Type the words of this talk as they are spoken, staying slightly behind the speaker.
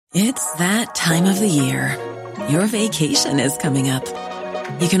It's that time of the year. Your vacation is coming up.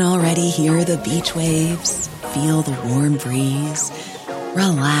 You can already hear the beach waves, feel the warm breeze,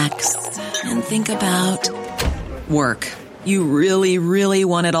 relax, and think about work. You really, really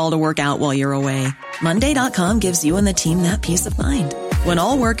want it all to work out while you're away. Monday.com gives you and the team that peace of mind. When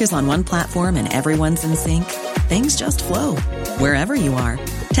all work is on one platform and everyone's in sync, things just flow. Wherever you are,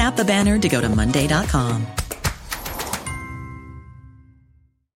 tap the banner to go to Monday.com.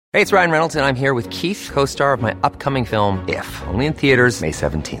 Hey, it's Ryan Reynolds, and I'm here with Keith, co-star of my upcoming film, If, only in theaters May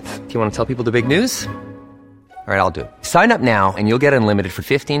 17th. Do you want to tell people the big news? All right, I'll do it. Sign up now and you'll get unlimited for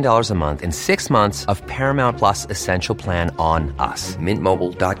 $15 a month and 6 months of Paramount Plus Essential Plan on us.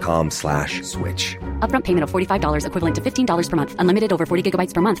 MintMobile.com/switch. Upfront payment of $45 equivalent to $15 per month. Unlimited over 40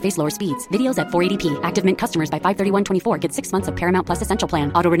 gigabytes per month. Face lower speeds. Videos at 480p. Active Mint customers by 531.24 get 6 months of Paramount Plus Essential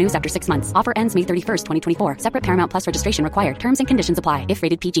Plan. Auto renews after 6 months. Offer ends May 31st, 2024. Separate Paramount Plus registration required. Terms and conditions apply if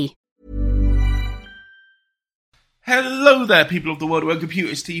rated PG. Hello there, people of the world where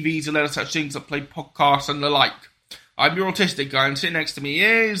computers, TVs, and other such things that play podcasts and the like. I'm your autistic guy, and sitting next to me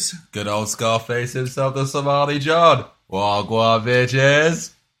is... good old Scarface himself, the Somali John. Wagwan,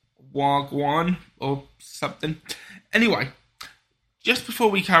 bitches. Wagwan, or something. Anyway, just before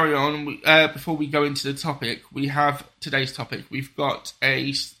we carry on, before we go into the topic, we have today's topic. We've got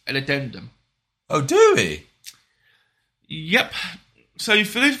an addendum. Oh, do we? Yep. So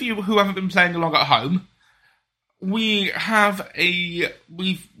for those of you who haven't been playing along at home, we have we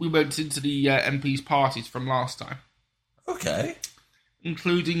went into the MP's parties from last time. Okay.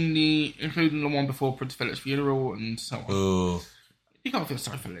 Including the one before Prince Philip's funeral and so on. Ooh. You gotta feel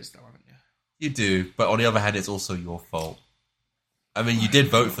sorry for Liz, though, haven't you? You do, but on the other hand, it's also your fault. I mean, you did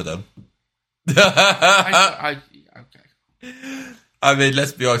vote for them. Okay. I mean,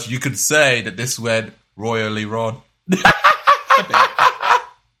 let's be honest, you could say that this went royally wrong.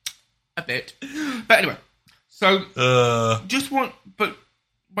 A bit. But anyway, so, but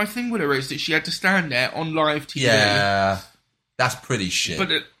my thing with her is that she had to stand there on live TV. Yeah, that's pretty shit. But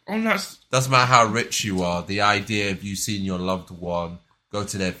doesn't matter how rich you are, the idea of you seeing your loved one go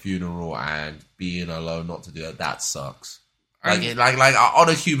to their funeral and being alone not to do it, that sucks. Like on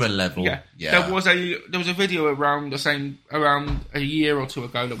a human level. Yeah. There was a video around a year or two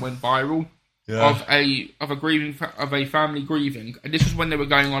ago that went viral. Yeah. Of a family grieving, and this was when they were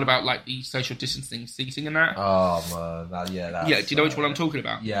going on about like the social distancing, seating, and that. Oh man, do you know which one I'm talking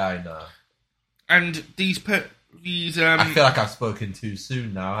about? Yeah, I know. And these. I feel like I've spoken too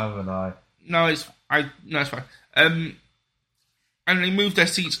soon now, haven't I? No, it's fine. And they moved their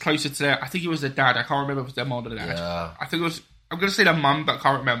seats closer to their. I think it was their dad. I can't remember if it was their mom or their dad. Yeah. I think it was. I'm going to say their mum, but I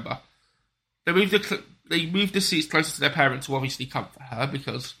can't remember. They moved the seats closer to their parents to obviously comfort her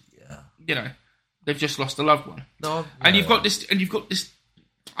because. You know, they've just lost a loved one. No, and you've got this.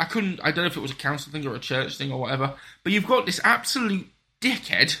 I don't know if it was a council thing or a church thing or whatever, but you've got this absolute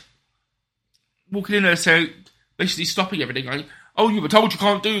dickhead walking in there saying, basically stopping everything, going, "Oh, you were told you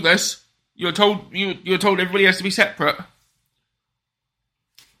can't do this. You were told everybody has to be separate."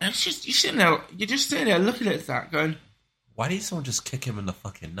 And it's just you're just sitting there looking at that, going, "Why didn't someone just kick him in the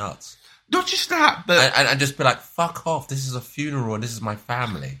fucking nuts?" Not just that, but... And just be like, fuck off, this is a funeral and this is my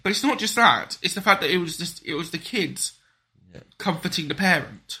family. But it's not just that. It's the fact that it was the kids comforting the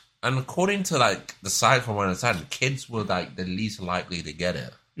parent. And according to, like, the side from what I understand, the kids were, like, the least likely to get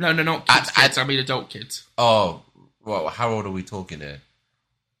it. No, not kids. I mean adult kids. Oh, well, how old are we talking here?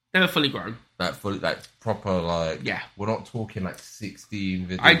 They were fully grown. Like proper, like... Yeah. We're not talking, like,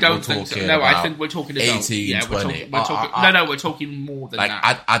 16... I don't think so. No, I think we're talking adults. 18, 20. We're talking more than that.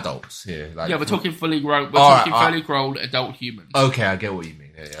 Like, adults here. Like, yeah, we're talking fully grown... fully grown adult humans. Okay, I get what you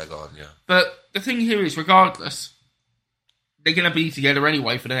mean. Yeah, go on, yeah. But the thing here is, regardless, they're going to be together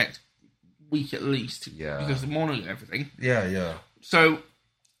anyway for the next week at least. Yeah. Because of mourning and everything. Yeah. So,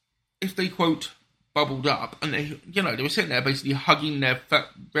 if they, quote... bubbled up, and they were sitting there basically hugging their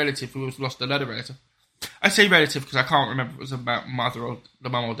relative who has lost another relative. I say relative because I can't remember if it was about mother or the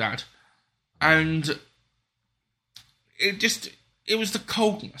mum or dad. And it was the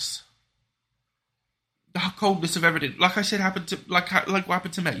coldness. The coldness of everything. Like I said, happened to what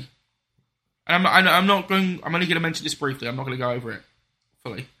happened to me. And I'm only going to mention this briefly, I'm not going to go over it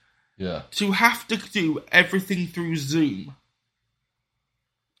fully. Yeah. To have to do everything through Zoom.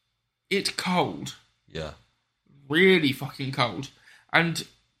 It's cold. Yeah. Really fucking cold. And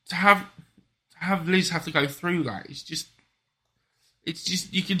to have Liz have to go through that, it's just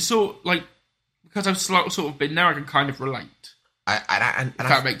you can because I've sort of been there, I can kind of relate. If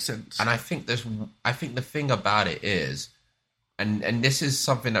that makes sense. And I think the thing about it is, and this is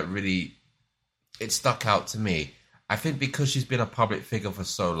something that really, it stuck out to me. I think because she's been a public figure for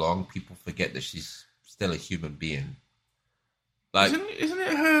so long, people forget that she's still a human being. Like, isn't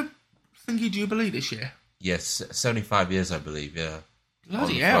it her thingy Jubilee this year? Yes, 75 years, I believe. Yeah.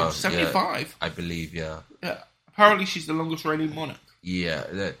 Bloody hell, 75. Yeah, I believe. Yeah. Yeah. Apparently, she's the longest reigning monarch.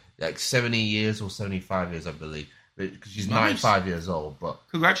 Yeah, like 70 years or 75 years, I believe. Because she's Nice. 95 years old. But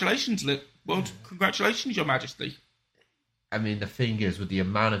Congratulations, well, congratulations, Your Majesty. I mean, the thing is, with the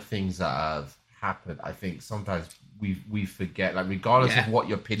amount of things that have happened, I think sometimes we forget, like, regardless of what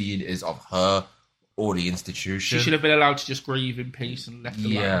your opinion is of her or the institution. She should have been allowed to just grieve in peace and left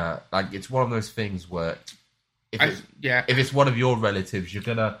alone. Yeah, like, it's one of those things where if Yeah. if it's one of your relatives, you're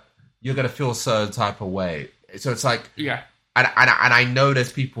gonna feel a certain type of way. So it's like, Yeah. and I know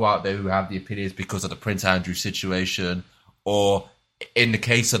there's people out there who have the opinions because of the Prince Andrew situation, or in the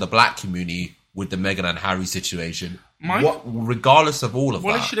case of the black community with the Meghan and Harry situation. Regardless of all of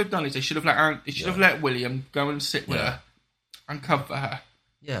what that, they should have done is they should have let William go and sit with her and comfort her.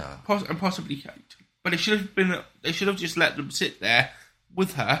 Yeah. And possibly Kate. But they should have just let them sit there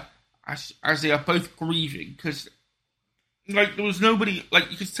with her as they are both grieving, because like there was nobody,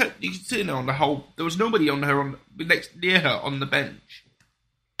 like you could sit there on the whole. There was nobody on her near her on the bench,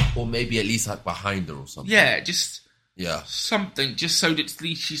 or maybe at least like behind her or something. Yeah, just something, just so that at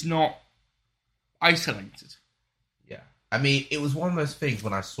least she's not isolated. Yeah, I mean, it was one of those things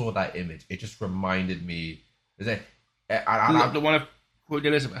when I saw that image. It just reminded me. The one of Queen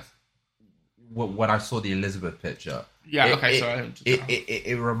Elizabeth. When I saw the Elizabeth picture,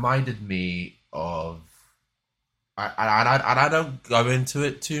 it reminded me of. I don't go into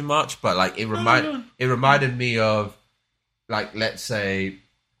it too much, but like it reminded me of, like, let's say,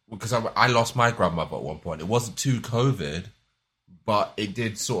 because I lost my grandmother at one point. It wasn't too COVID, but it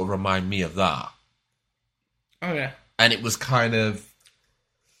did sort of remind me of that. Oh yeah, and it was kind of.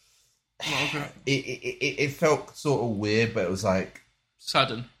 It felt sort of weird, but it was like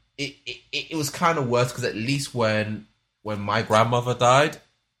sudden. It was kind of worse because at least when my grandmother died,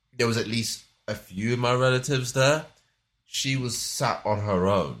 there was at least a few of my relatives there. She was sat on her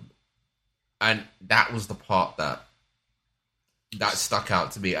own, and that was the part that stuck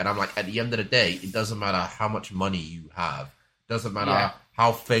out to me. And I'm like, at the end of the day, it doesn't matter how much money you have, doesn't matter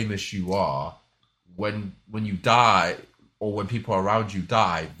how famous you are. When you die, or when people around you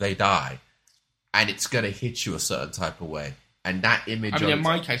die, they die, and it's gonna hit you a certain type of way. And that image. I mean, in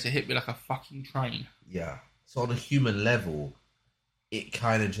my case, it hit me like a fucking train. Yeah. So on a human level, it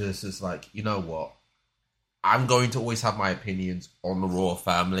kind of just is like, you know what? I'm going to always have my opinions on the royal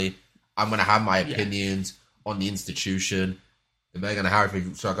family. I'm going to have my opinions on the institution, the Meghan and Harry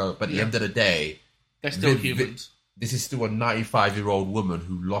thing. But at the end of the day, they're still humans. This is still a 95-year-old woman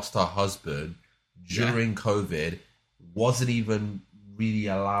who lost her husband during COVID, wasn't even really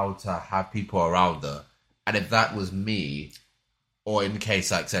allowed to have people around her. And if that was me, or in the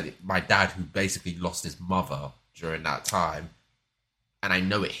case, like I said, my dad, who basically lost his mother during that time, and I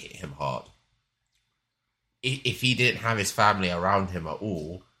know it hit him hard. If he didn't have his family around him at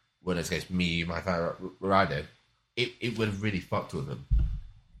all, well, in this case, me, my family, where I did, it would have really fucked with him.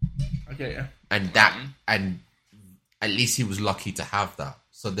 Okay, yeah. And and at least he was lucky to have that.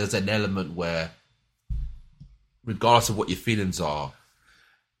 So there's an element where, regardless of what your feelings are,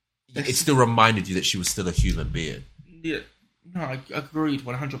 it still reminded you that she was still a human being. Yeah, no, I agreed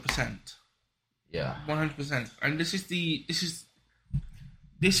 100%. Yeah, 100%. And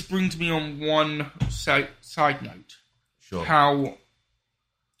this brings me on one side note. Sure. How,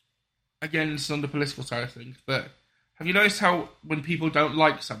 again, it's on the political side of things, but have you noticed how when people don't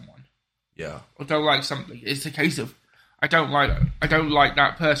like someone, or don't like something, it's a case of I don't like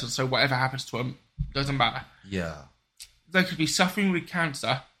that person, so whatever happens to them doesn't matter. Yeah, they could be suffering with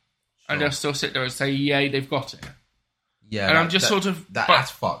cancer. And they'll still sit there and say, "Yay, they've got it." Yeah, and I'm just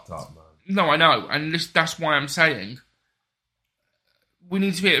that's fucked up, man. No, I know, and that's why I'm saying we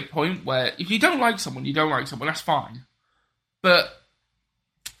need to be at a point where if you don't like someone, you don't like someone. That's fine, but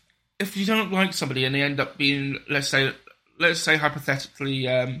if you don't like somebody and they end up being, let's say hypothetically,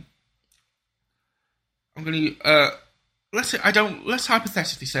 let's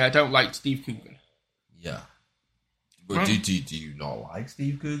hypothetically say I don't like Steve Coogan. Yeah. But do you not like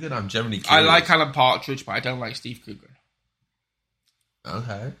Steve Coogan? I'm generally curious. I like Alan Partridge, but I don't like Steve Coogan.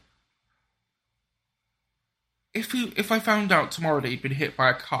 Okay. If I found out tomorrow that he'd been hit by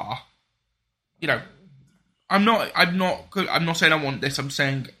a car, I'm not saying I want this. I'm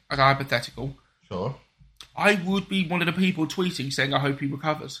saying as a hypothetical. Sure. I would be one of the people tweeting saying I hope he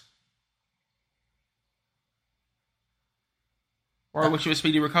recovers, or I wish him a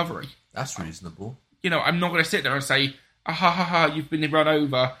speedy recovery. That's reasonable. I'm not going to sit there and say, ha ha ha, you've been run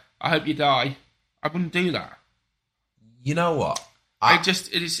over, I hope you die. I wouldn't do that. You know what? It's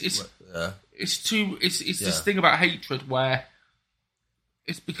this thing about hatred where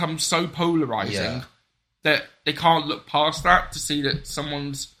it's become so polarizing that they can't look past that to see that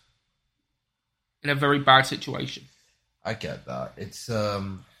someone's in a very bad situation. I get that. It's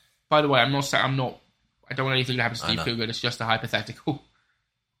By the way, I don't want anything to happen to Steve Coogan. It's just a hypothetical.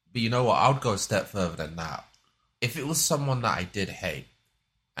 But you know what? I would go a step further than that. If it was someone that I did hate,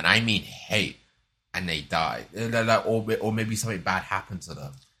 and I mean hate, and they died, or maybe something bad happened to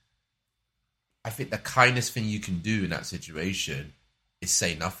them, I think the kindest thing you can do in that situation is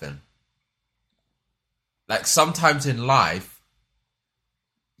say nothing. Like, sometimes in life,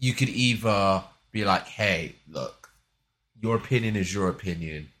 you could either be like, hey, look, your opinion is your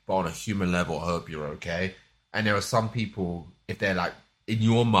opinion, but on a human level, I hope you're okay. And there are some people, if they're like, in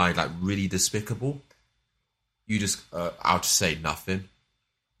your mind, like really despicable, you just, I'll just say nothing.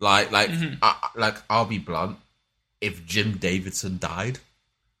 I'll be blunt. If Jim Davidson died,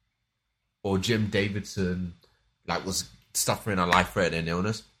 or Jim Davidson was suffering a life-threatening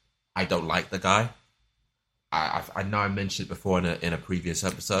illness, I don't like the guy. I know I mentioned it before in a previous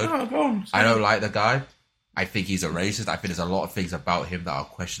episode. Oh, go on. I don't like the guy. I think he's a racist. I think there's a lot of things about him that are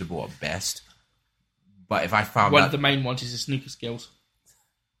questionable at best. But if I found one of the main ones is his snooker skills.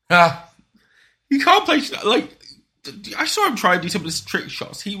 Ah, You can't play I saw him try and do some of his trick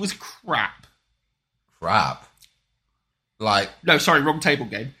shots. He was crap. crap. No, sorry, wrong table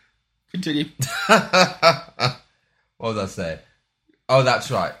game. Continue. What was I say? Oh, that's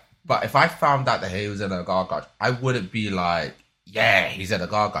right. But if I found out that he was in a garage, I wouldn't be like, yeah, he's in a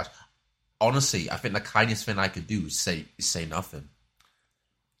garage. Honestly, I think the kindest thing I could do is say nothing.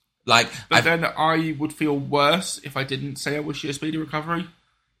 Then I would feel worse if I didn't say I wish you a speedy recovery.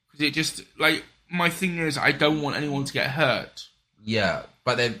 Because it just, my thing is, I don't want anyone to get hurt. Yeah,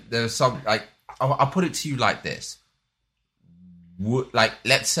 but then there's some, I'll put it to you like this.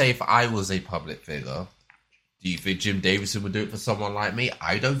 Let's say if I was a public figure, do you think Jim Davidson would do it for someone like me?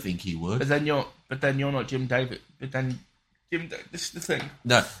 I don't think he would. But then you're not Jim David. But then this is the thing.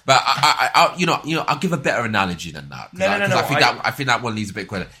 No, but I'll give a better analogy than that. No. I think that one leaves a bit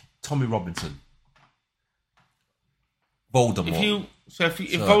credit. Tommy Robinson, Voldemort.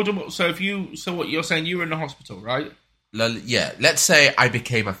 So what you're saying? You were in the hospital, right? Yeah. Let's say I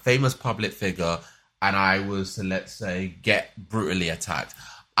became a famous public figure and I was to, let's say, get brutally attacked.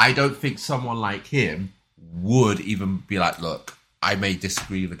 I don't think someone like him would even be like, look, I may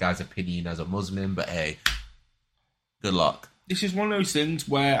disagree with the guy's opinion as a Muslim, but hey, good luck. This is one of those things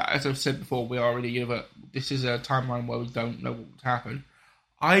where, as I've said before, this is a timeline where we don't know what would happen.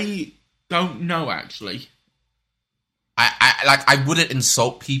 I don't know, actually. I wouldn't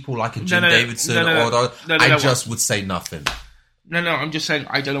insult people like a Jim Davidson, I just would say nothing. No, I'm just saying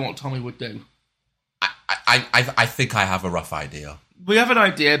I don't know what Tommy would do. I think I have a rough idea. We have an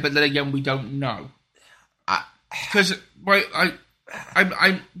idea, but then again, we don't know. Because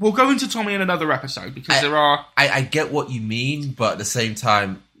we'll go into Tommy in another episode because there are. I get what you mean, but at the same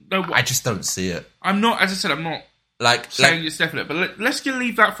time, I just don't see it. I'm not, as I said, I'm not saying it's definite, but let's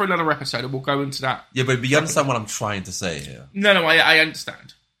leave that for another episode, and we'll go into that. Yeah, but you understand what I'm trying to say here. No, I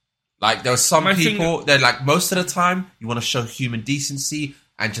understand. There are some people, they're most of the time, you want to show human decency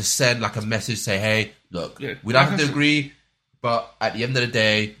and just send a message, say, hey, look, we don't have to agree, but at the end of the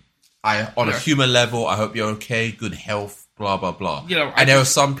day, on a human level, I hope you're okay, good health, blah, blah, blah. And there are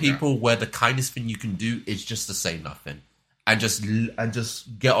some people where the kindest thing you can do is just to say nothing. And just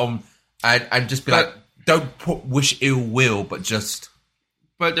get on, and just be don't wish ill will, but just...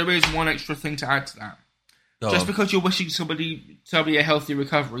 But there is one extra thing to add to that. Just because you're wishing somebody a healthy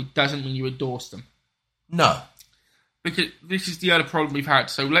recovery doesn't mean you endorse them. No. Because this is the other problem we've had.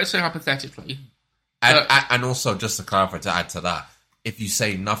 So let's say hypothetically... And also, just to clarify, to add to that, if you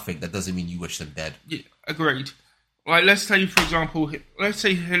say nothing, that doesn't mean you wish them dead. Yeah, agreed. Let's say, for example,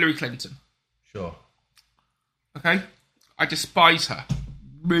 Hillary Clinton. Sure. Okay? I despise her.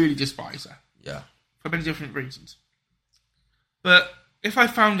 Really despise her. Yeah. For many different reasons. But if I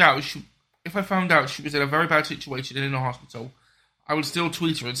found out she was in a very bad situation and in a hospital, I would still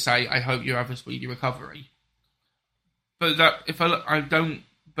tweet her and say, I hope you have a speedy recovery. But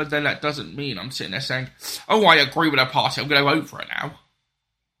but then that doesn't mean I'm sitting there saying, oh, I agree with her party, I'm going to vote for her now.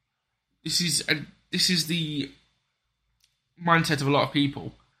 This is the mindset of a lot of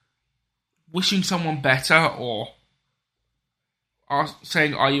people. Wishing someone better or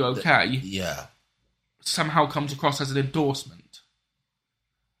saying, are you okay? Yeah. Somehow comes across as an endorsement.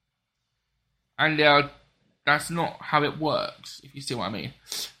 And that's not how it works, if you see what I mean.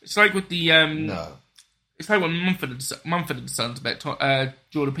 It's like with the... no. It's like when Mumford and Sons met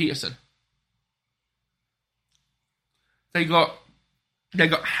Jordan Peterson. they got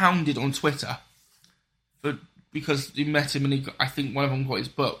hounded on Twitter because they met him and I think one of them got his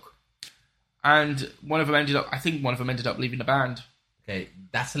book, and one of them ended up leaving the band. Okay,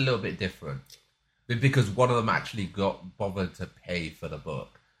 that's a little bit different because one of them actually got bothered to pay for the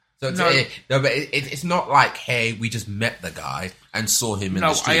book. So it's not like, hey, we just met the guy and saw him in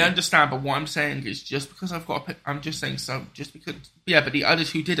the street. No, I understand, but what I'm saying is just because I'm just saying so, just because, but the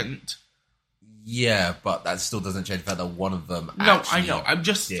others who didn't. Yeah, but that still doesn't change the fact that one of them I know. I'm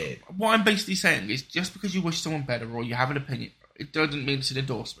just did. What I'm basically saying is just because you wish someone better or you have an opinion, it doesn't mean it's an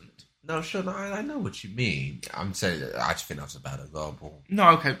endorsement. No, sure, no, I know what you mean. I'm saying that I just think that's a bad example. No,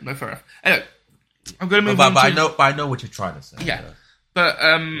 okay, no, fair enough. Anyway, I'm going to move on. But I know what you're trying to say. Yeah.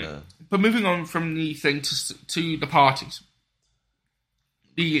 But moving on from the thing to the parties,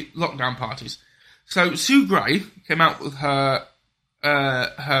 the lockdown parties. So Sue Gray came out with her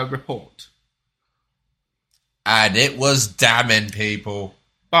report, and it was damning people.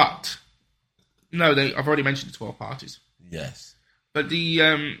 But no, I've already mentioned the 12 parties. Yes, but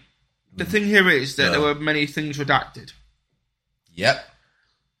the thing here is that there were many things redacted. Yep,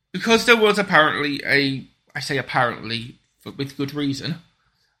 because there was apparently with good reason,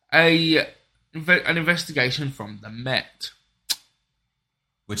 an investigation from the Met.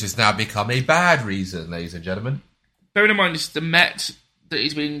 Which has now become a bad reason, ladies and gentlemen. Bearing in mind, it's the Met that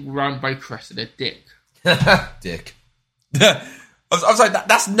is being run by Cressida Dick. Dick. I was like,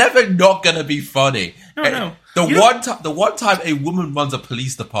 that's never not going to be funny. No. The one time a woman runs a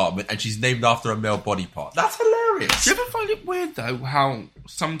police department and she's named after a male body part. That's hilarious. Do you ever find it weird, though, how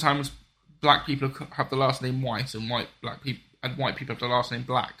sometimes black people have the last name White and white people have the last name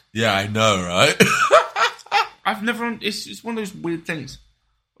Black? Yeah, I know, right? It's one of those weird things.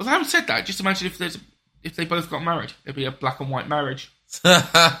 Well, having said that, just imagine if they both got married, it'd be a black and white marriage. And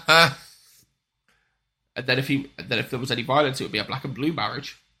then if there was any violence, it would be a black and blue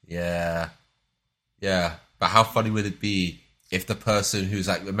marriage. Yeah. But how funny would it be if the person who's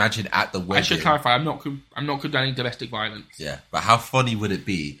like, imagine at the wedding? I should clarify, I'm not condoning domestic violence. Yeah, but how funny would it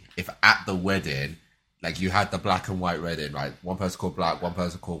be if at the wedding, like you had the black and white wedding, right? One person called Black, one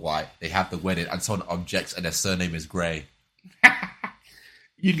person called White. They have the wedding, and someone objects, and their surname is Grey.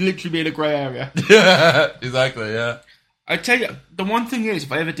 You'd literally be in a grey area. Yeah, exactly. Yeah. I tell you, the one thing is,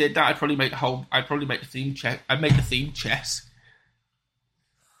 if I ever did that, I'd probably make the theme chess. I'd make the theme chess.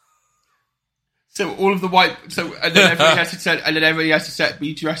 So all of the white, and then everybody has to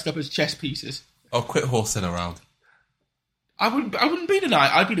be dressed up as chess pieces. Oh, quit horsing around. I wouldn't be the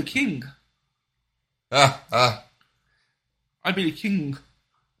knight. I'd be the king. I'd be the king,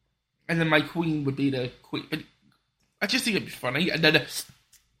 and then my queen would be the queen. But I just think it'd be funny, and then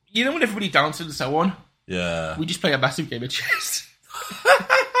when everybody dances and so on. Yeah. We just play a massive game of chess.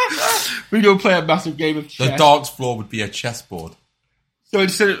 We don't play a massive game of chess. The dance floor would be a chessboard. So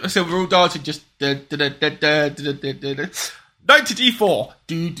we're all dancing just knight to d4,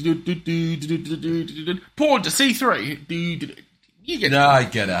 pawn to c3. You get it. No, I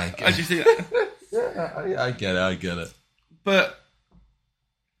get it. I just think that. Yeah, I get it. But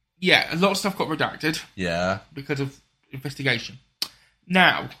yeah, a lot of stuff got redacted. Yeah, because of investigation.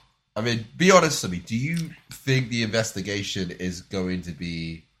 Now, I mean, be honest to me. Do you think the investigation is going to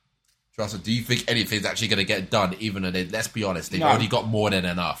be... Do you think anything's actually going to get done, even though, let's be honest, they've already got more than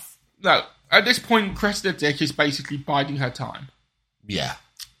enough? No. At this point, Cressida Dick is basically biding her time. Yeah.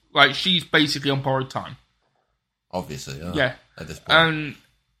 Like, she's basically on borrowed time. Obviously, yeah. At this point.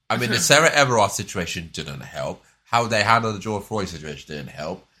 I mean, the Sarah Everard situation didn't help. How they handled the George Floyd situation didn't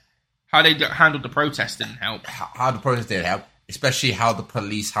help. How they handled the protest didn't help. How the protest didn't help. Especially how the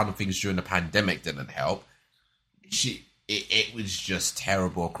police handled things during the pandemic didn't help. It was just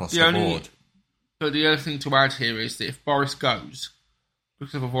terrible across the board. But the other thing to add here is that if Boris goes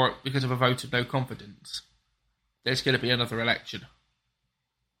because of a vote of no confidence, there's going to be another election.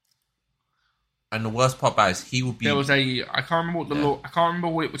 And the worst part about it is he will be... There was I can't remember what the law... I can't remember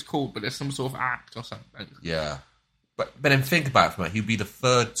what it was called, but there's some sort of act or something. Yeah. But then think about it from it. He'll be the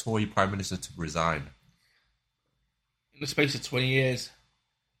third Tory Prime Minister to resign. In the space of 20 years.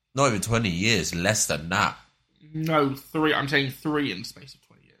 Not even 20 years, less than that. No, 3. I'm saying 3 in the space of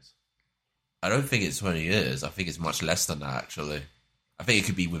 20 years. I don't think it's 20 years. I think it's much less than that, actually. I think it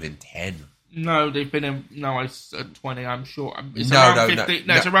could be within 10. No, they've been in... No, it's 20, I'm sure. It's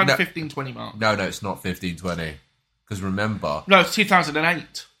around the 15, 20 mark. No, it's not 15, 20. Because remember... No, it's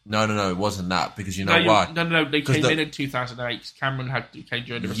 2008. No, it wasn't that. Because you know why? No, they came in 2008. Cameron came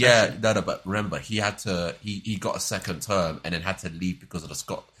during the recession. Yeah, no, but remember, he had to... He got a second term and then had to leave because of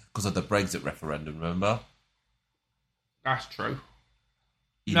the Brexit referendum, remember? That's true.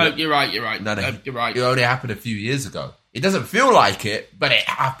 You're right. No, you're right. It only happened a few years ago. It doesn't feel like it, but it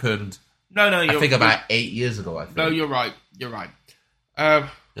happened. No, I think about 8 years ago. I think. No, you're right. Yeah.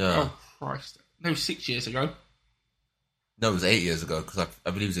 Oh Christ! No, 6 years ago. No, it was 8 years ago because I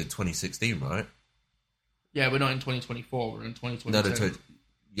believe it was in 2016, right? Yeah, we're not in 2024. We're in 2022. No,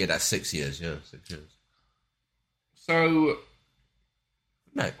 yeah, that's 6 years. Yeah, 6 years. So,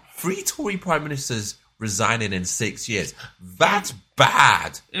 no, 3 Tory prime ministers resigning in 6 years. That's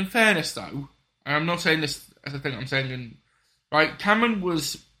bad. in fairness, though, and I'm not saying this as a thing. I'm saying, right, Cameron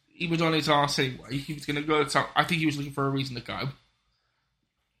was on his arse anyway. He was going to go. I think he was looking for a reason to go.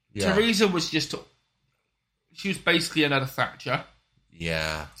 Yeah. Theresa was she was basically another Thatcher.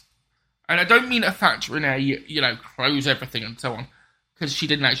 Yeah. And I don't mean a Thatcher in a, close everything and so on, because she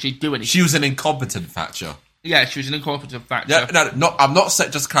didn't actually do anything. She was an incompetent Thatcher. Yeah, she was an incompetent Thatcher. Yeah, no, I'm not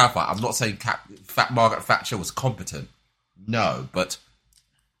saying, just to clarify, I'm not saying Margaret Thatcher was competent. No, but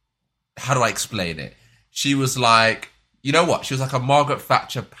how do I explain it? She was like, you know what? She was like a Margaret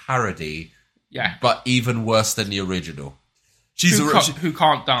Thatcher parody. Yeah. But even worse than the original. Who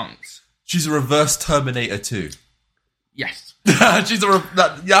can't dance. She's a reverse Terminator 2. Yes. She's a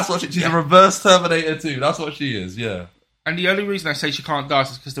reverse Terminator 2. That's what she is, yeah. And the only reason I say she can't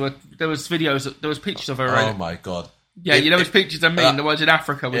dance is because there was pictures of her. Oh my god! Yeah, there was pictures of me and the ones in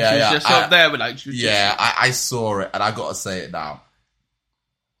Africa when she was just up there with like. I saw it, and I gotta say it now.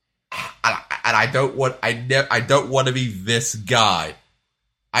 And I don't want to be this guy.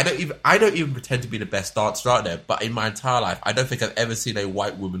 I don't even pretend to be the best dancer out there. But in my entire life, I don't think I've ever seen a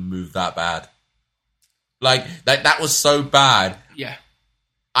white woman move that bad. Like that was so bad. Yeah.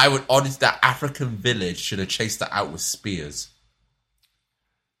 I would honestly, that African village should have chased her out with spears.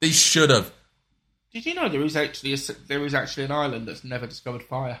 They should have. Did you know there is actually an island that's never discovered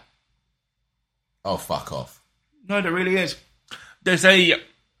fire? Oh, fuck off. No, there really is. There's a...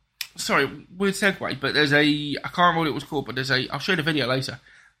 Sorry, weird segue, but there's a... I can't remember what it was called, but I'll show you the video later.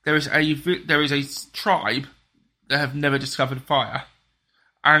 There is a tribe that have never discovered fire.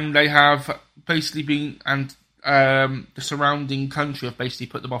 And they have basically been... And the surrounding country have basically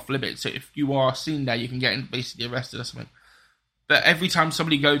put them off limits. So if you are seen there, you can get basically arrested or something. But every time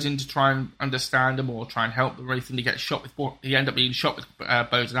somebody goes in to try and understand them or try and help them or anything, they end up being shot with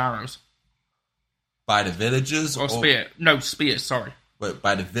bows and arrows. By the villagers? Or spear. No, spears, sorry. Wait,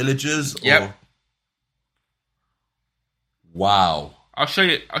 by the villagers? Yep. Or... Wow. I'll show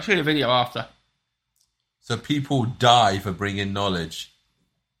you a video after. So people die for bringing knowledge?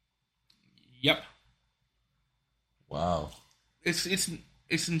 Yep. Wow. It's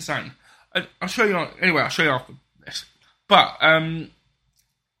insane. I'll show you after this. But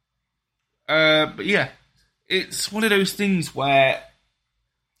yeah, it's one of those things where,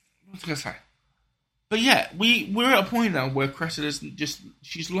 what was I going to say? But yeah, we're at a point now where Cressida's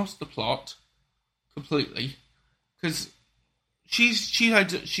she's lost the plot completely because she's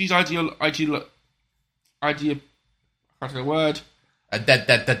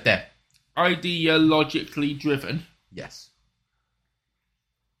ideologically driven. Yes.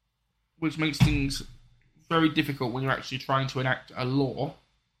 Which makes things very difficult when you're actually trying to enact a law.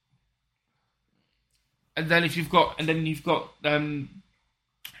 And then you've got after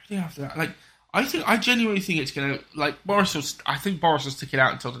that, like I genuinely think it's gonna I think Boris will stick it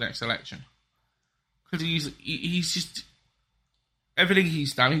out until the next election because he's just everything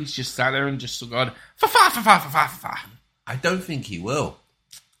he's done. He's just sat there and just gone fa. I don't think he will.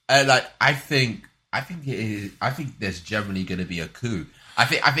 I think there's generally going to be a coup. I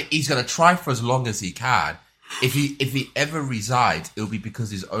think he's going to try for as long as he can. If he ever resigns, it'll be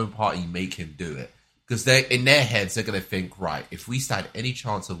because his own party make him do it. Because in their heads, they're going to think, right, if we stand any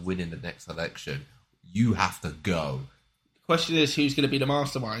chance of winning the next election, you have to go. The question is, who's going to be the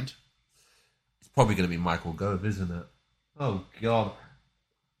mastermind? It's probably going to be Michael Gove, isn't it? Oh, God.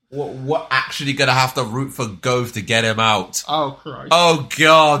 What actually going to have to root for Gove to get him out? Oh, Christ. Oh,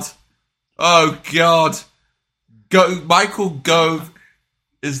 God. Oh, God. Michael Gove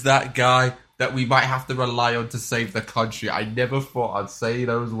is that guy that we might have to rely on to save the country. I never thought I'd say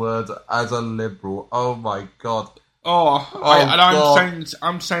those words as a liberal. Oh, my God.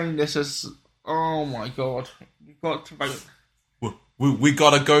 I'm saying this as... Oh, my God. We've got to make... We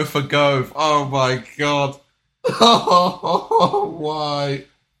got to go for Gove. Oh, my God. Oh, why?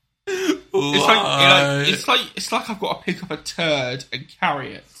 It's like I've got to pick up a turd and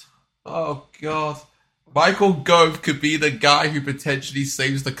carry it. Oh, God. Michael Gove could be the guy who potentially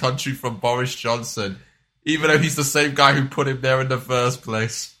saves the country from Boris Johnson, even though he's the same guy who put him there in the first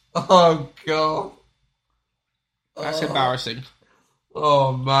place. Oh, God. That's embarrassing.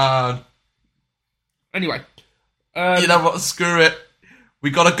 Oh, man. Anyway. You know what? Screw it. We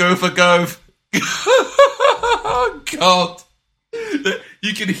gotta go for Gove. Oh, God.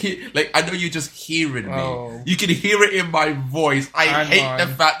 You can hear, like, I know you're just hearing me. Oh. You can hear it in my voice. I And hate mine. the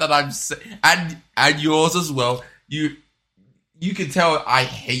fact that and yours as well. You can tell I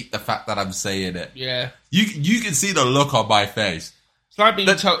hate the fact that I'm saying it. Yeah. You can see the look on my face. It's like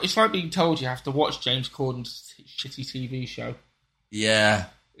being told you have to watch James Corden's shitty TV show. Yeah.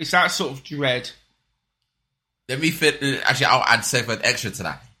 It's that sort of dread. Let me fit. Actually, I'll add something extra to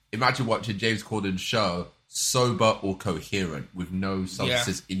that. Imagine watching James Corden's show sober or coherent with no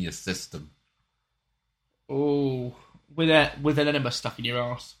substances in your system. Oh, with an enema stuck in your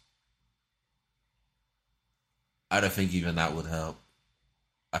ass. I don't think even that would help.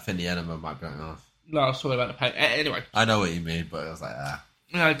 I think the enema might be enough. No, I was talking about the pain. Anyway. I know what you mean, but I was like,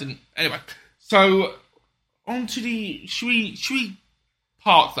 No, I didn't. Anyway. So, on to the... Should we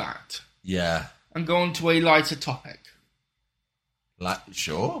park that Yeah. and go on to a lighter topic? Like,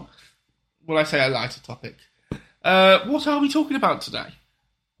 sure. Well, I say a lighter topic. What are we talking about today?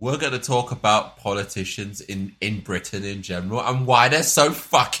 We're going to talk about politicians in Britain in general and why they're so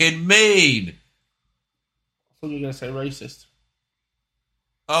fucking mean. I thought you were going to say racist.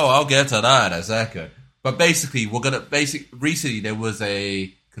 Oh, I'll get to that in a second. But basically, recently there was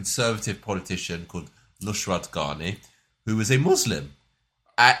a conservative politician called Nusrat Ghani who was a Muslim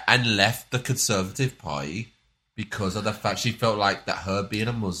and left the Conservative Party because of the fact she felt like that her being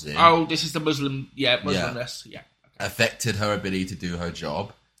a Muslim... Oh, this is the Muslimness. Yeah. affected her ability to do her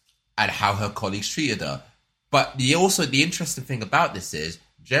job and how her colleagues treated her. But the interesting thing about this is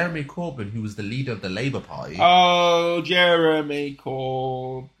Jeremy Corbyn, who was the leader of the Labour Party... Oh, Jeremy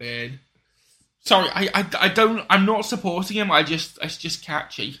Corbyn. Sorry, I'm not supporting him, it's just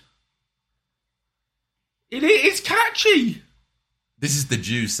catchy. It's catchy! This is the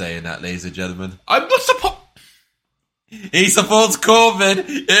Jew saying that, ladies and gentlemen. I'm not He supports Corbyn.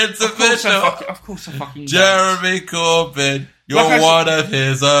 It's official. Of course I fucking Jeremy Corbyn. You're one of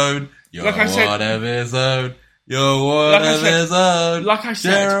his own. You're one of his own. You're one of his own. Like I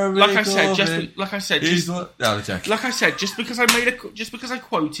said, just because I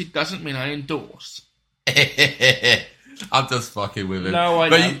quoted doesn't mean I endorse. I'm just fucking with him. No, I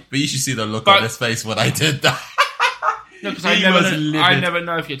know. But you should see the look on his face when I did that. No, because I never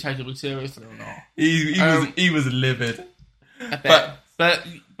know if you're taking me seriously or not. He was livid. But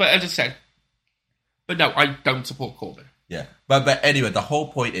as I said, but no, I don't support Corbyn. Yeah, but anyway, the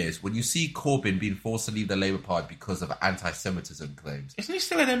whole point is when you see Corbyn being forced to leave the Labour Party because of anti-Semitism claims. Isn't he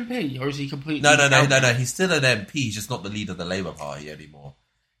still an MP, or is he completely? No. He's still an MP. He's just not the leader of the Labour Party anymore.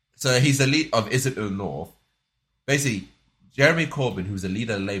 So he's the leader of Islington North. Basically, Jeremy Corbyn, who's the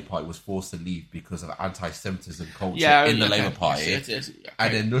leader of the Labour Party, was forced to leave because of anti-Semitism culture in the Labour Party. Yes.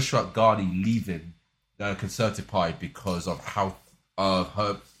 And then Nusrat Ghani leaving the Conservative Party because of how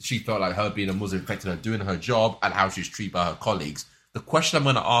her, she felt like her being a Muslim affected her doing her job and how she's treated by her colleagues. The question I'm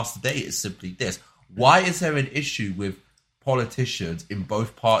going to ask today is simply this. Why is there an issue with politicians in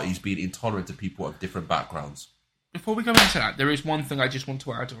both parties being intolerant to people of different backgrounds? Before we go into that, there is one thing I just want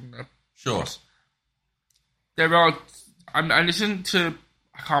to add on there. Sure. There are... I listened to...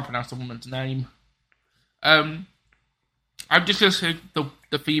 I can't pronounce the woman's name. I'm just going to say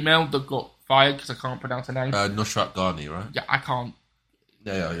the female that got fired because I can't pronounce her name. Nusrat Ghani, right? Yeah, I can't.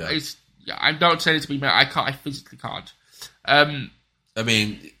 Yeah. I don't say it to be male. I can't. I physically can't. I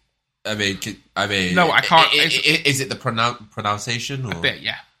mean, no, I can't. Is it the pronunciation? Or? A bit,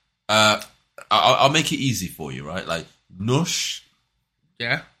 yeah. I'll make it easy for you, right? Like Nush,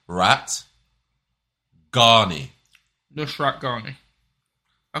 yeah, Rat, Ghani. Nusrat Ghani.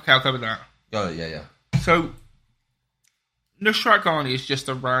 Okay, I'll go with that. Oh yeah. So Nusrat Ghani is just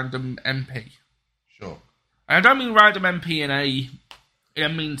a random MP. Sure. And I don't mean random MP in a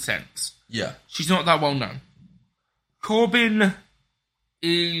mean sense. Yeah. She's not that well known. Corbyn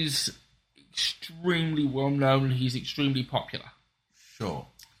is extremely well known. He's extremely popular. Sure.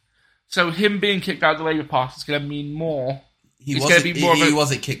 So him being kicked out of the Labour Party is going to mean more. He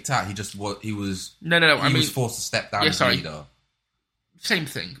wasn't kicked out. He just was. He was. No. He was forced to step down as leader. Same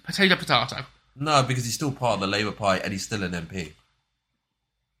thing. Potato. No, because he's still part of the Labour Party and he's still an MP.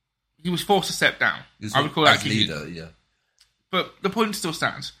 He was forced to step down. I would call that leader. Yeah. But the point still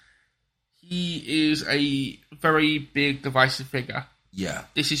stands. He is a very big, divisive figure. Yeah.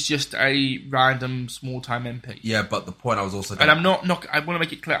 This is just a random, small-time MP. Yeah, but the point I was also... And I'm not... I want to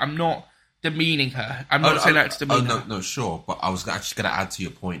make it clear, I'm not demeaning her. I'm not saying that to demean her. No, sure. But I was actually going to add to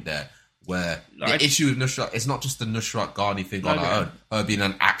your point there. Where Like, the issue with Nusrat, it's not just the Nusrat Ghani thing on her own, her being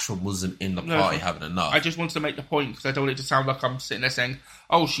an actual Muslim in the party having enough. I just wanted to make the point because I don't want it to sound like I'm sitting there saying,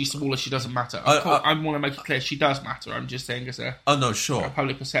 "Oh, she's smaller, she doesn't matter." I want to make it clear she does matter. I'm just saying as a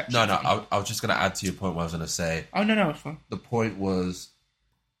public perception. No. I was just going to add to your point. What I was going to say. Oh no, it's fine. The point was,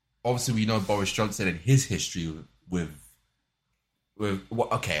 obviously, we know Boris Johnson and his history with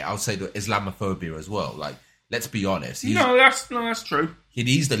I'll say the Islamophobia as well. Like, let's be honest. That's true.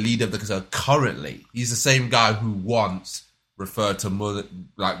 He's the leader because currently he's the same guy who once referred to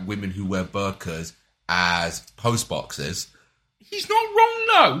women who wear burqas as post boxes. He's not wrong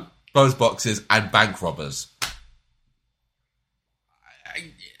though. Post boxes and bank robbers.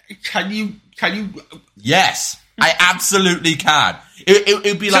 Can you? Yes, I absolutely can.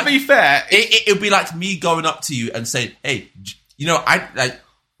 It'd be like, to be fair, it'd be like me going up to you and saying, "Hey, I like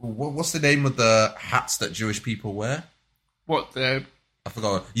what's the name of the hats that Jewish people wear? I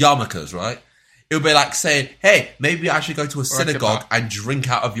forgot. Yarmulkes, right? It would be like saying, "Hey, maybe I should go to a synagogue and drink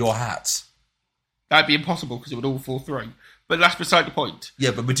out of your hats." That'd be impossible because it would all fall through. But that's beside the point.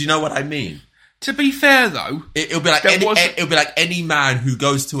 Yeah, but do you know what I mean? To be fair, though, it'll be like any man who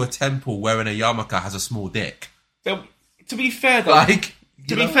goes to a temple wearing a yarmulke has a small dick. To be fair, though,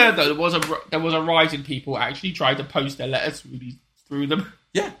 there was a rise in people actually trying to post their letters through them.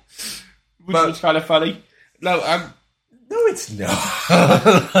 Yeah, which was kind of funny. No, it's not.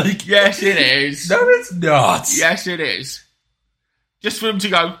 Yes, it is. No, it's not. Yes, it is. Just for them to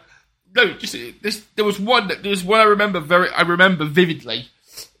go. No, just this. There was one I remember vividly.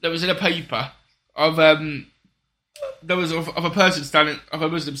 There was in a paper of a Muslim standing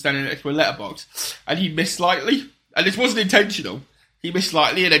next to a letterbox, and he missed slightly, and this wasn't intentional. He missed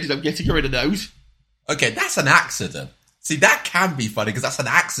slightly and ended up getting her in the nose. Okay, that's an accident. See, that can be funny because that's an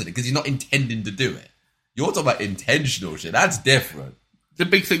accident because you're not intending to do it. You're talking about intentional shit. That's different. The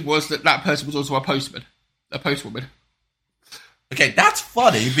big thing was that person was also a postwoman. Okay, that's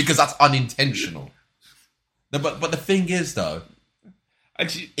funny because that's unintentional. No, but the thing is, though,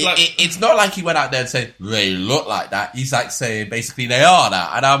 it's not like he went out there and said, they look like that. He's like saying, basically, they are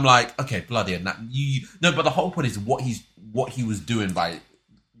that. And I'm like, okay, bloody and that. No, but the whole point is what he was doing by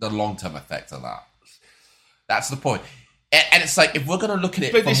the long-term effect of that. That's the point. And it's like, if we're going to look at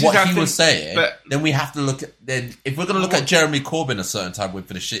it from what he was saying, then we have to look at... Then if we're going to look at Jeremy Corbyn a certain time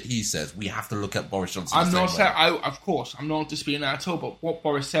for the shit he says, we have to look at Boris Johnson the same way. Of course, I'm not disputing that at all, but what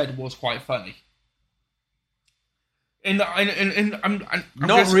Boris said was quite funny. Not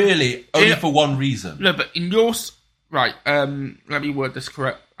really, only for one reason. No, but in your... Right, let me word this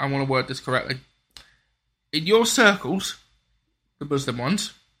correct. I want to word this correctly. In your circles, the Muslim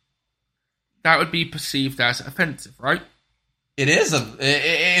ones, that would be perceived as offensive, right? It is.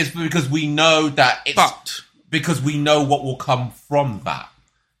 It is because we know that because we know what will come from that.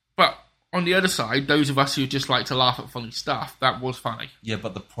 But on the other side, those of us who just like to laugh at funny stuff, that was funny. Yeah,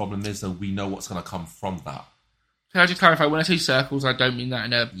 but the problem is that we know what's going to come from that. Can I just clarify? When I say circles, I don't mean that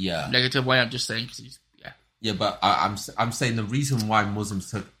in a negative way. I'm just saying Yeah, but I'm saying the reason why Muslims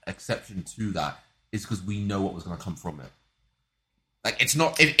took exception to that is because we know what was going to come from it. Like, it's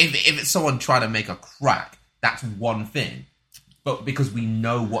not if it's someone trying to make a crack, that's one thing. But because we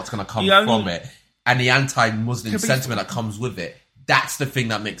know what's going to come from it, and the anti-Muslim sentiment that comes with it, that's the thing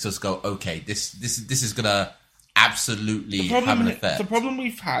that makes us go, okay, this is going to absolutely have an effect. The problem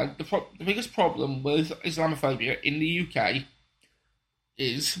we've had, the biggest problem with Islamophobia in the UK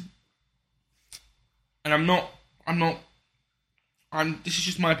is, and this is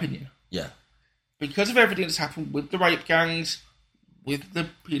just my opinion. Yeah. Because of everything that's happened with the rape gangs, with the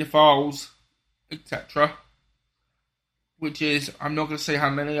paedophiles, etc., which is, I'm not going to say how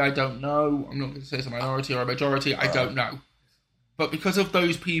many, I don't know. I'm not going to say it's a minority or a majority, I don't know. But because of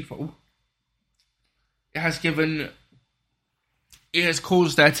those people, it has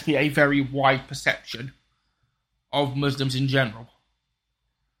caused there to be a very wide perception of Muslims in general.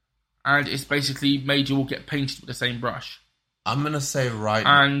 And it's basically made you all get painted with the same brush. I'm going to say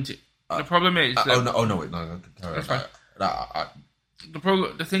And the problem is... wait, no. That's fine.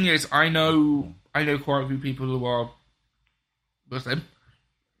 The thing is, I know quite a few people who are Muslim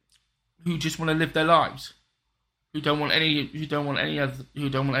who just want to live their lives, who don't want any issues,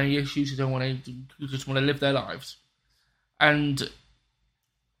 who just want to live their lives, and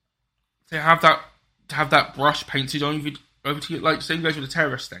to have that brush painted over to you, like same goes with the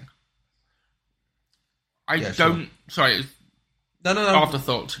terrorist thing. Sorry, no.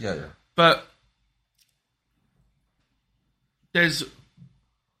 Afterthought. Yeah. But there's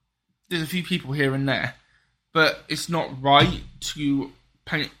a few people here and there, but it's not right to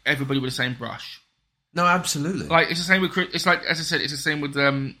paint everybody with the same brush. No, absolutely. Like it's the same with, it's like, as I said, it's the same with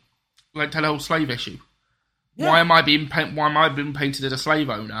like the whole slave issue. Yeah. Why am I being painted as a slave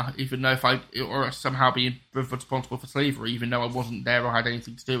owner, even though or somehow being responsible for slavery, even though I wasn't there or had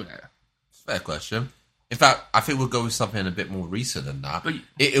anything to do with it? Fair question. In fact, I think we'll go with something a bit more recent than that. But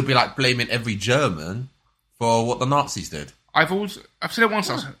It'll be like blaming every German for what the Nazis did. I've said it once,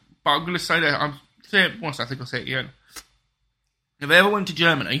 but I'm going to say that I'm saying it once. I think I'll say it again. If I ever went to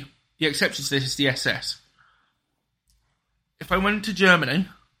Germany, the exception to this is the SS. If I went to Germany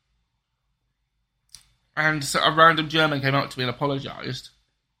and a random German came up to me and apologised,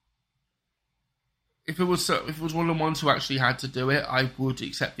 if it was one of the ones who actually had to do it, I would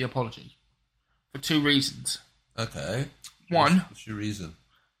accept the apology for two reasons. Okay. One. What's your reason?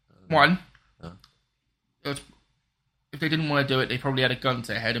 One. If they didn't want to do it, they probably had a gun to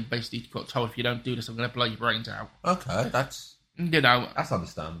their head and basically got told, if you don't do this, I'm going to blow your brains out. Okay, that's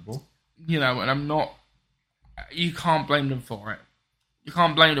understandable. And I'm not... You can't blame them for it. You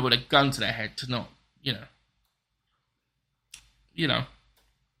can't blame them with a gun to their head to not,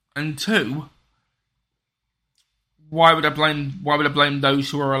 And two, why would I blame those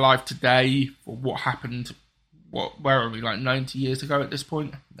who are alive today for what happened? Where are we, like 90 years ago at this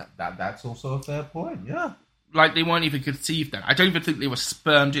point? That's also a fair point, yeah. Like, they weren't even conceived then. I don't even think they were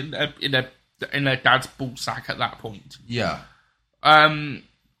spermed in their dad's ball sack at that point. Yeah.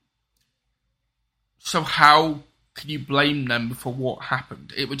 So how can you blame them for what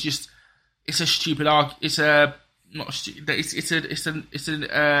happened? It would just... It's a stupid argument. It's a... Not stupid.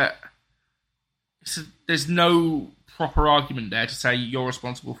 There's no proper argument there to say you're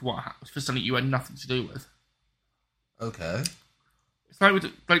responsible for what happened, for something you had nothing to do with. Okay. It's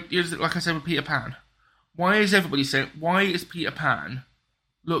like I said with Peter Pan. Why is Peter Pan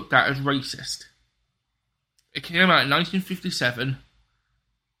looked at as racist? It came out in 1957,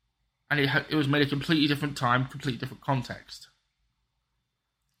 and it was made a completely different time, completely different context.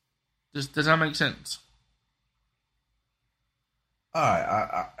 Does that make sense?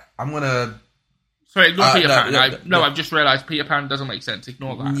 Alright, I'm gonna... Sorry, ignore Peter Pan. No, I've just realised Peter Pan doesn't make sense.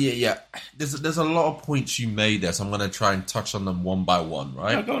 Ignore that. Yeah. There's a lot of points you made there, so I'm gonna try and touch on them one by one,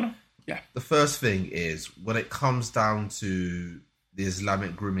 right? No, go on. Yeah. The first thing is, when it comes down to the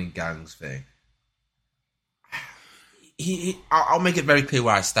Islamic grooming gangs thing, I'll make it very clear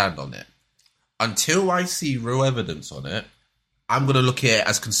where I stand on it. Until I see real evidence on it, I'm going to look at it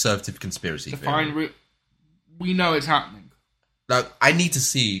as conservative conspiracy theory. We know it's happening. Like, I need to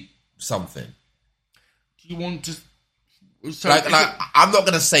see something. Do you want to... I'm not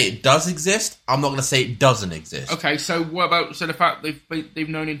going to say it does exist. I'm not going to say it doesn't exist. Okay, so what about the fact they've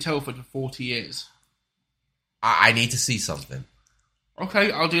known in Telford for 40 years? I need to see something.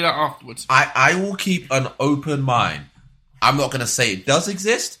 Okay, I'll do that afterwards. I will keep an open mind. I'm not going to say it does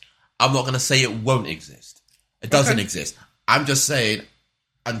exist. I'm not going to say it won't exist. It doesn't exist. I'm just saying,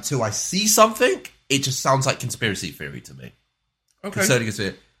 until I see something, it just sounds like conspiracy theory to me.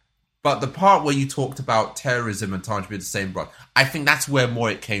 Okay. But the part where you talked about terrorism and trying to be the same brush, I think that's where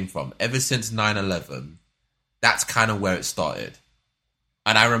more it came from. Ever since 9/11, that's kind of where it started.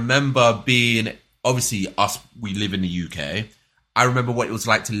 And I remember being, obviously, we live in the UK. I remember what it was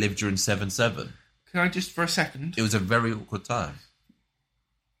like to live during 7/7. Can I just, for a second? It was a very awkward time.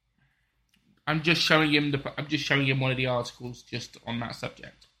 I'm just showing him one of the articles just on that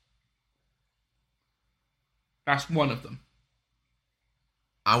subject. That's one of them.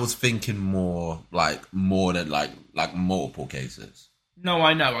 I was thinking more than multiple cases. No,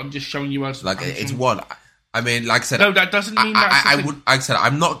 I know. I'm just showing you as it's one. I mean, like I said, no, that doesn't mean that. Like I said,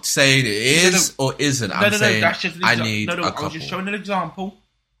 I'm not saying it is or isn't. I'm saying that's just an I need a I couple. was just showing an example.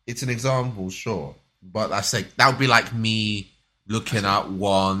 It's an example, sure, but I say that would be like me looking at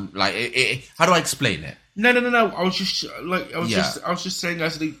one. Like, how do I explain it? No. I was just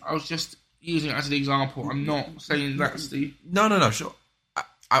using it as an example. I'm not saying that's the. No. Sure.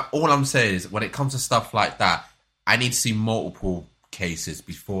 All I'm saying is, when it comes to stuff like that, I need to see multiple cases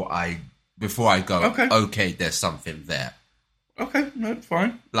before I go. Okay, there's something there. Okay, no,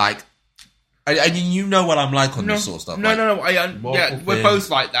 fine. Like, and you know what I'm like on this sort of stuff. No. We're both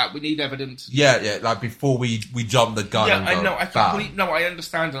like that. We need evidence. Yeah. Like, before we jump the gun. Yeah, I know. I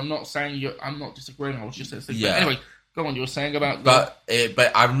understand. I'm not saying I'm not disagreeing. I was just saying. Yeah. Anyway, go on. You were saying about. But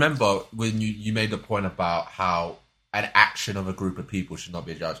I remember when you made the point about how an action of a group of people should not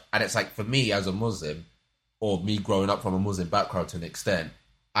be judged, and it's like, for me as a Muslim, or me growing up from a Muslim background to an extent,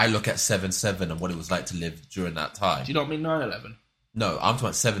 I look at 7/7 and what it was like to live during that time. Do you not mean 9/11? No, I'm talking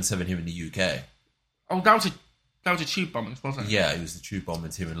about 7/7 here in the UK. Oh, that was a tube bombing, wasn't it? Yeah, it was the tube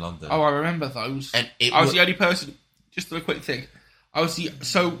bombings here in London. Oh, I remember those. And I was the only person. Just a quick thing.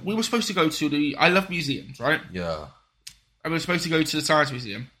 So we were supposed to go to I love museums, right? Yeah. And we were supposed to go to the Science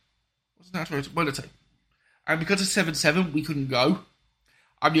Museum. What's natural responsibility? And because of 7-7, we couldn't go.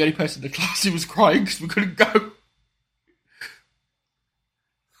 I'm the only person in the class who was crying because we couldn't go.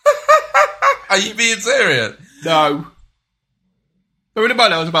 Are you being serious? No. Bear in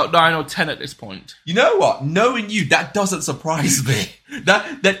mind, I was about 9 or 10 at this point. You know what? Knowing you, that doesn't surprise me.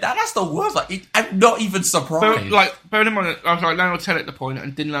 That's the worst. Like, I'm not even surprised. Bear in mind, I was like 9 or 10 at the point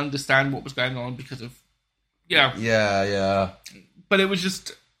and didn't understand what was going on because of, Yeah. But it was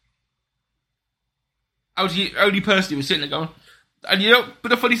just, I was the only person who was sitting there going, and but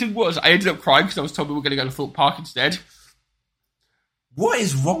the funny thing was, I ended up crying because I was told we were going to go to Thorpe Park instead. What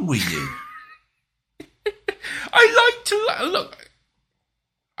is wrong with you? I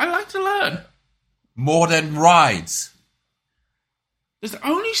like to learn. More than rides. There's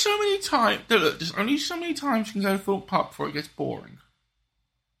only so many times. There's only so many times you can go to Thorpe Park before it gets boring.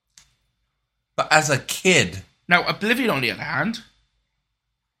 But as a kid, now Oblivion, on the other hand,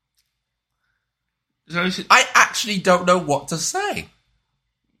 I actually don't know what to say.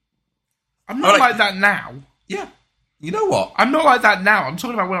 I'm not like that now. Yeah. You know what? I'm not like that now. I'm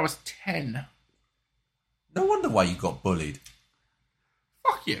talking about when I was 10. No wonder why you got bullied.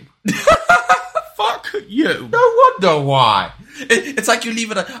 Fuck you. Fuck you. No wonder why. It's like you're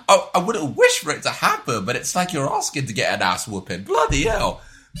leaving I wouldn't wish for it to happen, but it's like you're asking to get an ass whooping. Bloody hell.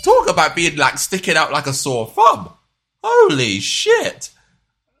 Talk about being like sticking out like a sore thumb. Holy shit.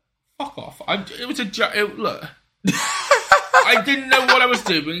 Fuck off. It was a joke. Look. I didn't know what I was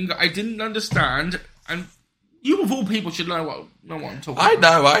doing. I didn't understand. And you, of all people, should know what I'm talking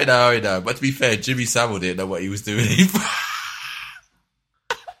about. I know. But to be fair, Jimmy Savile didn't know what he was doing either.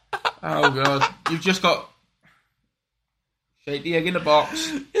 Oh, God. You've just got... Shake the egg in the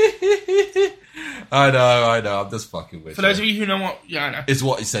box. I know. I'm just fucking with you. For those of you who know what... Yeah, I know. It's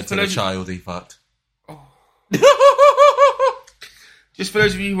what he said to the child he fucked. Oh. Just for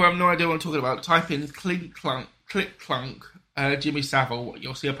those of you who have no idea what I'm talking about, type in Click Clunk, Jimmy Savile.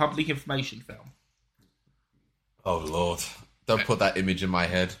 You'll see a public information film. Oh, Lord. Don't put that image in my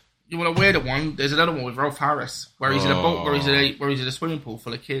head. You want a weirder one? There's another one with Rolf Harris, where he's in a boat, where he's in a swimming pool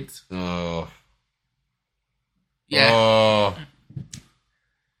full of kids. Oh. Yeah.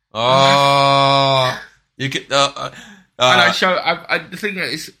 Oh. You get and I show. The thing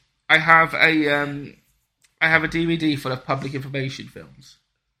is, I have a DVD full of public information films.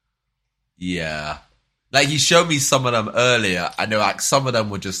 Yeah. Like, you showed me some of them earlier. I know, like, some of them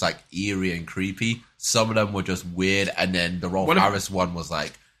were just, like, eerie and creepy. Some of them were just weird. And then the Rolf Harris one was,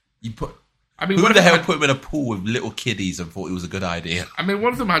 like, who the hell put him in a pool with little kiddies and thought it was a good idea? I mean,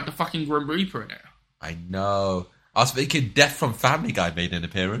 one of them had the fucking Grim Reaper in it. I know. I was thinking Death from Family Guy made an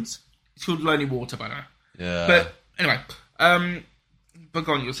appearance. It's called Lonely Water by now. Yeah. But, anyway. But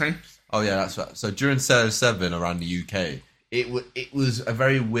go on, you were saying? Oh, yeah, that's right. So, during 7 around the UK, it was a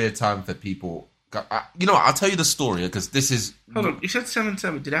very weird time for people... You know what, I'll tell you the story, because this is... Hold on, you said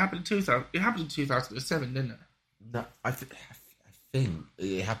 7-7. Did it happen in 2000? It happened in 2007, didn't it? No, I think it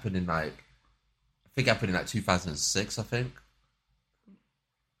happened in, like... I think it happened in, like, 2006, I think.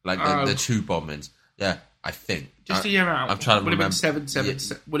 Like, the two bombings. Yeah, I think. Just a year out. I'm trying to remember. Would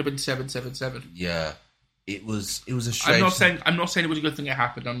have been 7-7-7. Yeah. It was a strange... I'm not saying it was a good thing it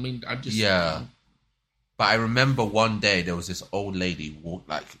happened. I mean, I'm just... Yeah. But I remember one day there was this old lady who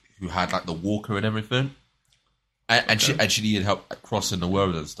had like the walker and everything, and she needed help crossing the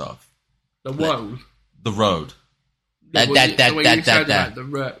road and stuff. The road. The road. The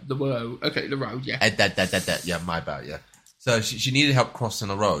road. Okay, the road. Yeah. Yeah, my bad. Yeah. So she needed help crossing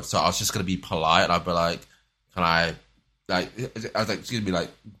the road. So I was just gonna be polite, and I'd be like, "Can I?" I was like, "Excuse me,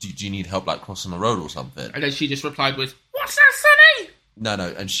 like, do you need help like crossing the road or something?" And then she just replied with, "What's that, Sonny?" No,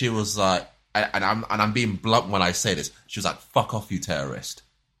 and she was like, and I'm being blunt when I say this. She was like, "Fuck off, you terrorist."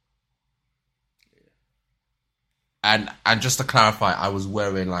 And just to clarify, I was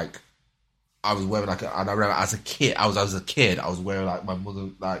wearing like, and I remember as a kid, I was wearing like my mother,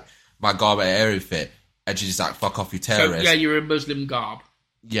 like my garment and everything, and she's just like, "Fuck off, you terrorist." So, yeah, you're a Muslim garb.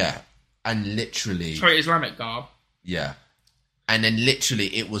 Yeah, and literally, sorry, Islamic garb. Yeah, and then literally,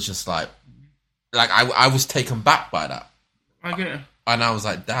 it was just like I was taken back by that. I get it, and I was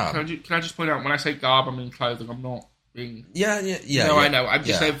like, "Damn." Can I just point out, when I say garb, I mean clothing. I'm not being. Yeah. No, yeah. I know. I'm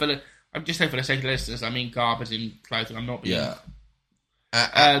just saying for the sake of listeners, I mean garb as in clothing. I'm not being... Yeah.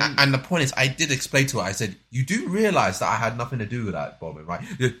 And the point is, I did explain to her, I said, you do realise that I had nothing to do with that bombing, right?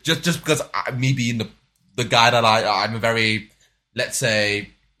 Just because me being the guy that I'm a very, let's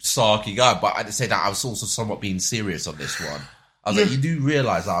say, sarky guy, but I did say that I was also somewhat being serious on this one. I was like, you do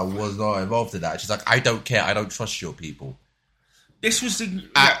realise that I was not involved in that? She's like, I don't care, I don't trust your people. This was the...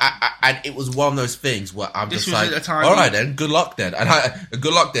 and it was one of those things where I'm This just was like, at a time- all right then, good luck then. And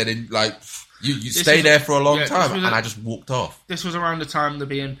good luck then. And like, you stay was- there for a long yeah, time. this was And a- I just walked off. This was around the time the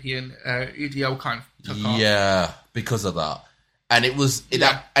BNP and EDL kind of took off. Yeah, because of that. And it was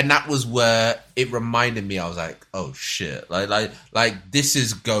that was where it reminded me. I was like, "Oh shit!" Like this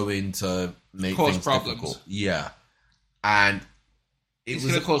is going to make Cause things problems. difficult. Yeah, and It's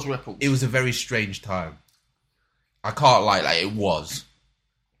going to cause ripples. it was a very strange time. I can't lie, like it was.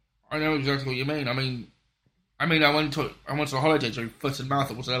 I know exactly what you mean. I mean, I went to a holiday during foot and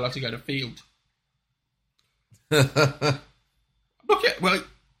mouth. I wasn't allowed to go to the field. Okay, well,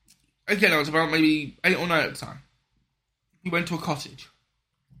 again, I was about maybe 8 or 9 at the time. We went to a cottage,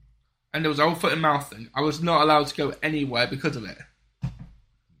 and there was a whole foot and mouth thing. I was not allowed to go anywhere because of it.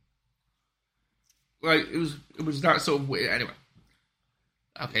 Like it was that sort of weird. Anyway,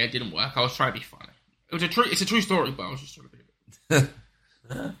 okay, it didn't work. I was trying to be funny. It's a true story, but I was just trying to be a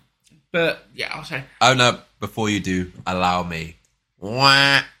bit. But yeah, I'll say. Oh no! Before you do, allow me.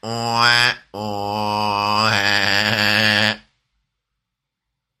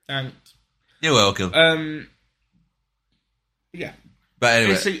 Thanks. You're welcome. Yeah. But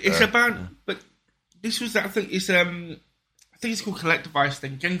anyway, It's about, but this was that thing. It's I think it's called collectivized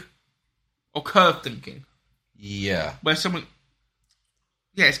thinking or curved thinking, yeah, where someone,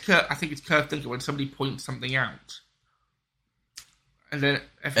 yeah, I think it's curved thinking when somebody points something out, and then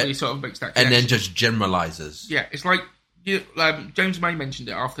everybody sort of makes that connection. and then just generalizes. Yeah, it's like James May mentioned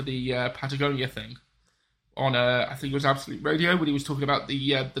it after the Patagonia thing on I think it was Absolute Radio when he was talking about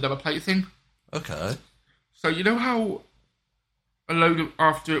the number plate thing. Okay. So you know how a load of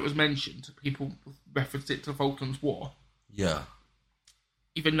after it was mentioned, people referenced it to Falklands War. Yeah.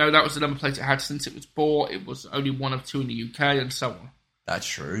 Even though that was the number plate it had since it was bought, it was only one of 2 in the UK and so on. That's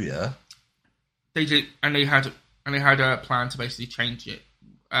true. Yeah. They did, and they had a plan to basically change it,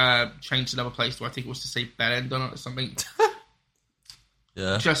 change the number plate to I think it was to say Bell End on it or something.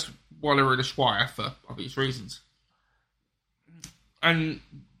 Yeah. Just while they were in a Swire for obvious reasons. And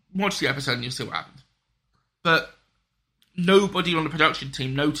watch the episode and you'll see what happened. But nobody on the production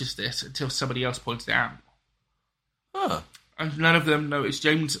team noticed this until somebody else pointed it out. Huh. And none of them noticed.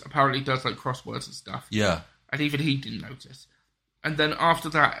 James apparently does like crosswords and stuff. Yeah. And even he didn't notice. And then after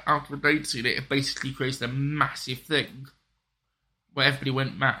that, after they'd seen it, it basically created a massive thing where everybody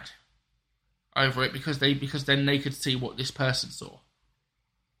went mad over it because then they could see what this person saw.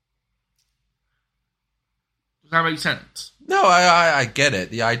 Does that make sense? No, I get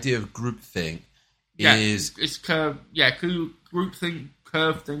it. The idea of groupthink is it's curve. Yeah, groupthink,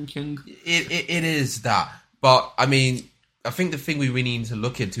 curve thinking. it is that. But I mean, I think the thing we really need to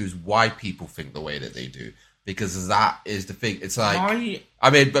look into is why people think the way that they do, because that is the thing. It's like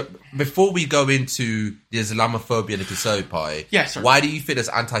but before we go into the Islamophobia and the Conservative Party, why do you think there's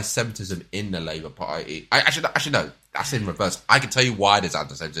anti-Semitism in the Labour Party? Actually, no, that's in reverse. I can tell you why there's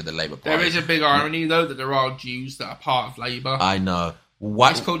anti-Semitism in the Labour Party. There is a big irony, though, that there are Jews that are part of Labour. I know.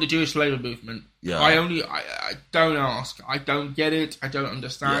 Why? It's called the Jewish Labour Movement. Yeah. I don't ask. I don't get it. I don't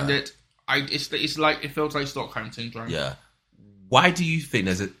understand it. It's like, it feels like Stockholm Syndrome. Yeah. Why do you think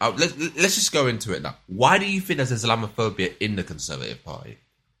there's let's just go into it now. Why do you think there's Islamophobia in the Conservative Party?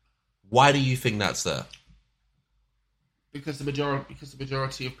 Why do you think that's there? Because the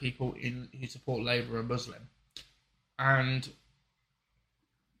majority of people who support Labour are Muslim, and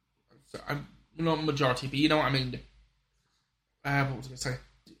so I'm not majority, but you know what I mean. What was I going to say?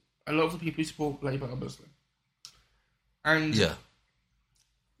 A lot of the people who support Labour are Muslim, and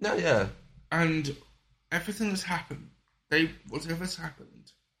and everything that's happened. Whatever's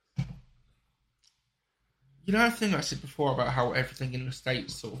happened. You know the thing I said before about how everything in the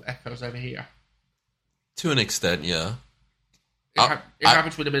States sort of echoes over here? To an extent, yeah. It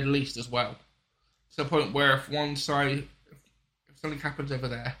happens with the Middle East as well. To the point where if one side, if something happens over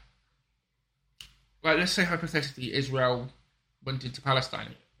there, like let's say hypothetically Israel went into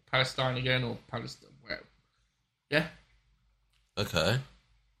Palestine again, or Palestine, where, yeah? Okay.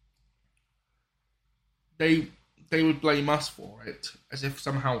 They would blame us for it, as if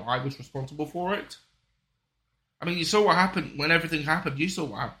somehow I was responsible for it. I mean, you saw what happened when everything happened. You saw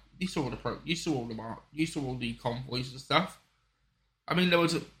what happened. You saw all the convoys and stuff. I mean, there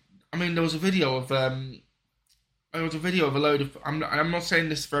was a video of a load of. I'm not saying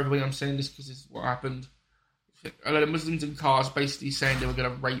this for everybody. I'm saying this because this is what happened. A load of Muslims in cars basically saying they were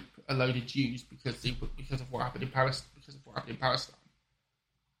going to rape a load of Jews because of what happened in Palestine.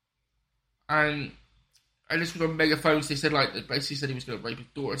 And this was on megaphones. They said basically said he was going to rape his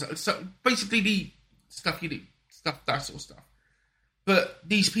daughter. So basically the stuff that sort of stuff. But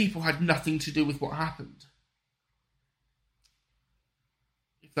these people had nothing to do with what happened.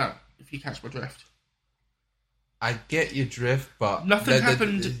 If you catch my drift. I get your drift, but Nothing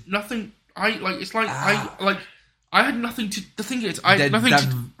happened. Nothing. I had nothing to. The thing is, I had nothing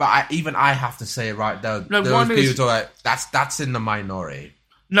to. But even I have to say it right now. No, those one people is talk like that's in the minority.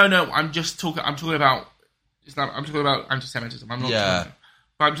 No. I'm talking about Islam. I'm talking about anti-Semitism. I'm not. Yeah.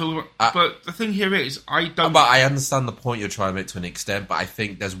 But I'm talking about. But the thing here is, I don't. But I understand the point you're trying to make to an extent. But I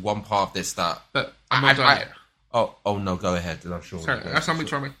think there's one part of this that. But I'm not done yet. Oh no! Go ahead. I'm sure. Sorry, that's something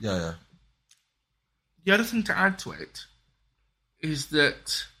trying to. Yeah. The other thing to add to it is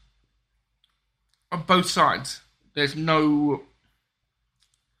that on both sides, there's no.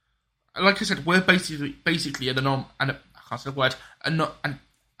 Like I said, we're basically an I can't say the word. An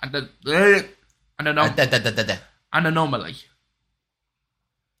anomaly.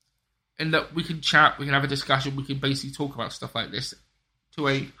 In that we can chat, we can have a discussion, we can basically talk about stuff like this to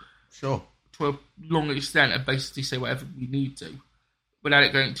a long extent and basically say whatever we need to without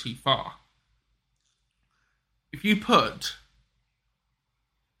it going too far. If you put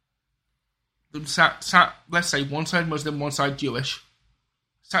them sat, let's say one side Muslim, one side Jewish,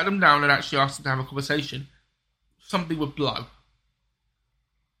 sat them down and actually asked them to have a conversation, something would blow.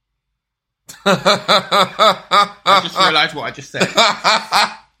 I just realised what I just said.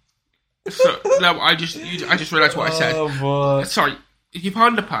 I just realised what I said. Oh boy! Sorry, if you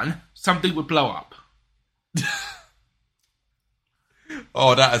pardon the pun, something would blow up.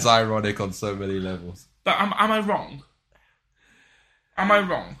 Oh, that is ironic on so many levels. But am I wrong? Am I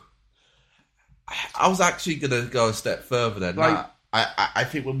wrong? I was actually going to go a step further than that. I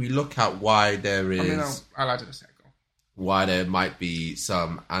think when we look at why there is... I'll add it a second. Why there might be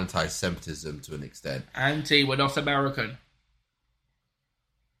some anti-Semitism to an extent. We're not American.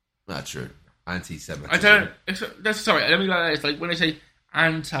 Not true. Anti-Semitism. I don't... Sorry, let me like that. It's like when they say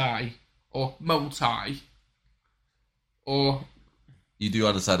anti or multi or... You do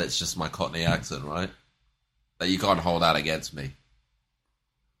understand it's just my Cockney accent, right? That you can't hold that against me.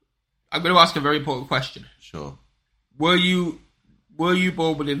 I'm going to ask a very important question. Sure. Were you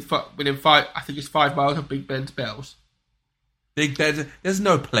born within 5? I think it's 5 miles of Big Ben's Bells. Big Ben. There's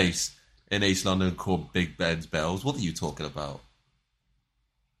no place in East London called Big Ben's Bells. What are you talking about?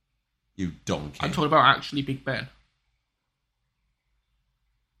 You donkey. I'm talking about actually Big Ben.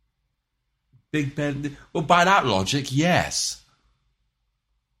 Big Ben. Well, by that logic, yes.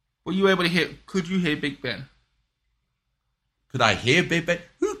 Were you able to hear? Could you hear Big Ben? Could I hear Big Ben?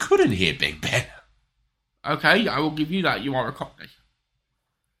 Who couldn't hear Big Ben? Okay, I will give you that. You are a Cockney.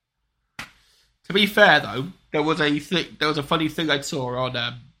 To be fair, though, there was a funny thing I saw on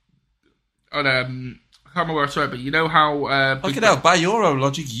I can't remember where I saw it, but you know how by your own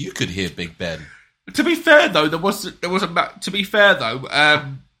logic, you could hear Big Ben. To be fair, though, there was a. To be fair, though,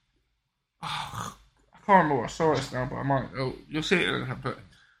 I can't remember where I saw it now, but I might. Oh, you'll see it. But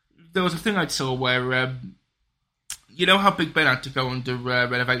there was a thing I saw where you know how Big Ben had to go under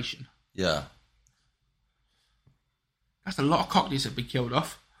renovation. Yeah. That's a lot of Cockneys that have been killed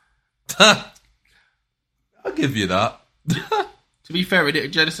off. I'll give you that. To be fair, it did a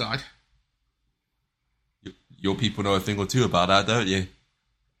genocide. Your people know a thing or two about that, don't you?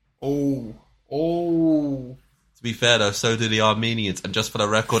 Oh. To be fair, though, so do the Armenians. And just for the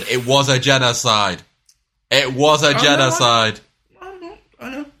record, it was a genocide. It was a genocide.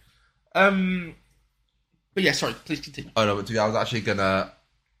 I know. But yeah, sorry, please continue. Oh, no, but I was actually going to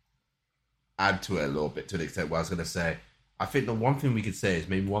add to it a little bit to the extent where I was going to say, I think the one thing we could say is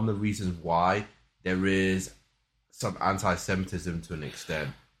maybe one of the reasons why there is some anti-Semitism to an extent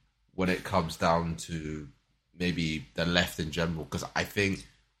when it comes down to maybe the left in general, because I think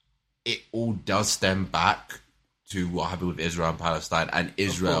it all does stem back to what happened with Israel and Palestine. And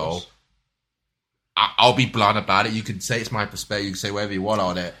Israel, I'll be blunt about it. You can say it's my perspective, you can say whatever you want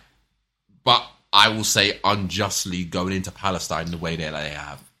on it, but I will say unjustly going into Palestine the way that they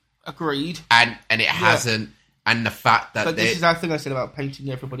have. Agreed. And it hasn't, and the fact that but this is that thing I said about painting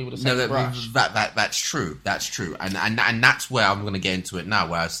everybody with the same brush. That's true. That's true. And that's where I'm going to get into it now,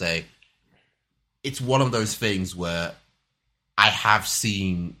 where I say it's one of those things where I have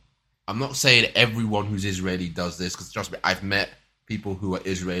seen, I'm not saying everyone who's Israeli does this, because trust me, I've met people who are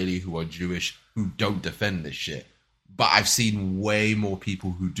Israeli, who are Jewish, who don't defend this shit. But I've seen way more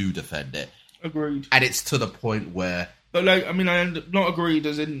people who do defend it. Agreed. And it's to the point where... But like, I mean, I'm not agreed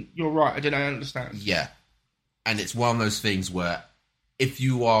as in, you're right, I understand. Yeah. And it's one of those things where if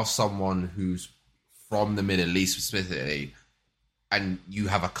you are someone who's from the Middle East specifically, and you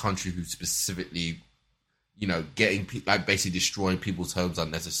have a country who's specifically, you know, getting, like basically destroying people's homes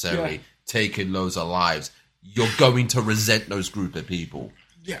unnecessarily, taking loads of lives, you're going to resent those group of people.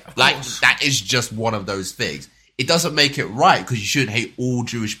 Yeah, of like, course. That is just one of those things. It doesn't make it right, because you shouldn't hate all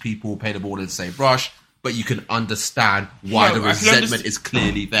Jewish people painted all in the same brush, but you can understand why the resentment is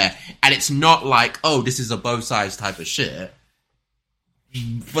clearly there. And it's not like, oh, this is a both sides type of shit.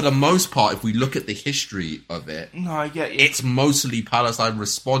 For the most part, if we look at the history of it, no, I get you. It's mostly Palestine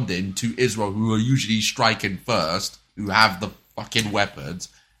responding to Israel, who are usually striking first, who have the fucking weapons,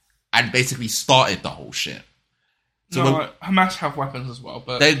 and basically started the whole shit. So Hamas have weapons as well,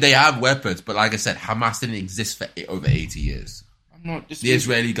 but they have weapons, but like I said, Hamas didn't exist for over 80 years. The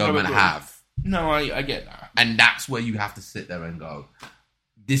Israeli government have. No, I get that. And that's where you have to sit there and go,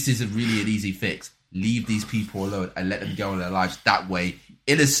 this isn't really an easy fix. Leave these people alone and let them go on their lives. That way,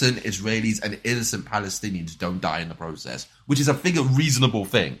 innocent Israelis and innocent Palestinians don't die in the process, which is a reasonable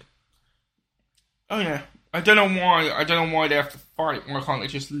thing. Oh yeah, I don't know why they have to fight. Why can't they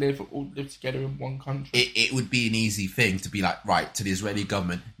just live together in one country? It would be an easy thing to be like, right, to the Israeli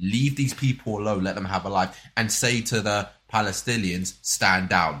government, leave these people alone, let them have a life, and say to the Palestinians, stand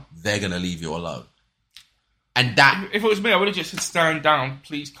down. They're going to leave you alone. And that... If it was me, I would have just said, stand down,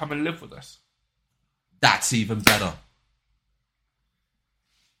 please come and live with us. That's even better.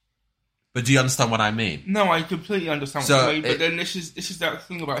 But do you understand what I mean? No, I completely understand what you mean, but then this is that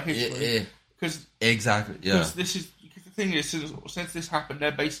thing about history. Exactly, yeah. Because the thing is, since this happened,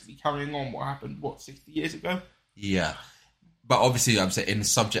 they're basically carrying on what happened, 60 years ago? Yeah. But obviously, I'm saying in the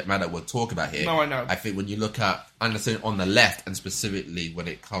subject matter we're talking about here, no, I know. I think when you look at, understand on the left, and specifically when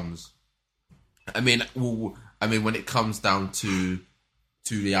it comes, when it comes down to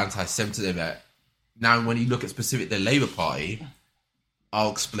the anti-Semitism, now when you look at specifically the Labour Party,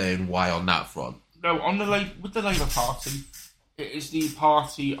 I'll explain why on that front. No, with the Labour Party, it is the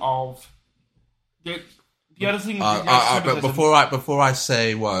party of the other thing. But before I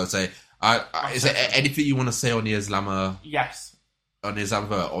say what I'll say. Is there anything you want to say on the Islam? Yes. On the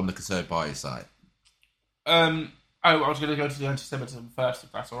Islam on the Conservative Party side? I was going to go to the anti-Semitism first,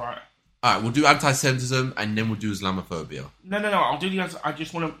 if that's all right. All right, we'll do anti-Semitism and then we'll do Islamophobia. No. I'll do the. I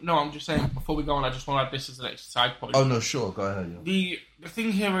just want to. No, I'm just saying before we go on. I just want to add this as an extra side point. Oh no, sure, go ahead. Yeah. The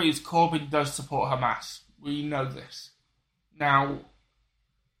thing here is Corbyn does support Hamas. We know this. Now,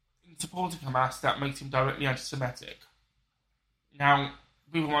 in supporting Hamas, that makes him directly anti-Semitic. Now,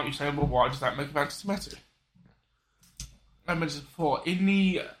 people might be saying, well, why does that make him anti-Semitic? I mentioned before, in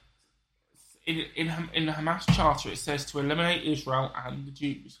the Hamas charter, it says to eliminate Israel and the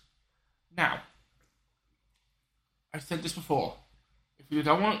Jews. Now, I've said this before. If you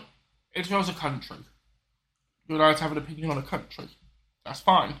don't want Israel as a country, you're allowed to have an opinion on a country. That's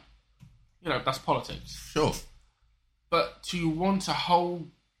fine. That's politics. Sure. But to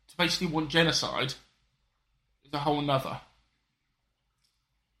basically want genocide is a whole nother.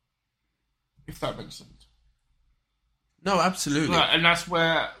 If that makes sense. No, absolutely. Right, and that's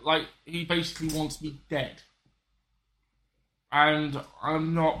where, he basically wants me dead. And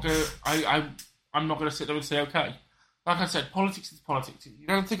I'm not gonna sit there and say, okay. Like I said, politics is politics. You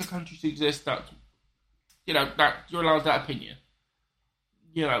don't think a country should exist that you're allowed that opinion.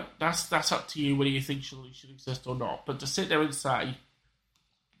 That's up to you whether you think it should exist or not. But to sit there and say,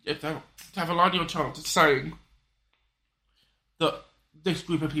 to have a line in your chart saying that this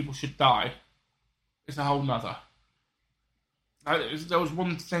group of people should die, is a whole nother. There was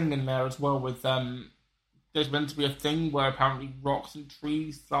one thing in there as well with there's meant to be a thing where apparently rocks and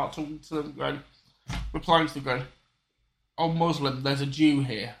trees start talking to them, replying to them, going, "Oh Muslim, there's a Jew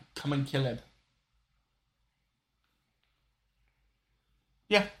here. Come and kill him."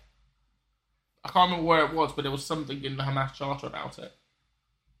 Yeah, I can't remember where it was, but there was something in the Hamas charter about it.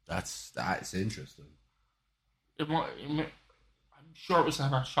 That's interesting. I'm sure it was the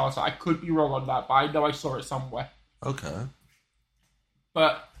Hamas charter. I could be wrong on that, but I know I saw it somewhere. Okay.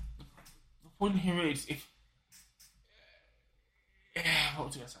 But the point here is, what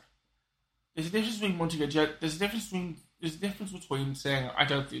was I going to say? There's a difference between wanting there's a difference between saying I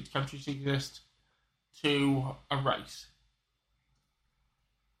don't think the country should exist to a race.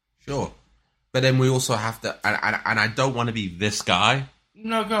 Sure, but then we also have to, and I don't want to be this guy.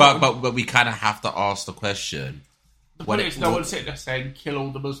 No, go on. But we kind of have to ask the question. The point is, no one's sitting there saying kill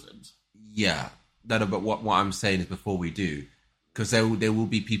all the Muslims. Yeah, no. But what I'm saying is, before we do, because there will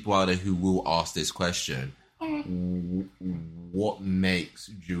be people out there who will ask this question: what makes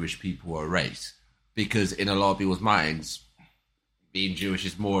Jewish people a race? Because in a lot of people's minds, being Jewish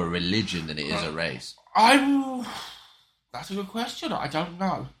is more a religion than it is a race. That's a good question. I don't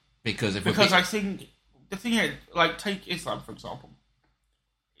know. Because I think the thing is, take Islam for example.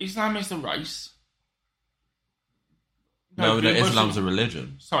 Islam is the race. No, Islam's a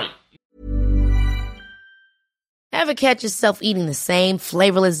religion. Sorry. Ever catch yourself eating the same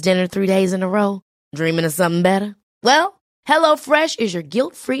flavorless dinner 3 days in a row? Dreaming of something better? Well, HelloFresh is your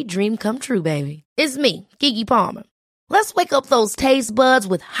guilt-free dream come true, baby. It's me, Keke Palmer. Let's wake up those taste buds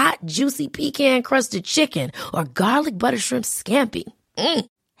with hot, juicy pecan-crusted chicken or garlic butter shrimp scampi.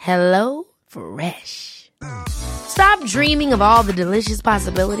 Hello Fresh. Stop dreaming of all the delicious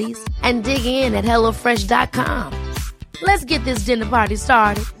possibilities and dig in at HelloFresh.com. Let's get this dinner party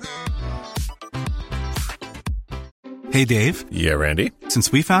started. Hey, Dave. Yeah, Randy.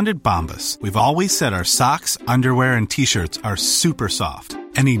 Since we founded Bombas, we've always said our socks, underwear, and T-shirts are super soft.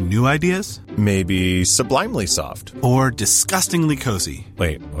 Any new ideas? Maybe sublimely soft. Or disgustingly cozy.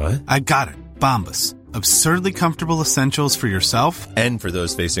 Wait, what? I got it. Bombas. Absurdly comfortable essentials for yourself And for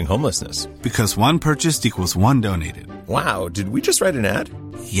those facing homelessness. Because one purchased equals one donated. Wow, did we just write an ad?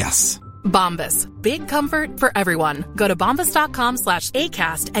 Yes. Bombas. Big comfort for everyone. Go to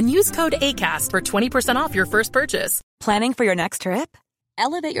bombas.com/ACAST and use code ACAST for 20% off your first purchase. Planning for your next trip?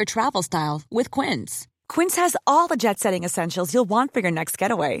 Elevate your travel style with Quince. Quince has all the jet-setting essentials you'll want for your next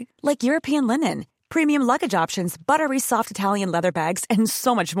getaway, like European linen, premium luggage options, buttery soft Italian leather bags, and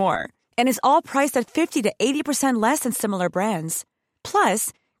so much more. And is all priced at 50 to 80% less than similar brands.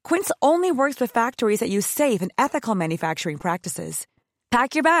 Plus, Quince only works with factories that use safe and ethical manufacturing practices.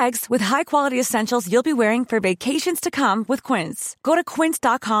 Pack your bags with high-quality essentials you'll be wearing for vacations to come with Quince. Go to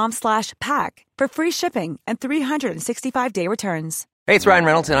quince.com/pack for free shipping and 365-day returns. Hey, it's Ryan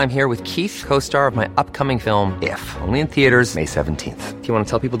Reynolds, and I'm here with Keith, co-star of my upcoming film, If, only in theaters May 17th. Do you want to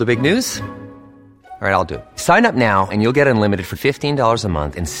tell people the big news? All right, I'll do it. Sign up now and you'll get unlimited for $15 a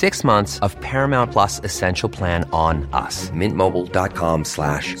month and 6 months of Paramount Plus Essential Plan on us.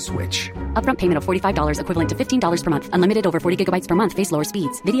 MintMobile.com/switch. Upfront payment of $45 equivalent to $15 per month. Unlimited over 40 gigabytes per month. Face lower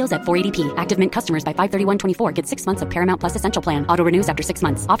speeds. Videos at 480p. Active Mint customers by 531.24 get 6 months of Paramount Plus Essential Plan. Auto renews after 6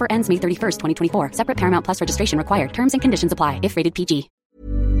 months. Offer ends May 31st, 2024. Separate Paramount Plus registration required. Terms and conditions apply if rated PG.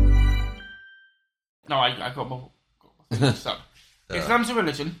 No, I got my things up. Islam's a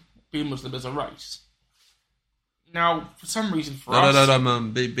religion. Being Muslim is a race. Now, for some reason, for us... No.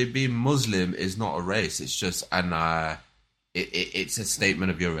 Being Muslim is not a race. It's just it's a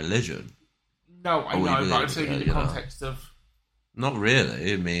statement of your religion. No, I know, but I'm saying in the context of... Not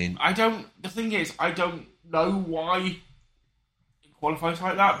really, I mean... The thing is, I don't know why it qualifies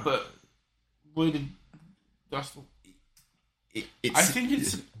like that, but... I think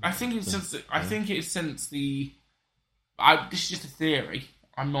it's since the... this is just a theory.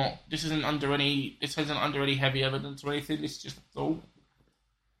 This isn't under any heavy evidence or anything. It's just a thought.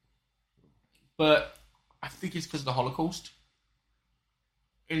 But I think it's because of the Holocaust.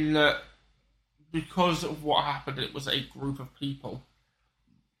 In that, because of what happened, it was a group of people.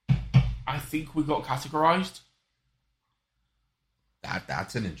 I think we got categorized.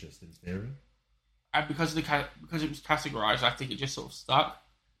 That's an interesting theory. And because it was categorized, I think it just sort of stuck.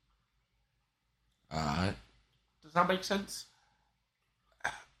 Alright. Does that make sense?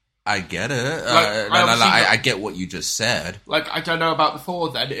 I get it. I get what you just said. I don't know about before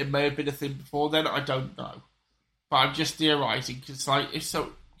then. It may have been a thing before then. I don't know. But I'm just theorizing because I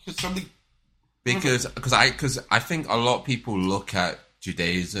think a lot of people look at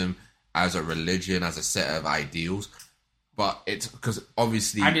Judaism as a religion, as a set of ideals, but it's because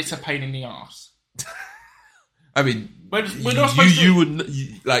obviously, and it's a pain in the arse. I mean, we're not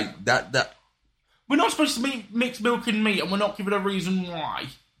supposed like that. We're not supposed to mix milk and meat, and we're not given a reason why.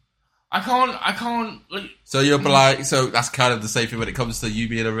 I can't. So you're like, so that's kind of the same thing when it comes to you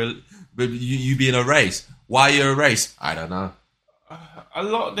being you being a race. Why you're a race? I don't know. A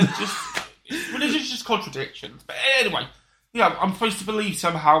lot. They're just religion's just contradictions. But anyway, I'm supposed to believe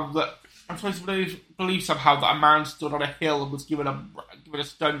somehow that a man stood on a hill and was given a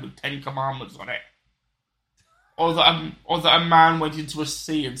stone with 10 commandments on it, or that a man went into a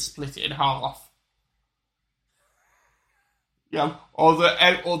sea and split it in half. Or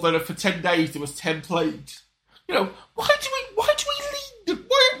that for 10 days there was 10 plagues. Why do we lead?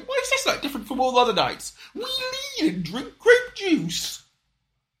 Why is this like different from all the other nights? We lead and drink grape juice.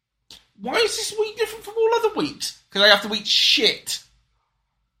 Why is this week different from all other weeks? Because I have to eat shit.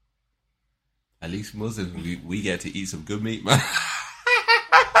 At least Muslims, we get to eat some good meat, man.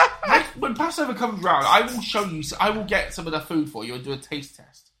 When Passover comes round, I will show you. I will get some of the food for you and do a taste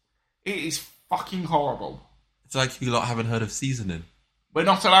test. It is fucking horrible. It's like you lot haven't heard of seasoning. We're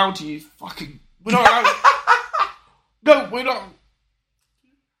not allowed to use fucking... We're not allowed... No, we're not...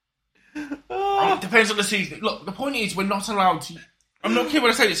 It depends on the seasoning. Look, the point is, we're not allowed to... I'm not kidding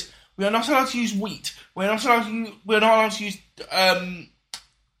when I say this. We are not allowed to use wheat. We're not allowed to use... a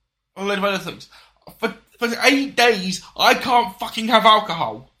load of other things. For 8 days, I can't fucking have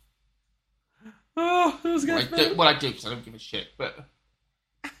alcohol. Oh, that was good. I do because I don't give a shit, but...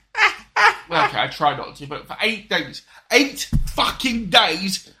 Okay, I try not to, but for 8 days, 8 fucking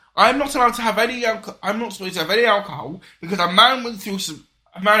days, I'm not allowed to have any alcohol. I'm not supposed to have any alcohol because a man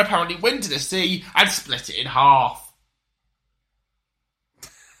apparently went to the sea and split it in half.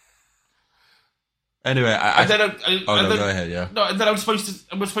 Anyway, go ahead. Yeah. No, and then we're supposed to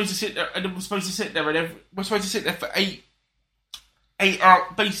sit there, and we're supposed to sit there for 8 hours,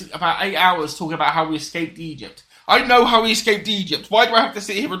 basically about 8 hours, talking about how we escaped Egypt. I know how we escaped Egypt. Why do I have to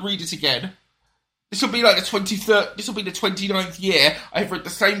sit here and read it again? This will be like the 23rd. This will be the 29th year I've read the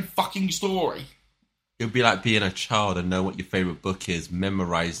same fucking story. It would be like being a child and know what your favourite book is,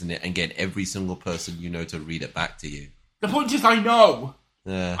 memorising it, and getting every single person you know to read it back to you. The point is, I know.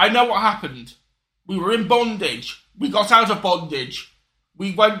 Yeah. I know what happened. We were in bondage. We got out of bondage.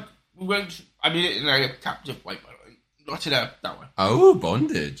 We went. I mean, in a captive way, not in a that way. Oh,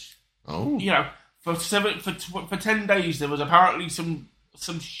 bondage. Oh, you know, for 10 days there was apparently some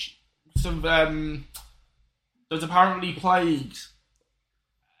there's apparently plagues.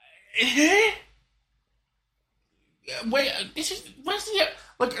 Where's the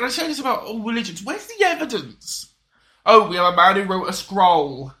like? And I say this about all religions. Where's the evidence? Oh, we have a man who wrote a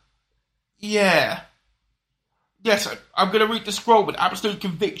scroll. Yeah. Yes, I'm going to read the scroll with absolute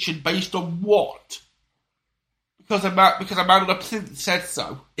conviction based on what? Because a man on a plinth said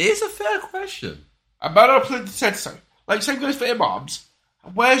so. It is a fair question. A man on a plinth said so. Like, same goes for imams.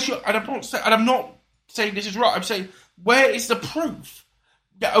 Where's your... And I'm not saying this is right. I'm saying, where is the proof?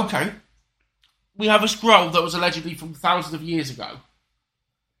 Yeah, okay. We have a scroll that was allegedly from thousands of years ago.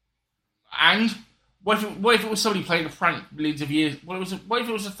 And... What if it was somebody playing a prank millions of years? What if it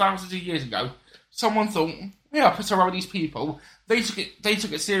was thousands of years ago? Someone thought, yeah, put around these people. They took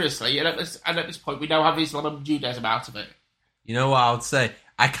it seriously, and at this point, we now have Islam and Judaism out of it. You know what I would say?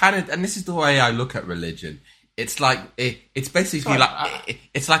 And this is the way I look at religion. It's like it's basically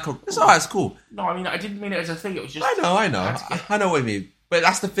it's like it's alright. It's cool. No, I mean I didn't mean it as a thing. It was just I know what you mean. But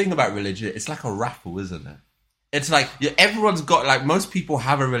that's the thing about religion. It's like a raffle, isn't it? It's like everyone's got like most people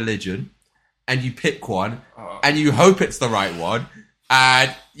have a religion. And you pick one, and you hope it's the right one,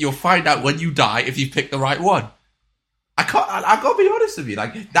 and you'll find out when you die if you pick the right one. I gotta be honest with you,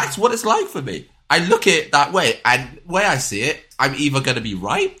 like, that's what it's like for me. I look at it that way, and where I see it, I'm either gonna be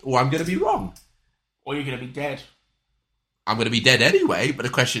right, or I'm gonna be wrong. Or you're gonna be dead. I'm gonna be dead anyway, but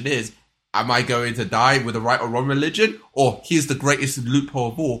the question is, am I going to die with a right or wrong religion? Or, here's the greatest loophole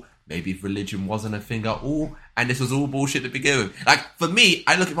of all, maybe if religion wasn't a thing at all, and this was all bullshit to begin with. Like, for me,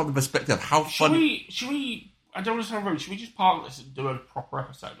 I look at it from the perspective of how fun... Should we... I don't want to sound rude. Should we just park this and do a proper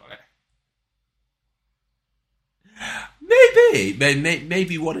episode on it?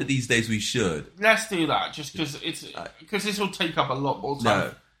 Maybe one of these days we should. Let's do that, just because this will take up a lot more time.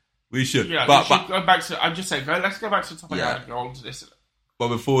 No, we should. Yeah, but go back to... I'm just saying, let's go back to the topic and go on to this. But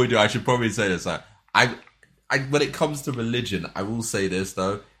before we do, I should probably say this. I when it comes to religion, I will say this,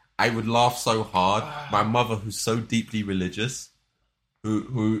 though. I would laugh so hard. My mother, who's so deeply religious,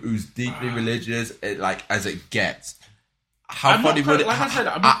 who's deeply religious, like as it gets. How funny would it? Like I said,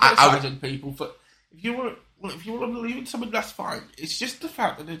 I'm not criticizing people for if you want to believe in something, that's fine. It's just the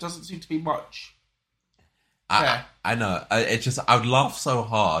fact that there doesn't seem to be much. I know. I would laugh so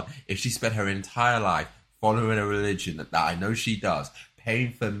hard if she spent her entire life following a religion that I know she does,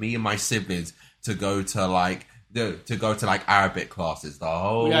 paying for me and my siblings to go to Arabic classes, the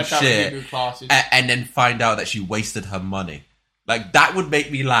whole shit, and then find out that she wasted her money. Like, that would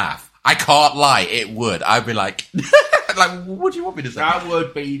make me laugh. I can't lie, it would. I'd be like, like, what do you want me to say? That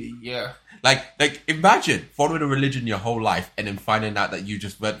would be, yeah. Like, imagine following a religion your whole life and then finding out that you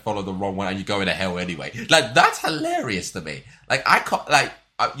just followed the wrong one and you're going to hell anyway. Like, that's hilarious to me. Like, I can't, like,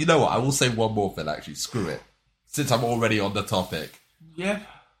 you know what? I will say one more thing, actually. Screw it. Since I'm already on the topic. Yeah.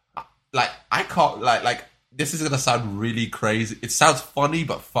 Like, I can't, like, this is going to sound really crazy. It sounds funny,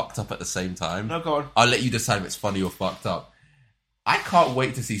 but fucked up at the same time. No, go on. I'll let you decide if it's funny or fucked up. I can't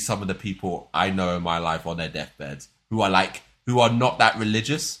wait to see some of the people I know in my life on their deathbeds who are not that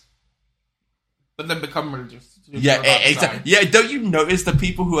religious. But then become religious. Yeah, exactly. Yeah, don't you notice the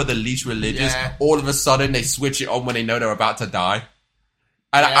people who are the least religious, all of a sudden they switch it on when they know they're about to die?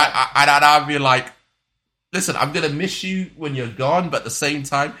 And I'd be like, listen, I'm going to miss you when you're gone, but at the same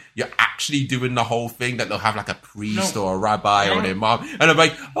time, you're actually doing the whole thing that they'll have like a priest or a rabbi or an imam. And I'm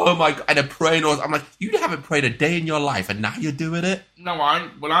like, oh my God, and they're praying. I'm like, you haven't prayed a day in your life and now you're doing it? No,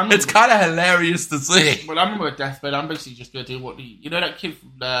 it's kind of hilarious to see. When I'm on my deathbed, I'm basically just going to do what you know that kid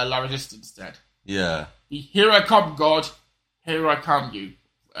from La Resistance said? Yeah. Here I come, God. Here I come, you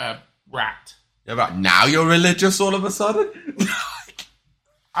rat. Yeah, but now you're religious all of a sudden?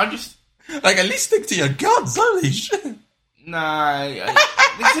 I'm just... Like, at least stick to your guns, holy shit. Nah,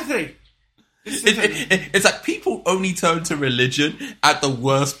 this is the thing. It's like people only turn to religion at the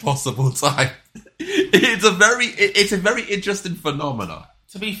worst possible time. It's a very interesting phenomenon.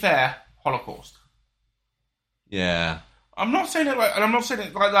 To be fair, Holocaust. Yeah. I'm not saying it like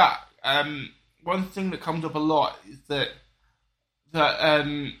that. One thing that comes up a lot is that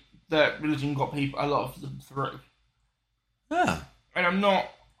religion got a lot of them through. Yeah. And I'm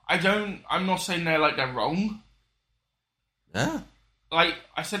not saying they're wrong. Yeah. Like,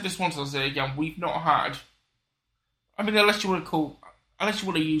 I said this once, I'll say it again, we've not had, I mean, unless you want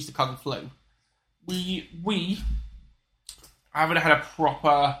to use the Kung Flu, we haven't had a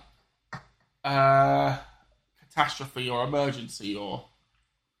proper catastrophe or emergency or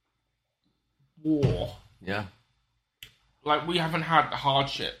war. Yeah. Like, we haven't had the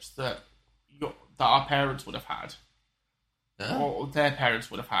hardships that our parents would have had. Yeah. Or their parents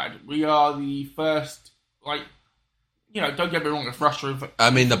would have had. We are the first, don't get me wrong, if Russia... I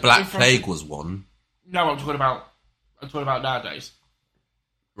mean, the Black Plague was one. No, I'm talking about nowadays.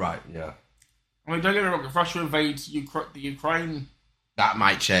 Right, yeah. I mean, don't get me wrong, if Russia invades the Ukraine... That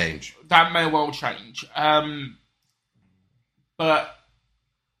might change. That may well change. But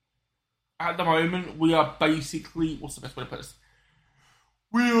at the moment, we are basically... What's the best way to put this?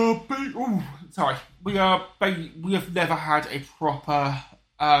 We have never had a proper...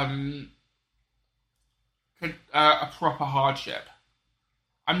 a proper hardship.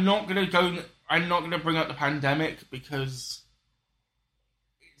 I'm not gonna bring up the pandemic because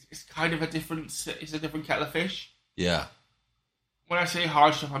it's kind of a different kettle of fish. Yeah. When I say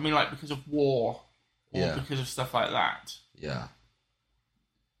hardship, I mean because of war or because of stuff like that. Yeah.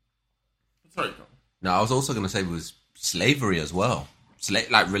 Sorry, John. No, I was also gonna say it was slavery as well.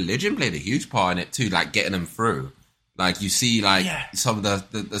 Religion played a huge part in it too, getting them through. You see, some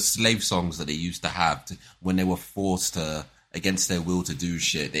of the slave songs that they used to have when they were forced to, against their will, to do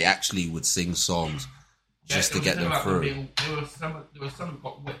shit. They actually would sing songs just to get them through. There were some who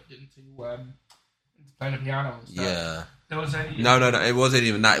got whipped into playing the piano and stuff. Yeah. No, it wasn't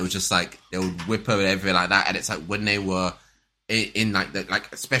even that. It was just they would whip her and everything like that. And it's when they were in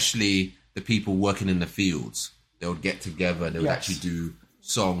especially the people working in the fields, they would get together and they would actually do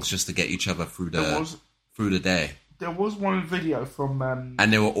songs just to get each other through the day. There was one video from...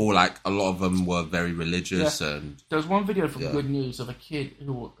 and they were all a lot of them were very religious. And there was one video from Good News of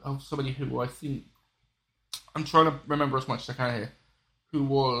somebody who I think... I'm trying to remember as much as I can here. Who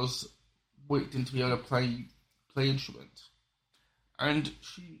was whipped into be able to play instruments. And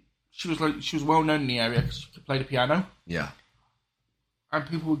she was well known in the area because she could play the piano. Yeah. And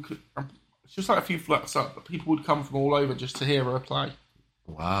people would... She was a few flats up, but people would come from all over just to hear her play.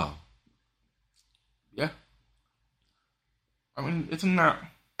 Wow. Yeah. I mean, isn't that...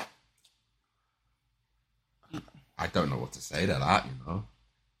 I don't know what to say to that,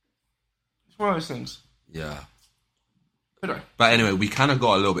 It's one of those things. Yeah. Anyway. But anyway, we kind of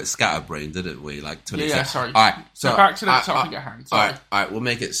got a little bit scatterbrained, didn't we? Sorry. All right, so back to the topic at hand. Sorry. All right, we'll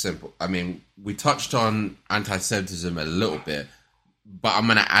make it simple. I mean, we touched on anti-Semitism a little bit, but I'm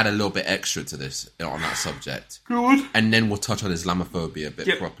going to add a little bit extra to this on that subject. Good. And then we'll touch on Islamophobia a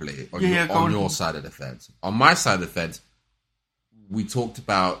bit properly on your side of the fence. On my side of the fence, we talked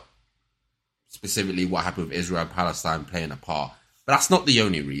about specifically what happened with Israel and Palestine playing a part. But that's not the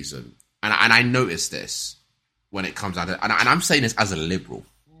only reason. And I noticed this when it comes down to... And I'm saying this as a liberal.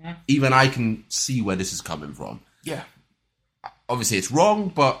 Mm-hmm. Even I can see where this is coming from. Yeah. Obviously, it's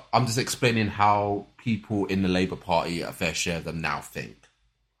wrong, but I'm just explaining how people in the Labour Party, a fair share of them, now think.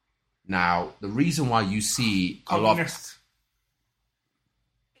 Now, the reason why you see a lot of...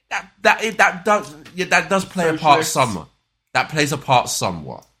 That does play a part somewhat. That plays a part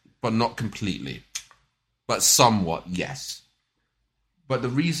somewhat, but not completely. But somewhat, yes. But the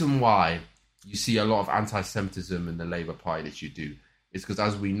reason why you see a lot of anti-Semitism in the Labour Party that you do is because,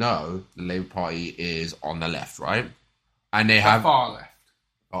 as we know, the Labour Party is on the left, right? And they have... far left.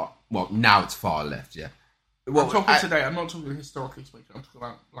 Oh, well, now it's far left, yeah. Well, I'm talking today. I'm not talking historically speaking. I'm talking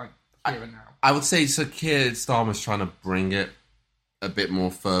about, here and now. I would say Sir Keir Starmer's trying to bring it a bit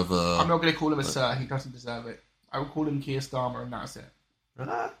more further... I'm not going to call him a sir. He doesn't deserve it. I will call him Keir Starmer, and that's it.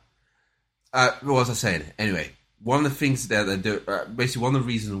 What was I saying? Anyway, one of the things that they do, basically one of the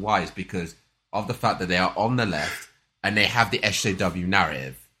reasons why is because of the fact that they are on the left and they have the SJW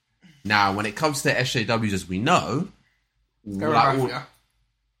narrative. Now, when it comes to SJWs, as we know, can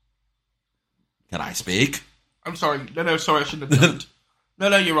I speak? I'm sorry. No, sorry, I shouldn't have jumped.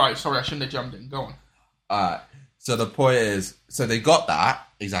 No, you're right. Sorry, I shouldn't have jumped in. Go on. So the point is, so they got that,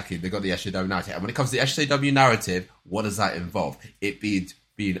 exactly, they got the SJW narrative. And when it comes to the SJW narrative, what does that involve? It being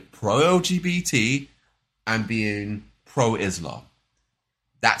pro-LGBT and being pro-Islam.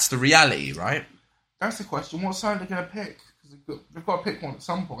 That's the reality, right? That's the question. What side are they going to pick? Because they've got to pick one at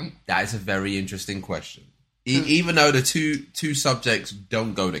some point. That is a very interesting question. Even though the two subjects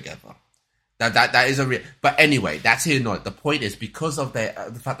don't go together. That is a real... But anyway, that's here not. The point is, because of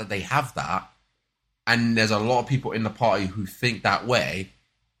the fact that they have that, and there's a lot of people in the party who think that way,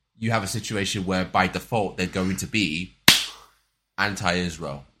 you have a situation where, by default, they're going to be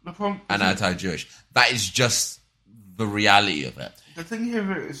anti-Israel and anti-Jewish. That is just the reality of it. The thing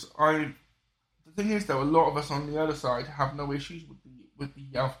here is, though, a lot of us on the other side have no issues with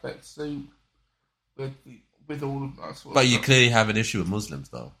the alphabet soup, with all of that sort of But you stuff. clearly have an issue with Muslims,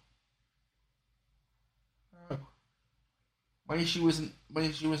 though. No. My issue isn't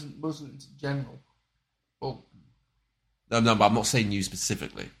Muslims in general. Well, No, but I'm not saying you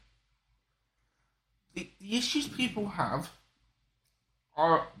specifically. the issues people have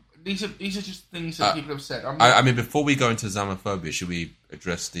are these are just things that people have said. I mean, before we go into Islamophobia, should we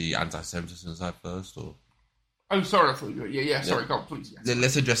address the anti-Semitism side first, or? Oh, sorry, I thought you were... Yeah, sorry, go on, please. Yes.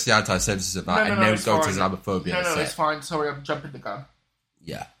 Let's address the anti-Semitism and then go to Islamophobia. No, it's fine. Sorry, I'm jumping the gun.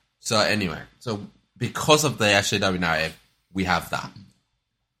 Yeah. So anyway, because of the SJW narrative, we have that.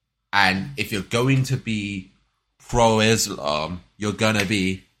 And if you're going to be pro-Islam, you're going to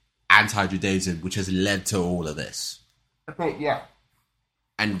be anti-Judaism, which has led to all of this. Okay, yeah.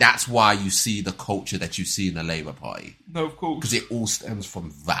 And that's why you see the culture that you see in the Labour Party. No, of course. Because it all stems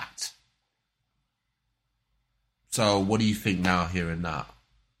from that. So what do you think now hearing that?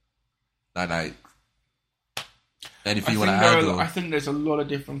 Like anything you want to add? I think there's a lot of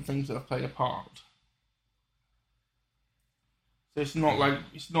different things that have played a part. So it's not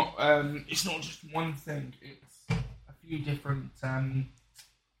just one thing. It's a few different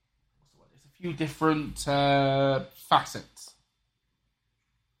facets.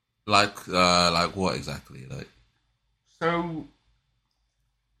 Like what exactly? Like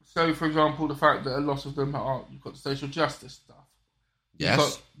so for example, the fact that a lot of them you've got the social justice stuff.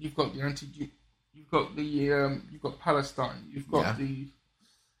 Yes. You've got Palestine. You've got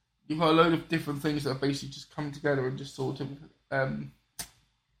a load of different things that have basically just come together and just sort of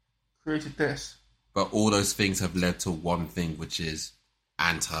created this. But all those things have led to one thing, which is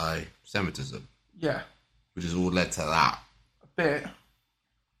anti-Semitism. Yeah. Which has all led to that. A bit.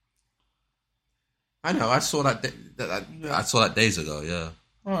 I know. I saw that. I saw that days ago. Yeah.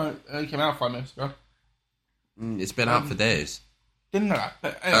 All right. It came out 5 minutes ago. It's been out for days. Didn't know that.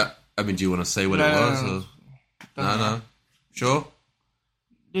 But, anyway. I mean, do you want to say what it was? Or? No. Sure.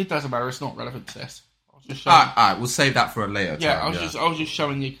 It doesn't matter. It's not relevant to this. I was just showing. All right. We'll save that for a later time. I was just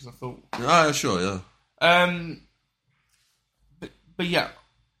showing you because I thought. Oh, sure. Yeah. But yeah,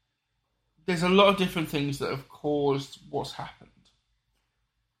 there's a lot of different things that have caused what's happened,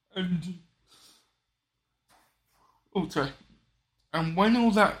 and and when all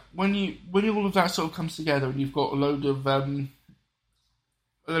of that sort of comes together, and you've got a load of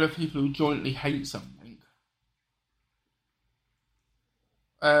people who jointly hate something,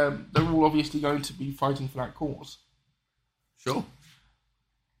 they're all obviously going to be fighting for that cause. Sure.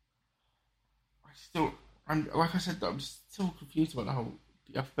 I'm still confused about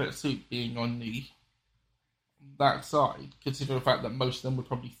the alphabet soup being on that side, considering the fact that most of them would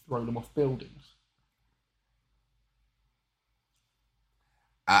probably throw them off buildings.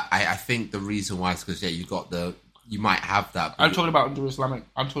 I think the reason why is because you might have that. I'm talking about under Islamic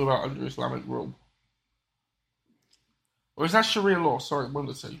rule. Or is that Sharia law? Sorry, one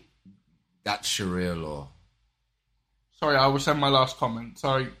of the two. That's Sharia law. Sorry, I will send my last comment.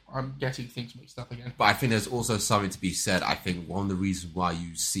 Sorry, I'm getting things mixed up again. But I think there's also something to be said. I think one of the reasons why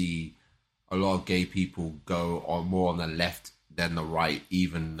you see a lot of gay people go more on the left than the right,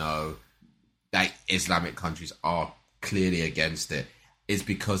 even though that Islamic countries are clearly against it, is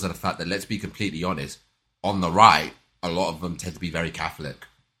because of the fact that, let's be completely honest, on the right, a lot of them tend to be very Catholic.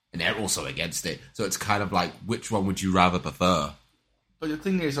 And they're also against it. So it's kind of like, which one would you rather prefer? But the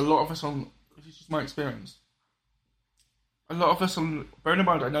thing is, a lot of us this is just my experience, a lot of us bearing in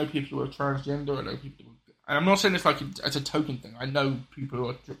mind, I know people who are transgender, I know people who, and I'm not saying this like as a token thing, I know people who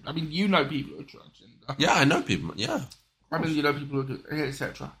are, I mean, you know people who are transgender. Yeah, I know people, yeah. I mean, you know people who are,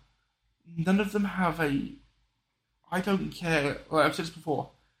 etc. None of them have I don't care, like I've said this before,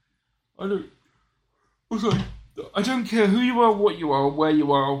 I don't care who you are, what you are, where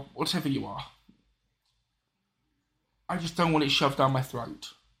you are, whatever you are. I just don't want it shoved down my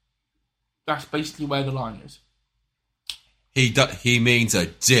throat. That's basically where the line is. He means a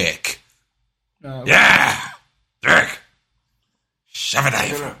dick. No. Yeah! Dick! Shove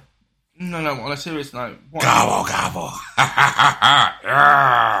it over. No, on a serious note. Gobble, gobble.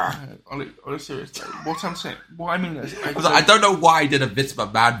 On a serious note, what I'm saying, what I mean is... I don't know why I did a Vince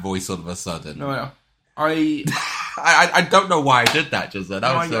McMahon voice all of a sudden. No. I don't know why I did that just then.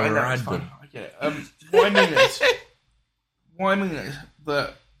 That was so random. I get it. What I mean is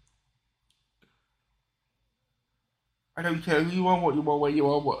that I don't care who you are, what you are, where you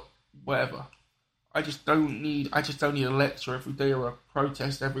are, whatever. I just don't need a lecture every day or a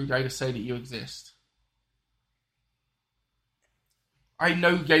protest every day to say that you exist. I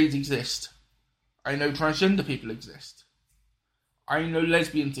know gays exist. I know transgender people exist. I know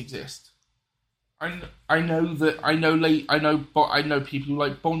lesbians exist. I know people who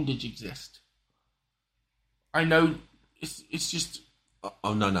like bondage exist. I know it's just.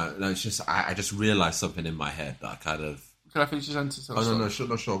 Oh no! It's just I just realised something in my head that I kind of. Can I finish the sentence? Oh no!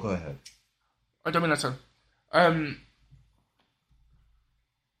 Sure. Go ahead. I don't mean that so. I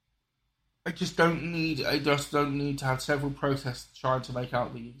just don't need to have several protests trying to make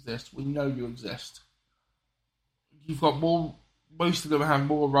out that you exist. We know you exist. You've got more. Most of them have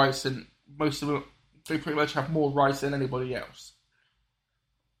more rights than most of them. They pretty much have more rights than anybody else.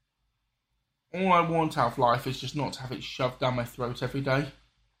 All I want out of life is just not to have it shoved down my throat every day.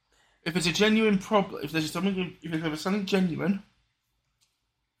 If it's a genuine problem, if there's something genuine,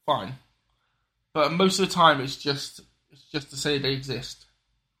 fine. But most of the time, it's just to say they exist,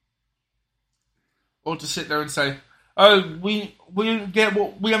 or to sit there and say, "Oh, we haven't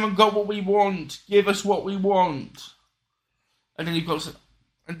got what we want. Give us what we want." And then you've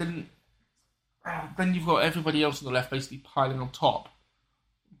got everybody else on the left basically piling on top,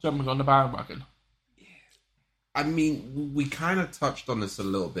 jumping on the bandwagon. I mean, we kind of touched on this a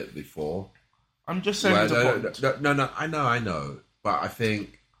little bit before. I'm just saying. No, I know, but I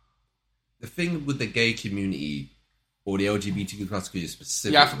think the thing with the gay community or the LGBTQ plus community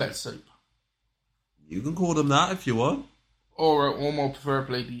specifically, the alphabet soup. You can call them that if you want, or more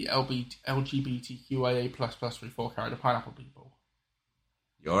preferably the LGBTQIA plus 3/4 carry the pineapple people.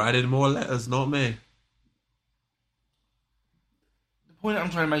 You're adding more letters, not me. The point I'm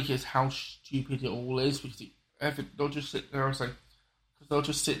trying to make is how stupid it all is, because they'll just sit there and say, because they'll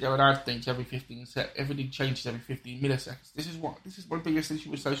just sit there and add things every 15 seconds. Everything changes every 15 milliseconds. This is my biggest issue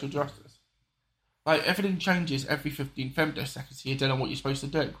with social justice. Like, everything changes every 15 femtoseconds, so you don't know what you're supposed to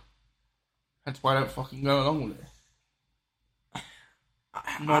do. That's why I don't fucking go along with it.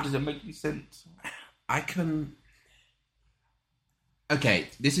 Nor does it make any sense. Okay,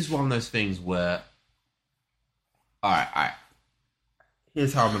 this is one of those things where... Alright.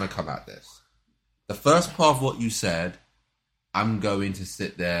 Here's how I'm going to come at this. The first part of what you said, I'm going to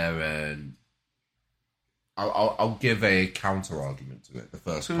sit there and... I'll give a counter-argument to it, the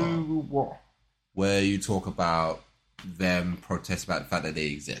first part. To what? Where you talk about them protest about the fact that they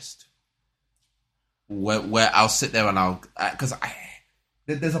exist. Where I'll sit there and I'll... Because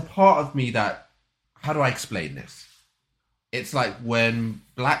there's a part of me that... How do I explain this? It's like when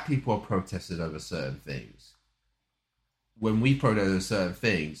black people are protested over certain things. When we protest over certain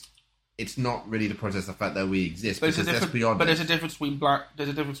things, it's not really the protest of the fact that we exist. There's a difference between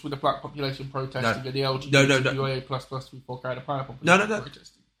the black population protesting and the LGBTQIA plus 3/4 carry the pineapple.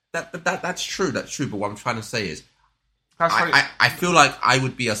 Protesting. That's true. That's true. But what I'm trying to say is, I feel like I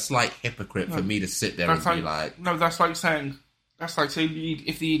would be a slight hypocrite for me to sit there and be like... No, that's like saying if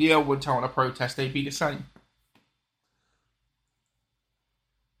the EDL went out on a protest, they'd be the same.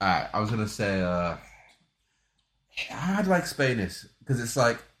 I was going to say, how do I explain this? Because it's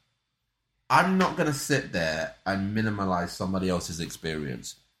like, I'm not going to sit there and minimize somebody else's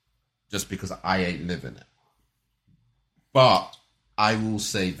experience just because I ain't living it. But I will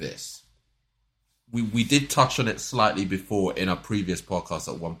say this. We did touch on it slightly before in a previous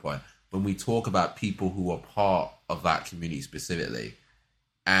podcast at one point, when we talk about people who are part of that community specifically,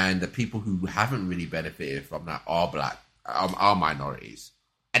 and the people who haven't really benefited from that are black, are minorities.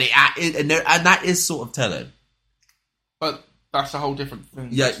 And that is sort of telling. But that's a whole different thing.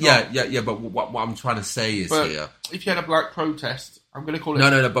 Yeah. But what I'm trying to say is here... If you had a black protest, I'm going to call it...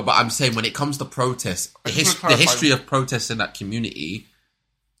 No. But I'm saying when it comes to protests, the history of protests in that community,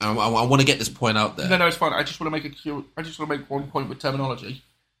 I want to get this point out there. No, it's fine. I just want to make one point with terminology.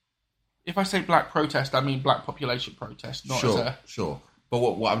 If I say black protest, I mean black population protest, not Sure. But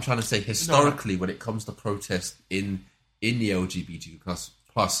what I'm trying to say, historically, when it comes to protests in the LGBTQ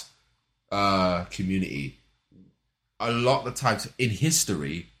plus community, a lot of the times in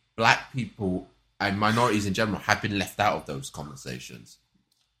history, black people and minorities in general have been left out of those conversations.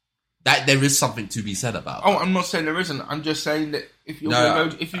 That there is something to be said about. Oh, I'm not saying there isn't. I'm just saying that if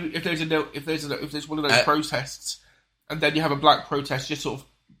there's one of those protests, and then you have a black protest, just sort of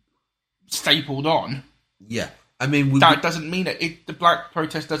stapled on. Yeah. I mean, that doesn't mean it. The black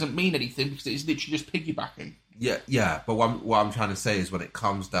protest doesn't mean anything because it's literally just piggybacking. Yeah. But what I'm trying to say is when it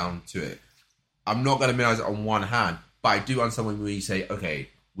comes down to it, I'm not going to minimize it on one hand, but I do understand when we say, okay,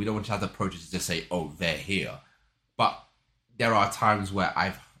 we don't want to have the protesters just say, oh, they're here. But there are times where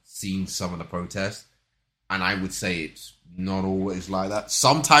I've seen some of the protests, and I would say it's not always like that.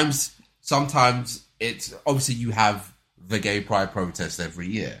 Sometimes it's obviously you have the gay pride protest every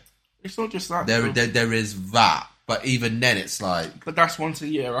year. It's not just that. There is that, but even then, it's like. But that's once a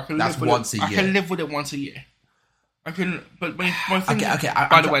year. I can live with it once a year. I can, but my thing.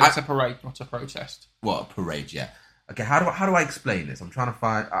 By the way, that's a parade, not a protest. What, a parade? Yeah. Okay. How do I explain this? I'm trying to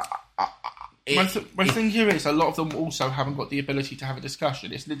find. My thing here is a lot of them also haven't got the ability to have a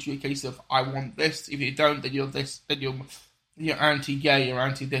discussion. It's literally a case of I want this. If you don't, then you're this. Then you're anti-gay. You're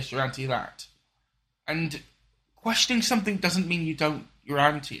anti-this. You're anti-that. And questioning something doesn't mean you're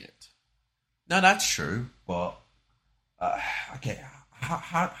anti it. No, that's true. But okay,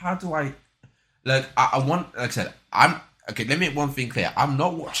 how do I? Like I want. Like I said, okay. Let me make one thing clear. I'm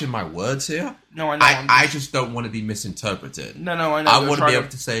not watching my words here. No, I know. I just don't want to be misinterpreted. No, I know. I want to be able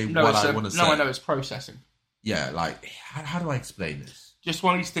to say what I want to say. No, I know. It's processing. Yeah, like how do I explain this? Just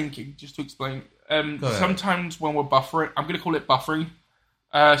while he's thinking, just to explain. Sometimes when we're buffering, I'm going to call it buffering.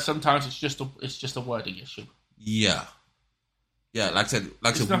 Sometimes it's just a wording issue. Yeah. Like I said,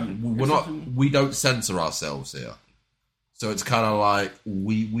 we don't censor ourselves here, so it's kind of like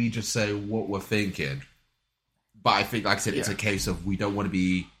we just say what we're thinking. But I think, like I said, it's a case of we don't want to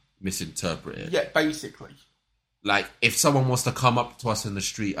be misinterpreted. Yeah, basically. Like if someone wants to come up to us in the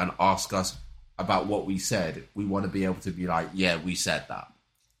street and ask us about what we said, we want to be able to be like, yeah, we said that,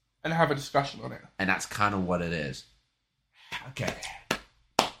 and have a discussion on it. And that's kind of what it is. Okay.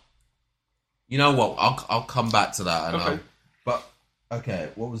 You know what? I'll come back to that. Okay. Okay,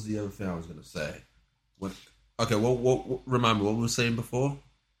 what was the other thing I was going to say? What remind me, what we were saying before?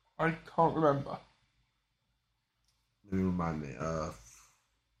 I can't remember. Remind me.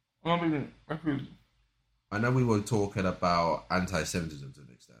 I know we were talking about anti-Semitism to an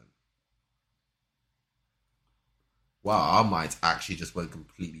extent. Wow, our minds actually just went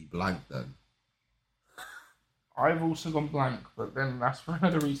completely blank then. I've also gone blank, but then that's for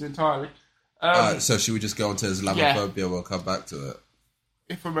another reason entirely. So should we just go on to Islamophobia? Yeah. We'll come back to it.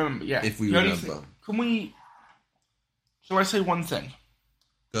 If I remember, yeah. If we remember. Shall I say one thing?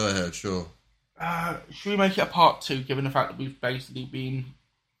 Go ahead, sure. Should we make it a part 2, given the fact that we've basically been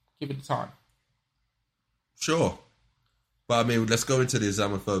given the time? Sure. But I mean, let's go into the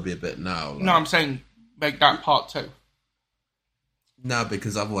Islamophobia bit now. No, I'm saying make that part 2. No,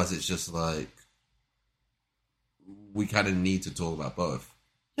 because otherwise it's just like, we kind of need to talk about both.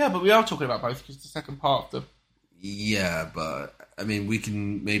 Yeah, but we are talking about both because the second part of the... Yeah, but I mean, we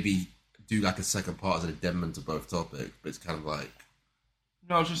can maybe do like a second part as an addendum to both topics, but it's kind of like...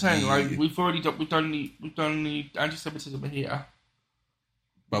 No, I was just saying, like, we've done the anti-Semitism here.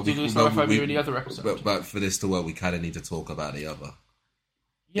 But we do Islamophobia in the other episode. But for this to work, we kind of need to talk about the other.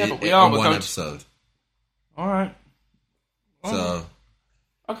 Yeah, but we are on one episode. All right. So...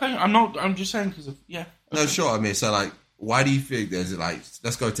 Okay, I'm just saying because of... Yeah. Okay. No, sure, I mean, so like, why do you think there's like...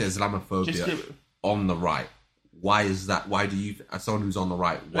 Let's go to Islamophobia on the right. Why is that? Why do you, as someone who's on the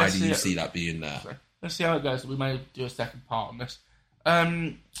right, why do you see that being there? Let's see how it goes. We may do a second part on this. I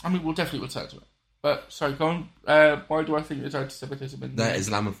mean, we'll definitely return to it. But, sorry, go on. Why do I think there's anti-Semitism in there?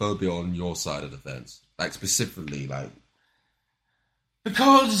 Islamophobia on your side of the fence. Like, specifically, like...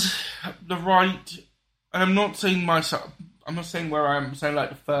 Because the right... And I'm not saying myself... I'm not saying where I am. I'm saying, like,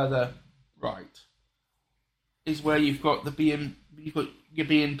 the further right is where you've got you've got your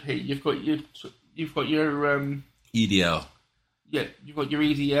BNP, you've got your EDL. Yeah, you've got your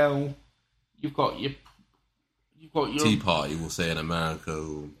EDL. You've got your Tea Party. We'll say in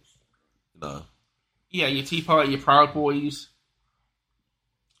America. No. Yeah, your Tea Party, your Proud Boys,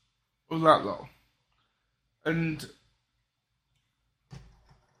 all that lot, and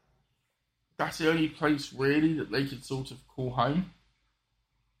that's the only place really that they could sort of call home.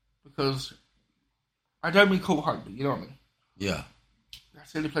 Because I don't mean call home, but you know what I mean. Yeah.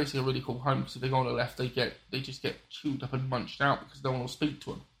 That's the only place they really call home. So if they go on the left, they just get chewed up and munched out because no one will speak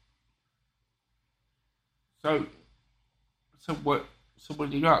to them. So where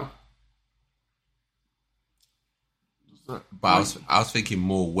do you go? But I was thinking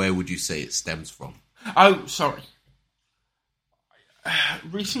more, where would you say it stems from? Oh, sorry.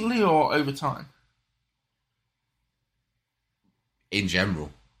 Recently or over time? In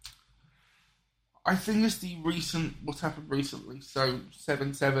general. I think it's what's happened recently. So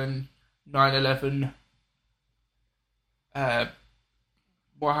 9/11,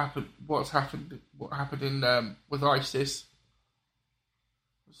 what happened in with ISIS.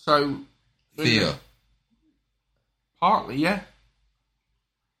 So Fear. Partly, yeah.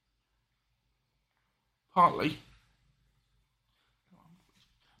 Partly.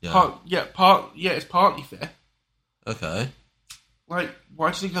 Yeah. It's partly fair. Okay. Like,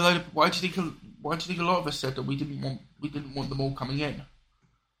 why do you think a lot of us said that we didn't want them all coming in?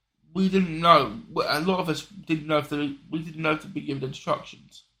 We didn't know. A lot of us didn't know if they'd be given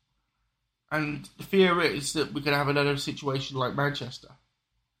instructions. And the fear is that we're going to have another situation like Manchester.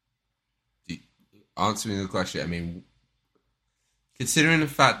 Answering the question, I mean, considering the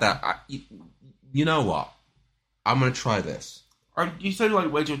fact that you know what, I'm going to try this. You say, like,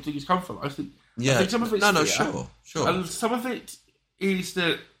 where do you think it's come from? I think some of it's sure. And some of it is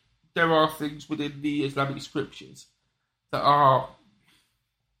that there are things within the Islamic scriptures that are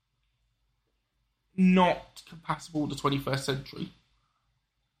not compatible with the 21st century.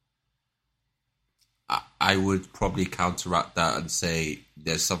 I would probably counteract that and say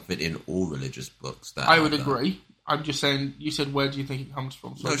there's something in all religious books that I would agree. I'm just saying, you said, where do you think it comes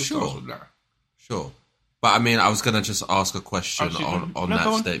from? So Sure. But I mean, I was going to just ask a question on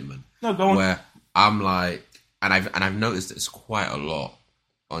that statement. No, go on. Where I'm like, and I've noticed it's quite a lot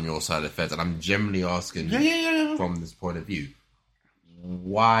on your side of the fence, and I'm generally asking from this point of view,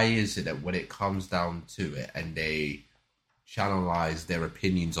 why is it that when it comes down to it and they channelize their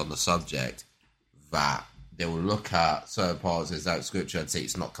opinions on the subject, that they will look at certain parts of that scripture and say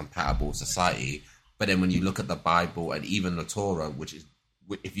it's not compatible with society, but then when you look at the Bible and even the Torah, which is,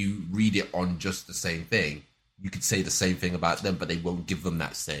 if you read it on just the same thing, you could say the same thing about them, but they won't give them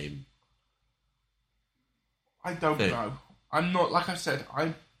that same. I don't know. I'm not, like I said,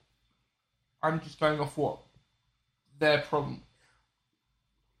 I'm just going off what their problem.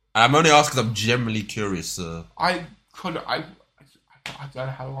 I'm only asking because I'm generally curious, sir. I don't know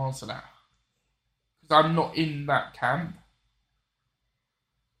how to answer that. Because I'm not in that camp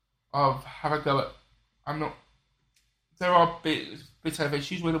of have a go at. I'm not. There are bits of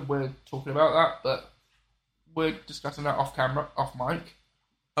issues with them. We're talking about that, but we're discussing that off camera, off mic.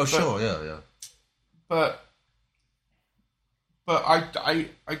 Sure, yeah. But I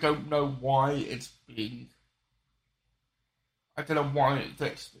don't know why it's being. I don't know why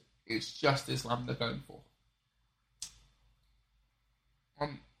it's just Islam they're going for.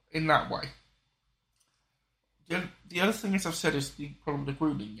 In that way. The other thing, as I've said, is the problem with the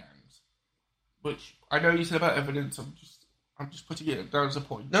grooming gangs, which I know you said about evidence. I'm just putting it down as a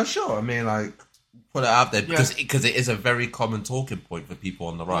point. No, sure. I mean, like, put it out there because it is a very common talking point for people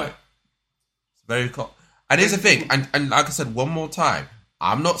on the right. Yeah. It's very and here's the thing, and like I said, one more time,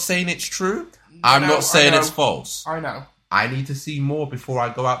 I'm not saying it's true. I'm not saying it's false. I know. I need to see more before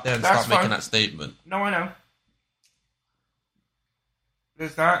I go out there and start making that statement. No, I know.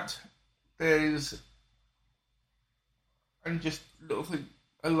 There's that. There's and just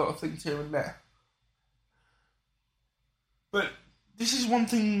a lot of things here and there. But this is one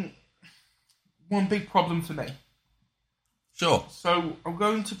big problem for me. Sure. So I'm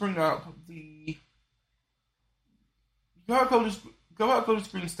going to bring up the go out Golders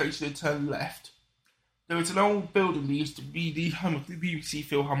Green Station and turn left. There is an old building that used to be the home of the BBC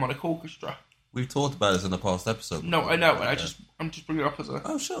Philharmonic Orchestra. We've talked about this in the past episode. No, I know, and I'm just bringing it up as a.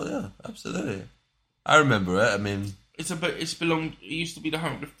 Oh sure, yeah, absolutely. I remember it. I mean, it used to be the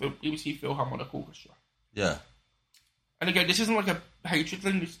home of the BBC Philharmonic Orchestra. Yeah. And again, this isn't like a hatred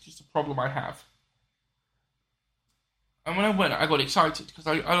thing. It's just a problem I have. And when I went, I got excited because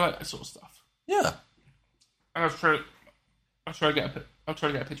I like that sort of stuff. Yeah. And I'll try to get a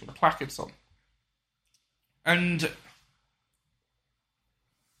picture with the placards on. And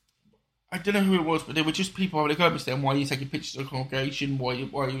I don't know who it was, but they were just people having a go at me, why are you taking pictures of the congregation? Why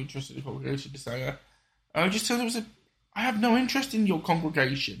are you interested in the congregation? And I just told them, I have no interest in your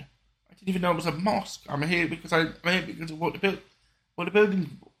congregation. I didn't even know it was a mosque. I'm here because of what the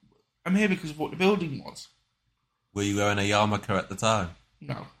building. I'm here because of what the building was. Were you wearing a yarmulke at the time?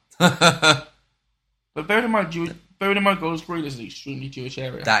 No. But bearing in mind, Golders Green is an extremely Jewish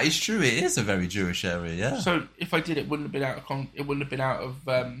area. That is true. It is a very Jewish area. Yeah. So if I did, it wouldn't have been out of.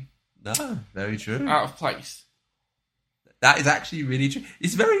 No, very true. Out of place. That is actually really true.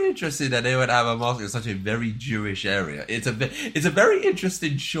 It's very interesting that they would have a mosque in such a very Jewish area. It's a very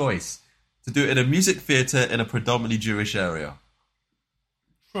interesting choice to do it in a music theatre in a predominantly Jewish area.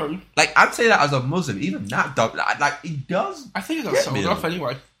 True. Like, I'd say that as a Muslim, even that, like, it does. I think it got sold off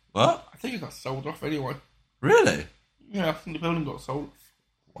anyway. What? I think it got sold off anyway. Really? Yeah, I think the building got sold.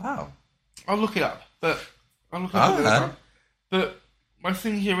 Wow. I'll look it up, but But my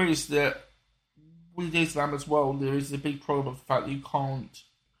thing here is that with Islam as well, there is a big problem of the fact that you can't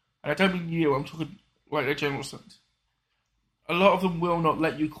and I don't mean you, I'm talking like a general sense, a lot of them will not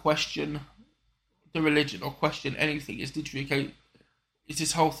let you question the religion or question anything. It's literally a case, it's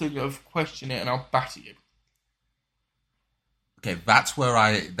this whole thing of question it and I'll batter you. Okay, that's where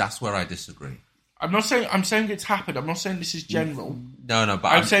I disagree. I'm saying it's happened. I'm not saying this is general. No, but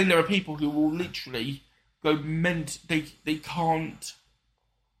I'm saying there are people who will literally go they can't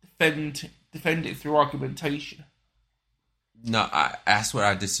defend it through argumentation. No, that's where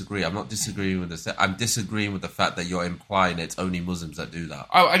I disagree. I'm not disagreeing with this. I'm disagreeing with the fact that you're implying it's only Muslims that do that.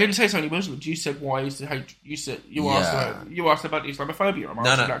 Oh, I didn't say it's only Muslims. You said why is the hate? You said you asked about Islamophobia. I'm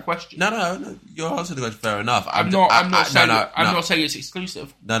answering that question. No. You're answering the question. Fair enough. I'm not saying it's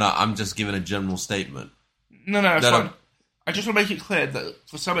exclusive. No. I'm just giving a general statement. No, it's fine. I just want to make it clear that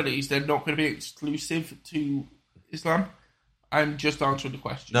for some of these, they're not going to be exclusive to Islam. I'm just answering the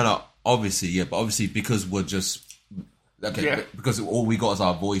question. No, obviously, yeah, but obviously because we're just... Okay, yeah. Because all we got is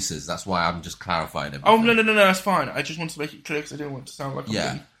our voices. That's why I'm just clarifying everything. Oh, no, that's fine. I just wanted to make it clear because I didn't want it to sound like I'm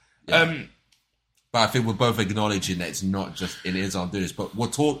yeah. But I think we're both acknowledging that it's not just in Islam doing this, but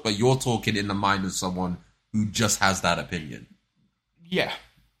you're talking in the mind of someone who just has that opinion. Yeah.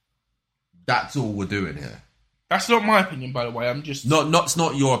 That's all we're doing here. That's not my opinion, by the way. I'm just... It's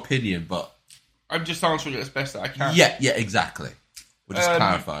not your opinion, but... I'm just answering it as best that I can. Yeah, exactly. We're just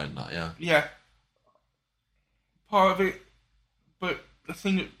clarifying that, yeah. Yeah. Part of it, but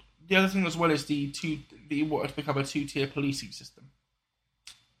the other thing as well is the what has become a two-tier policing system.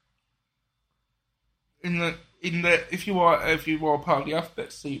 If you are part of the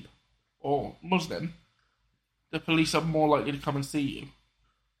alphabet soup or Muslim, the police are more likely to come and see you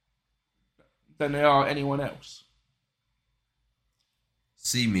than they are anyone else.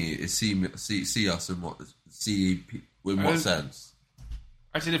 See us in what sense?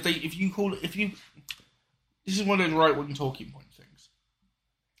 I said if you. This is one of the right-wing talking point things.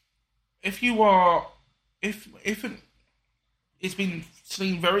 If it's been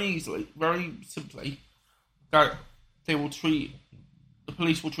seen very simply, that the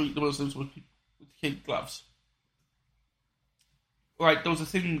police will treat the Muslims with kid gloves. Like there was a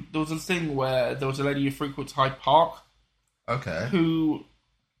thing where there was a lady who frequents Hyde Park, okay, who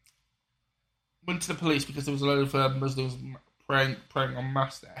went to the police because there was a load of Muslims praying en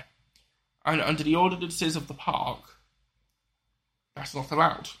masse there. And under the ordinances of the park, that's not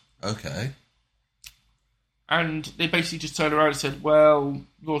allowed. Okay. And they basically just turned around and said, well,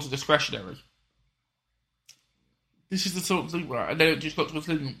 yours are discretionary. This is the sort of thing where... And then it just got to a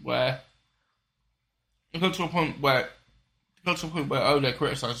thing where... It got to a point where Ola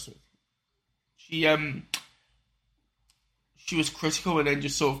criticised her. She was critical and then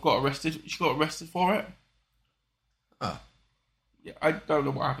just sort of got arrested. She got arrested for it. Oh. Yeah, I don't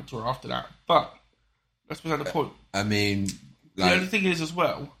know what happened to her after that, but that's beside the point. I mean, the only thing is as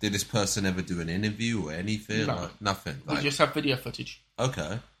well. Did this person ever do an interview or anything? No, like, nothing. We just have video footage.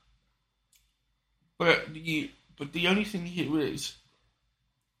 Okay. But the only thing here is,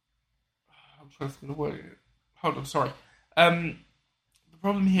 I'm trying to think of the word. Hold on, sorry. The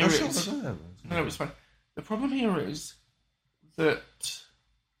problem here is no, it's fine. The problem here is that.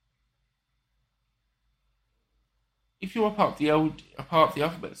 If you are part of the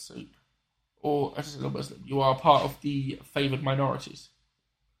alphabet soup, or as a Muslim, you are part of the favoured minorities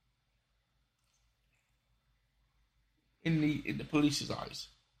in the police's eyes,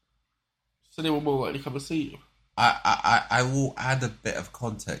 so they will more likely come and see you. I will add a bit of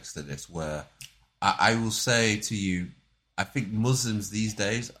context to this, where I will say to you, I think Muslims these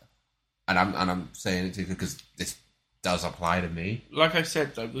days, and I'm saying it because this does apply to me. Like I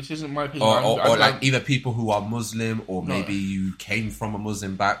said, though, this isn't my opinion. Or like either people who are Muslim, or maybe you came from a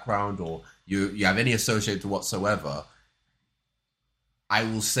Muslim background, or you have any association whatsoever. I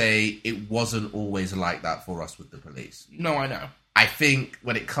will say it wasn't always like that for us with the police. No, I know. I think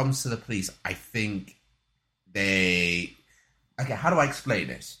when it comes to the police, I think they... Okay, how do I explain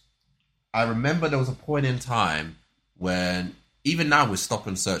this? I remember there was a point in time when, even now with stop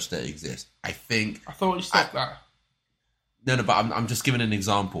and search that exists, I thought you stopped that. No, but I'm just giving an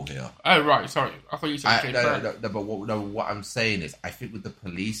example here. Oh, right, sorry. I thought you said... But what I'm saying is, I think with the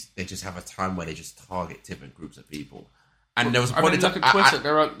police, they just have a time where they just target different groups of people. And there was a point in time...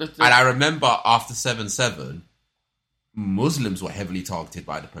 And I remember after 7/7, Muslims were heavily targeted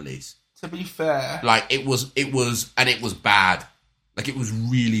by the police. To be fair... Like, it was bad. Like, it was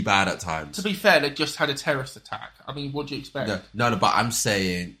really bad at times. To be fair, they just had a terrorist attack. I mean, what do you expect? No, but I'm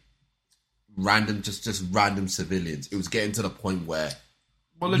saying... just random civilians. It was getting to the point where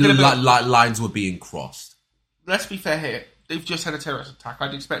lines were being crossed. Let's be fair here. They've just had a terrorist attack.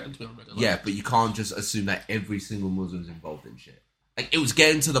 I'd expect them to be already. Yeah, but you can't just assume that every single Muslim's involved in shit. Like, it was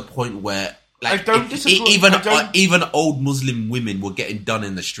getting to the point where, like, I don't disagree. Even old Muslim women were getting done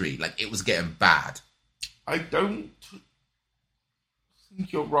in the street. Like, it was getting bad. I don't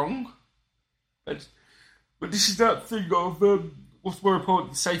think you're wrong. But this is that thing of what's more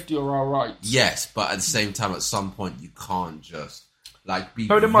important, safety or our rights? Yes, but at the same time, at some point, you can't just, like, be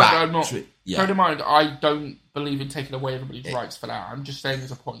Bear in mind, I don't believe in taking away everybody's rights for that. I'm just saying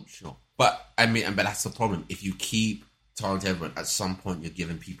there's a point. Sure. But that's the problem. If you keep telling everyone, at some point, you're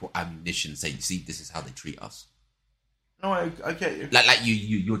giving people ammunition, saying, "See, this is how they treat us." No, I get you. Like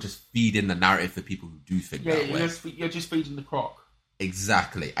you're just feeding the narrative for people who do think that way. You're just feeding the crock.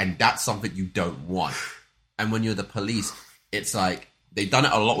 Exactly, and that's something you don't want. And when you're the police, it's like they've done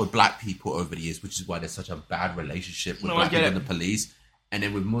it a lot with black people over the years, which is why there's such a bad relationship with black people and the police. And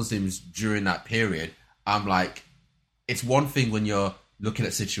then with Muslims during that period, I'm like, it's one thing when you're looking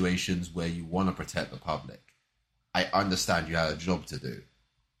at situations where you want to protect the public. I understand you have a job to do.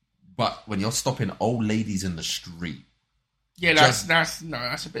 But when you're stopping old ladies in the street... Yeah, that's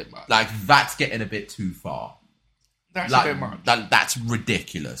a bit much. Like, that's getting a bit too far. That's a bit much. That's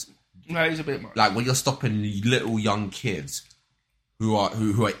ridiculous. That is a bit much. Like, when you're stopping little young kids who are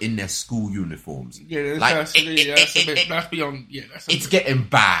in their school uniforms. Yeah, that's beyond... Yeah, it's getting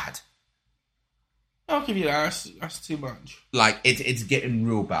bad. I'll give you that. That's too much. Like, it's getting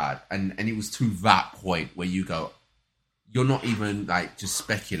real bad. And it was to that point where you go, you're not even, like, just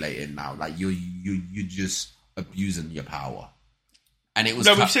speculating now. Like, you're just abusing your power. And it was...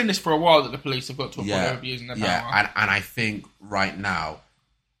 No, we've seen this for a while, that the police have got to a point of abusing their power. Yeah, and I think right now,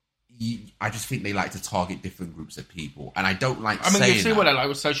 I just think they like to target different groups of people. And I don't like saying that. You see what they like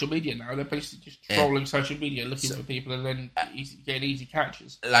with social media now. They're basically just trolling social media, looking for people and then getting easy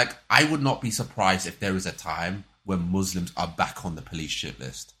catches. Like, I would not be surprised if there is a time when Muslims are back on the police shit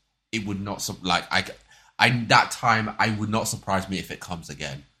list. It would not... that time, I would not surprise me if it comes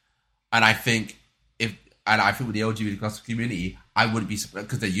again. And I think with the LGBT community, I wouldn't be surprised,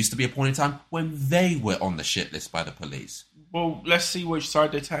 because there used to be a point in time when they were on the shit list by the police. Well, let's see which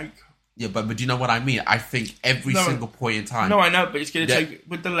side they take. Yeah, but do you know what I mean? I think every single point in time... No, I know, but it's going to take...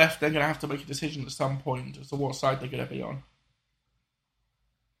 With the left, they're going to have to make a decision at some point as to what side they're going to be on.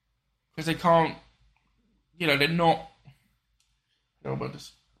 Because they can't... they're not... They're going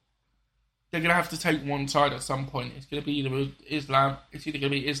to have to take one side at some point. It's going to be either Islam... It's either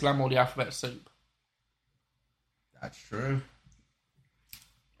going to be Islam or the alphabet soup. That's true.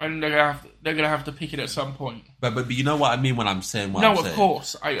 And they're gonna have to pick it at some point. But you know what I mean when I'm saying what I'm saying? No, of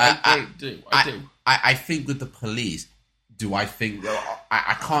course. I do. I think with the police, do I think...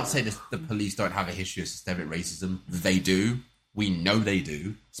 I can't say this, the police don't have a history of systemic racism. They do. We know they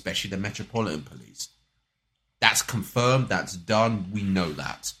do. Especially the Metropolitan Police. That's confirmed. That's done. We know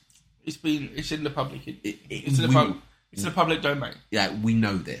that. It's in the public. It's in the public domain. Yeah, we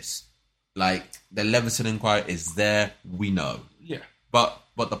know this. Like, the Leveson Inquiry is there. We know. Yeah. But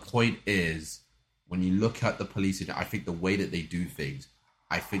the point is, when you look at the police, I think the way that they do things,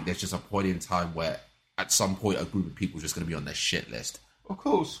 I think there's just a point in time where at some point a group of people are just going to be on their shit list. Of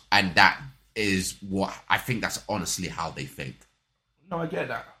course. And that is what... I think that's honestly how they think. No, I get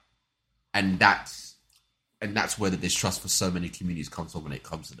that. And that's where the distrust for so many communities comes from when it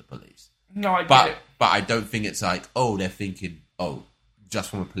comes to the police. No, I get it. But I don't think it's like, they're thinking, just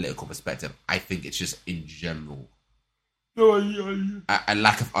from a political perspective. I think it's just in general... A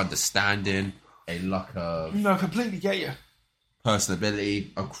lack of understanding, a lack of... No, I completely get you. Personability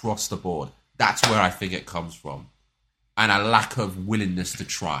across the board. That's where I think it comes from. And a lack of willingness to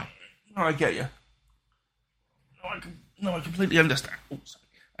try. No, I get you. I completely understand.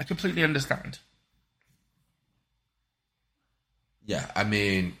 I completely understand. Yeah, I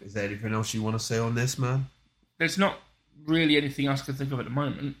mean, is there anything else you want to say on this, man? There's not really anything else I can think of at the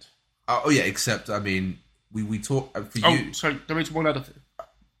moment. Yeah, except, I mean... We talk for you. Oh, sorry, there is one other thing.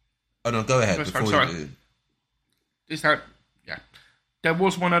 Oh no, go ahead. There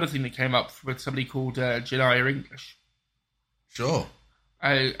was one other thing that came up with somebody called Janaya English. Sure.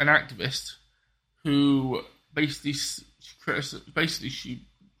 An activist who basically she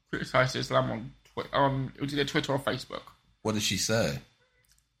criticised Islam on it was either Twitter or Facebook. What did she say?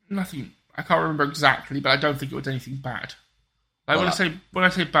 Nothing. I can't remember exactly, but I don't think it was anything bad. Like when I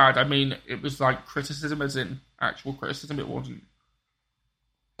say bad, I mean it was like criticism, as in actual criticism. It wasn't.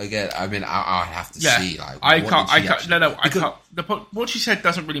 Again, I mean, I have to see. Like, I can't. What she said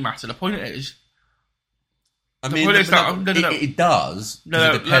doesn't really matter. The point is, it does.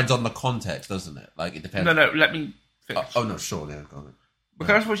 It depends on the context, doesn't it? Like it depends. No, let me finish. Oh no, sure, yeah, go on.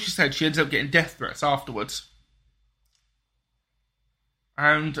 Because that's what she said. She ends up getting death threats afterwards,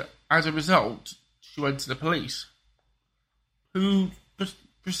 and as a result, she went to the police. who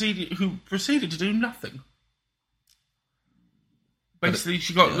proceeded to do nothing. Basically,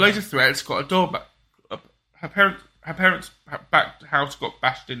 she got loads of threats, got a door back. Her parents' back house got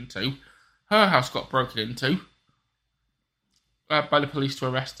bashed into. Her house got broken into by the police to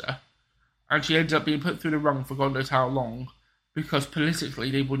arrest her. And she ended up being put through the wrong for God knows how long because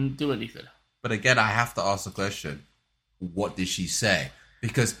politically they wouldn't do anything. But again, I have to ask the question, what did she say?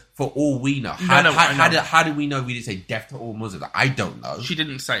 Because for all we know, how did we know we didn't say death to all Muslims? I don't know. She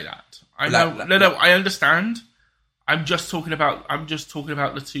didn't say that. I know. I understand. I'm just talking about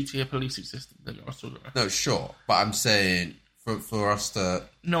the two-tier policing system that I was talking about. No, sure, but I'm saying for us to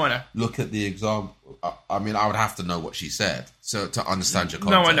look at the example. I mean, I would have to know what she said to understand your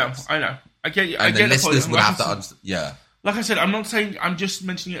context. No, I know. I get you. And I get the the point. listeners would have to understand. Yeah. Like I said, I'm not saying. I'm just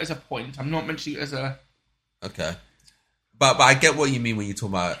mentioning it as a point. I'm not mentioning it as a. Okay. But I get what you mean when you talk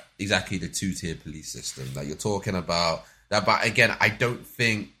about exactly the two-tier police system that you're talking about. That, but again, I don't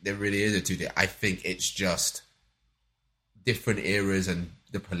think there really is a two-tier. I think it's just different eras and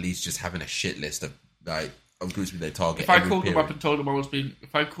the police just having a shit list of groups they target. If I called them up and told them I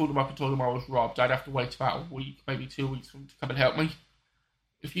was robbed, I'd have to wait about a week, maybe 2 weeks for them to come and help me.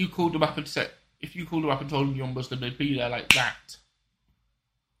 If you called them up and told them you're Muslim, they'd be there like that.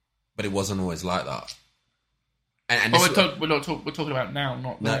 But it wasn't always like that. We're talking about now,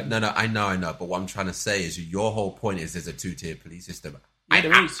 not then. No, I know. But what I'm trying to say is your whole point is there's a two-tier police system. Yeah,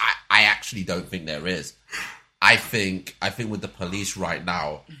 there is. I actually don't think there is. I think with the police right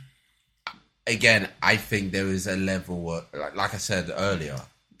now, again, I think there is a level where, like I said earlier,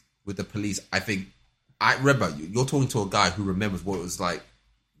 with the police, I remember you're talking to a guy who remembers what it was like.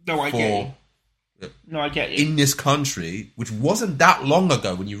 No, I get you. In this country, which wasn't that long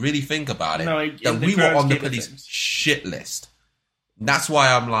ago when you really think about it, that we were on the police shit list. And that's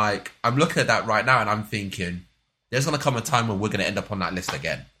why I'm looking at that right now and I'm thinking, there's going to come a time when we're going to end up on that list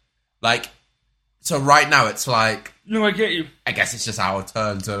again. So right now it's like... No, I get you. I guess it's just our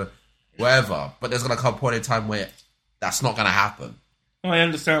turn to whatever. But there's going to come a point in time where that's not going to happen. I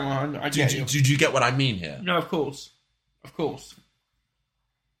understand. I get you. Do you get what I mean here? No, of course. Of course.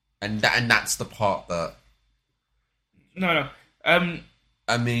 And that's the part that... No.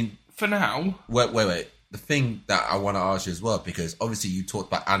 I mean... For now... Wait. The thing that I want to ask you as well, because obviously you talked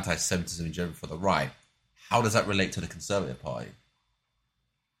about anti-Semitism in general for the right. How does that relate to the Conservative Party?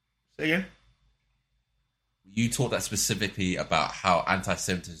 Say again? You talked that specifically about how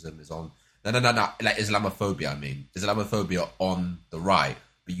anti-Semitism is on... No. Like Islamophobia, I mean. Islamophobia on the right,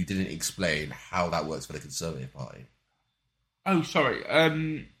 but you didn't explain how that works for the Conservative Party. Oh, sorry.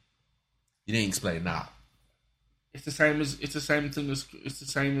 You didn't explain that. It's the same as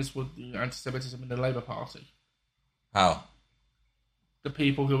with the anti-Semitism in the Labour Party. How? The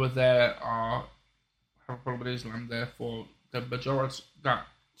people who are there have a problem with Islam, therefore the majority that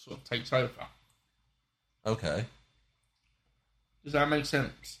sort of takes over. Okay. Does that make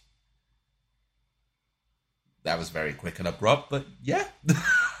sense? That was very quick and abrupt, but yeah.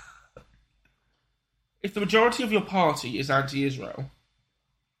 If the majority of your party is anti-Israel,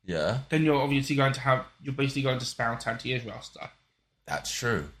 yeah, then you're basically going to spout anti-Israel stuff. That's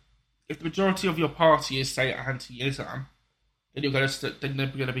true. If the majority of your party is, say, anti-Islam, then they're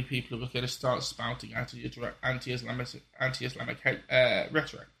going to be people who are going to start spouting anti-Islamic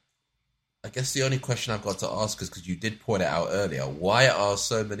rhetoric. I guess the only question I've got to ask is, because you did point it out earlier, why are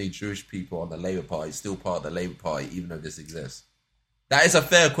so many Jewish people on the Labour Party still part of the Labour Party, even though this exists? That is a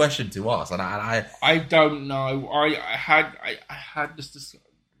fair question to ask, and I don't know. I had this.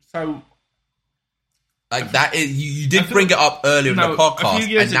 So, like that is you did bring it up earlier in the podcast,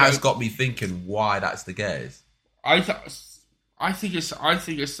 and now ago, it's got me thinking why that's the case. I think it's what's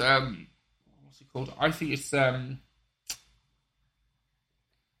it called? I think it's I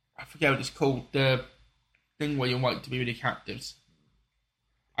forget what it's called. The thing where you want to be really captives.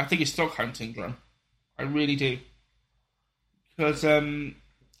 I think it's Stockholm syndrome. I really do. Because when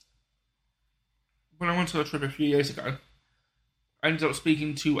I went to a trip a few years ago, I ended up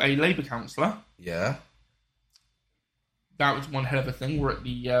speaking to a Labour councillor. Yeah. That was one hell of a thing. We're at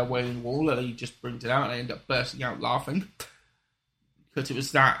the Wailing Wall, and he just brings it out, and I ended up bursting out laughing. Because it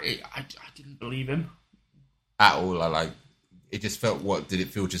was I didn't believe him. At all, it just felt, did it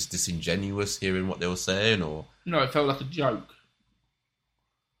feel just disingenuous hearing what they were saying, or? No, it felt like a joke.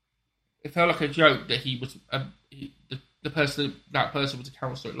 It felt like a joke that he was, that person was a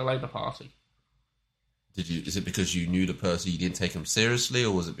councillor at the Labour Party. Is it because you knew the person, you didn't take him seriously,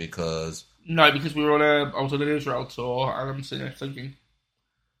 or was it because... No, because I was on an Israel tour, and I'm sitting there thinking,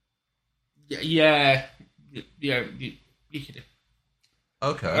 yeah, you kidding.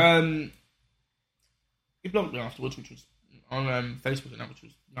 Okay. He blocked me afterwards, which was on Facebook and that, which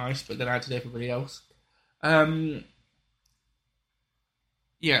was nice, but then I did everybody else.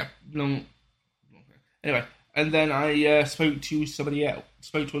 Yeah, long. Anyway, and then I spoke to somebody else.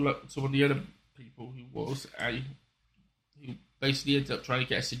 Spoke to some of the other people who basically ended up trying to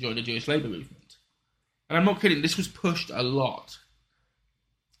get us to join the Jewish labour movement. And I'm not kidding. This was pushed a lot.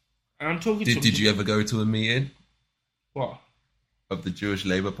 And I'm talking. Did you ever go to a meeting? What? Of the Jewish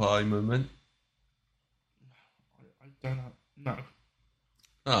Labour Party movement? I don't know. No.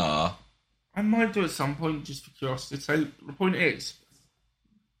 Ah. I might do at some point just for curiosity. So the point is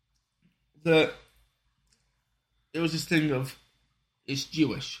that there was this thing of it's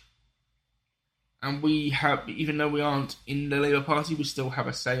Jewish, and we have, even though we aren't in the Labour Party, we still have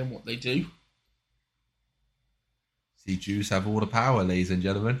a say in what they do. See, Jews have all the power, ladies and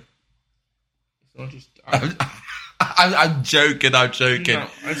gentlemen. It's not just. I'm joking. I'm joking.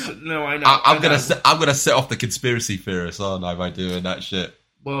 No, I know. I'm gonna set off the conspiracy theorists, aren't I, by doing that shit?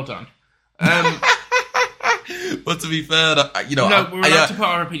 Well done. But to be fair, we're allowed to put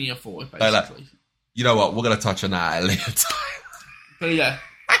our opinion forward, basically. You know what? We're gonna touch on that at a later time. But yeah,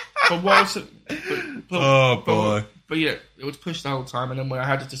 but whilst, boy. But yeah, it was pushed the whole time, and then when I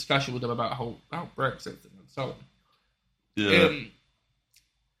had a discussion with them about Brexit and so on. Yeah.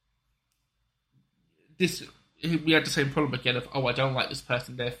 We had the same problem again of, I don't like this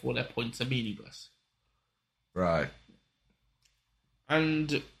person, therefore their points are meaningless. Right.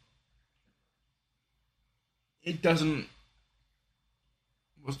 And it doesn't.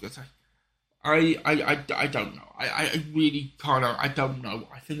 What was I going to say? I don't know. I really can't. I don't know.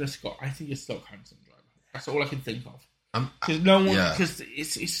 I think it's Stockholm syndrome. That's all I can think of. Because no one. Because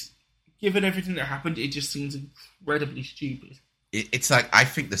it's given everything that happened, it just seems incredibly stupid. It's like, I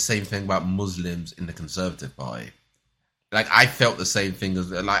think the same thing about Muslims in the Conservative Party. Like, I felt the same thing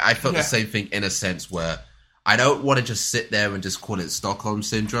the same thing in a sense where I don't want to just sit there and just call it Stockholm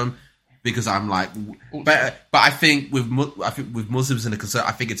syndrome, because I'm like, but I think with Muslims in the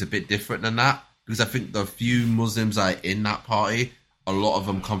Conservative, I think it's a bit different than that, because I think the few Muslims that are in that party, a lot of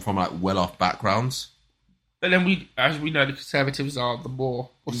them come from like well-off backgrounds. But then as we know, the Conservatives are the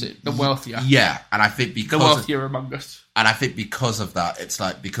wealthier. Yeah, and I think because the wealthier among us. And I think because of that, it's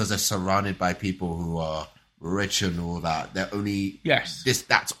like, because they're surrounded by people who are rich and all that, they're only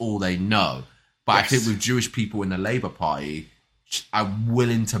that's all they know. But I think with Jewish people in the Labour Party, I'm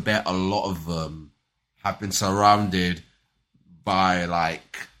willing to bet a lot of them have been surrounded by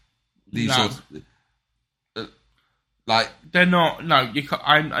like these sorts of, like, they're not. No, you can't.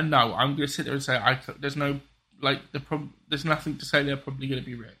 I'm going to sit there and say there's no. Like, there's nothing to say they're probably going to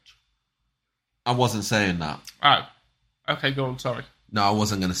be rich. I wasn't saying that. Oh, okay, go on. Sorry. No, I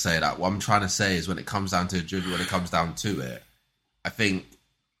wasn't going to say that. What I'm trying to say is, when it comes down to it, I think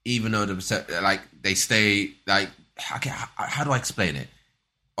even though they stay like, how do I explain it?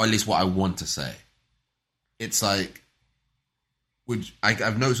 Or at least what I want to say. It's like,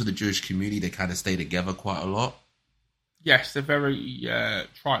 I've noticed with the Jewish community, they kind of stay together quite a lot. Yes, they're very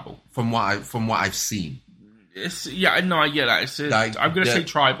tribal. From what I've seen. I get that. I'm going to say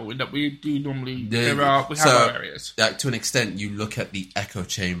tribal in that we do normally. We have our areas. Like, to an extent, you look at the echo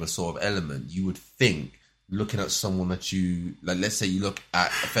chamber sort of element. You would think, looking at someone that you like, let's say you look at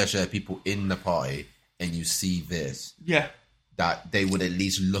a fair share of people in the party, and you see this, that they would at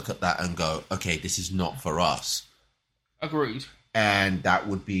least look at that and go, "Okay, this is not for us." Agreed. And that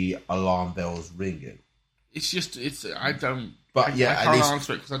would be alarm bells ringing. I don't. But yeah, I can't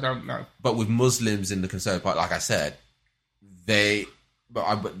answer it because I don't know. But with Muslims in the Conservative Party, like I said,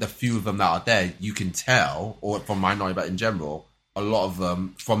 but the few of them that are there, you can tell, or from my knowledge, but in general, a lot of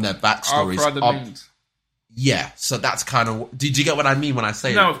them, from their backstories, are for other means. Yeah, so that's kind of. Did you get what I mean when I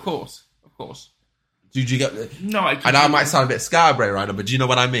say? No, of course. Did you get? No, I know I might sound a bit Scarborough right now, but do you know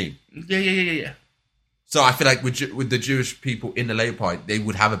what I mean? Yeah. So I feel like with the Jewish people in the Labour Party, they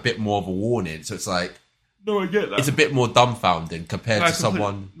would have a bit more of a warning. So it's like. No, I get that. It's a bit more dumbfounding compared to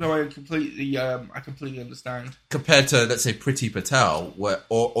someone. No, I completely understand. Compared to, let's say, Priti Patel,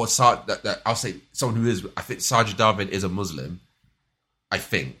 or I'll say someone who is. I think Sajid Javid is a Muslim. I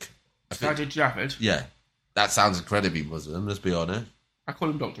think. Sajid Javid. Yeah, that sounds incredibly Muslim. Let's be honest. I call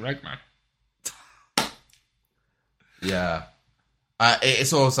him Dr. Eggman. Yeah,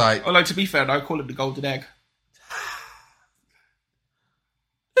 it's also like. Although, to be fair, I call him the Golden Egg.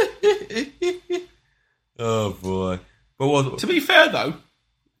 Oh boy! But to be fair, though,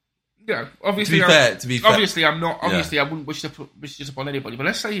 obviously, to be fair, obviously, I'm not. Obviously, I wouldn't wish this upon anybody. But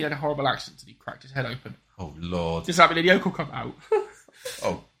let's say he had a horrible accident and he cracked his head open. Oh Lord! Does that mean the yoke will come out?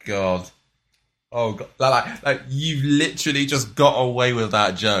 Oh God! Oh God! Like you've literally just got away with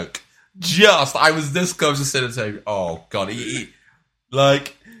that joke. I was this close to sitting and saying, oh, God.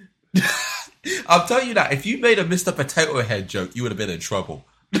 Like, I'll tell you that, if you made a Mr. Potato Head joke, you would have been in trouble.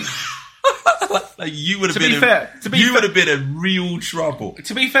 Like you would have been in real trouble.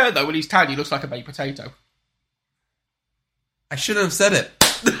 To be fair, though, when he's tan, he looks like a baked potato. I shouldn't have said it.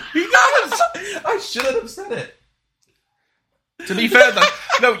 He does. I shouldn't have said it. To be fair, though,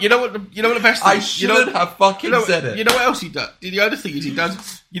 no. You know what the best thing? I shouldn't have fucking said it. You know what else he does? The other thing is he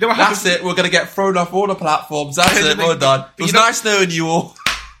does. You know what happens? That's it. We're gonna get thrown off all the platforms. That's it. We're done. It was nice knowing you all.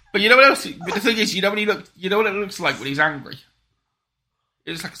 But you know what else? But the thing is, you know what it looks like when he's angry.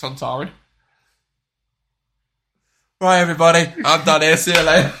 It looks like a Sontaran. Right, everybody. I'm done here. See you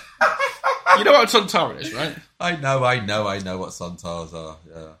later. You know what a Sontaran is, right? I know what Sontars are.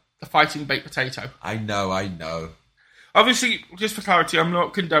 Yeah. The fighting baked potato. I know. Obviously, just for clarity, I'm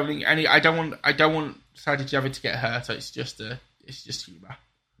not condoning any. I don't want Sadie Javid to get hurt. So it's just humour.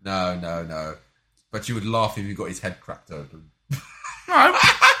 No. But you would laugh if you got his head cracked open. No.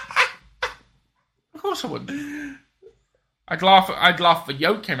 Of course I wouldn't. I'd laugh if the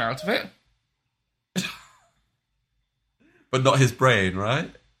yolk came out of it. But not his brain,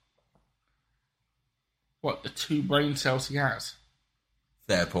 right? What, the 2 brain cells he has?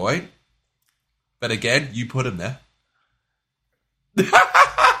 Fair point. But again, you put him there.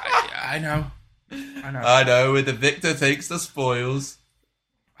 I know. I know, with the victor takes the spoils.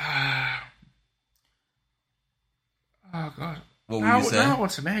 Oh, God. What were you saying? Now I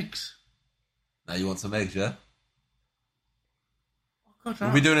want some eggs. Now you want some eggs, yeah? Oh, God,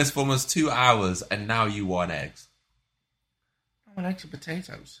 we'll be doing this for almost 2 hours, and now you want eggs. I want eggs and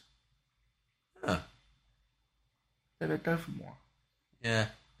potatoes. Huh. They'd go for more. Yeah.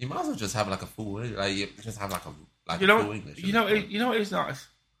 You might as well just have like a full, just have like a full English. You know what is nice?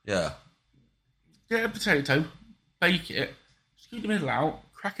 Yeah. Get a potato, bake it, scoop the middle out,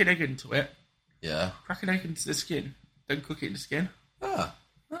 crack an egg into it. Yeah. Crack an egg into the skin, then cook it in the skin. Ah,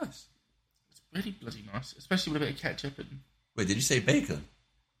 nice. It's really bloody nice, especially with a bit of ketchup and... Wait, did you say bacon?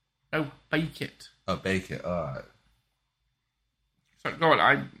 No, bake it. Oh, bake it, alright. So, go on,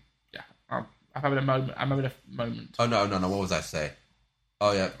 I'm having a moment. Oh, no, what was I saying?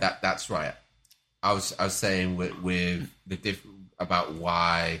 Oh, yeah, that's right. I was saying with the about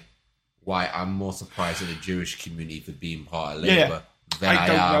why I'm more surprised at the Jewish community for being part of Labour than I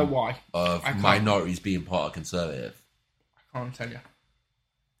don't know why of minorities being part of Conservative. I can't tell you.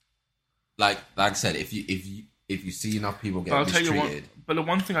 Like I said, if you see enough people get mistreated, but the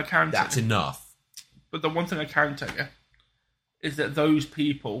one thing I can that's tell you, enough. But the one thing I can tell you is that those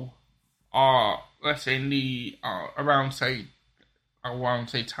people are, let's say, around say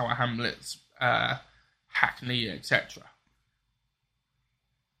Tower Hamlets, Hackney, etc.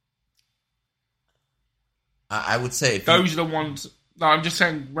 I would say those are the ones. No, I'm just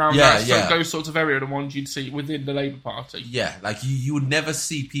saying around those sorts of areas are the ones you'd see within the Labour Party. Yeah, like you would never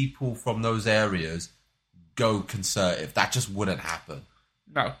see people from those areas go Conservative. That just wouldn't happen.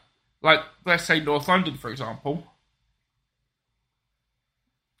 No. Like, let's say North London, for example.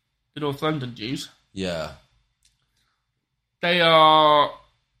 The North London Jews. Yeah. They are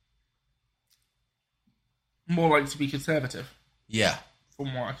more likely to be Conservative. Yeah.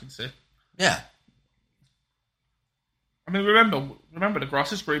 From what I can see. Yeah. I mean, remember the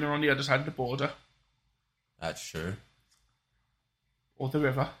grass is greener on the other side of the border. That's true. Or the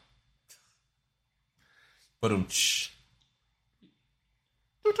river. But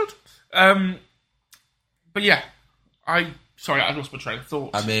But yeah, I lost my train of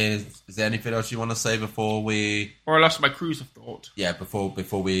thought. I mean, is there anything else you want to say before we... Or I lost my cruise of thought. Yeah, before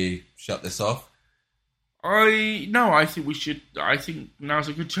we shut this off? I think we should... I think now's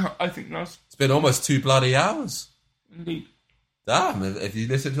a good time. It's been almost 2 bloody hours. Indeed. Damn, if you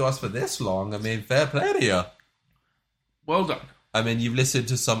listen to us for this long, I mean, fair play to you. Well done. I mean, you've listened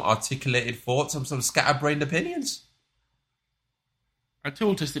to some articulated thoughts, some scatterbrained opinions. And 2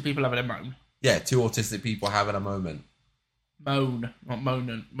 autistic people having a moan. Yeah, 2 autistic people having a moment. Moan, not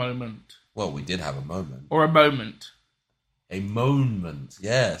moment. Well, we did have a moment. Or a moment. A moment,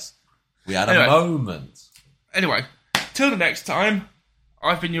 yes. We had a moment. Anyway, till the next time,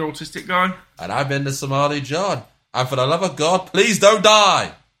 I've been your autistic guy. And I've been the Somali John. And for the love of God, please don't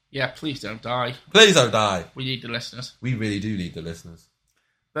die. Yeah, please don't die. Please don't die. We need the listeners. We really do need the listeners.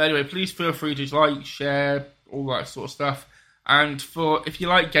 But anyway, please feel free to like, share, all that sort of stuff. And if you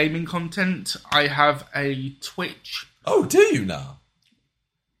like gaming content, I have a Twitch. Oh, do you now?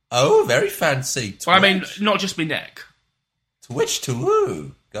 Oh, very fancy. Twitch. Well, I mean, not just me neck. Twitch to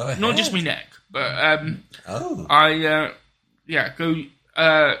woo. Go ahead. Not just me neck, but go.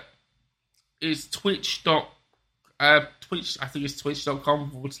 It's twitch.com Twitch, I think it's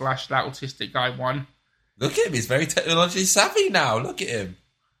twitch.com/thatautisticguy1. Look at him, he's very technologically savvy now. Look at him.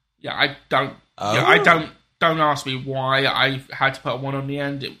 Yeah, I don't ask me why I had to put a 1 on the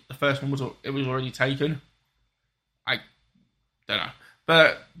end. The first one was already taken. I don't know.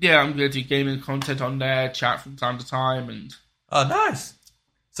 But yeah, I'm going to do gaming content on there, chat from time to time. And oh, nice.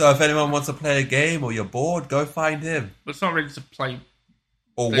 So if anyone wants to play a game or you're bored, go find him. But it's not really to play.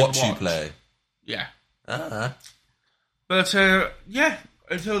 Or watch you play. Yeah. Uh-huh. But yeah,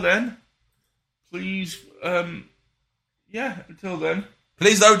 until then, please, until then.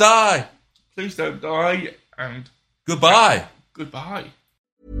 Please don't die. Please don't die, and goodbye. Goodbye.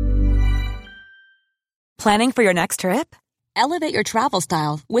 Planning for your next trip? Elevate your travel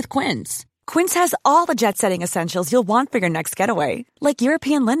style with Quince. Quince has all the jet-setting essentials you'll want for your next getaway, like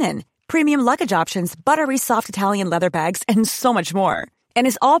European linen, premium luggage options, buttery soft Italian leather bags, and so much more. And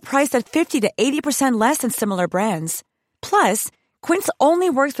is all priced at 50 to 80% less than similar brands. Plus, Quince only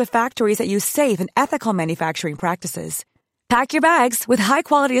works with factories that use safe and ethical manufacturing practices. Pack your bags with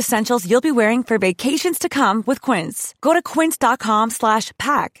high-quality essentials you'll be wearing for vacations to come with Quince. Go to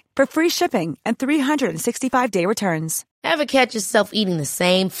quince.com/pack for free shipping and 365-day returns. Ever catch yourself eating the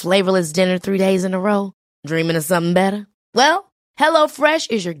same flavorless dinner 3 days in a row? Dreaming of something better? Well, HelloFresh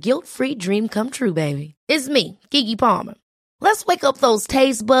is your guilt-free dream come true, baby. It's me, Keke Palmer. Let's wake up those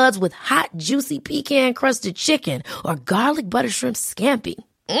taste buds with hot, juicy pecan-crusted chicken or garlic butter shrimp scampi.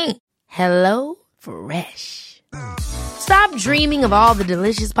 Hello Fresh. Stop dreaming of all the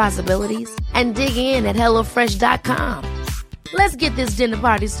delicious possibilities and dig in at HelloFresh.com. Let's get this dinner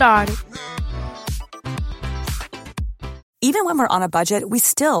party started. Even when we're on a budget, we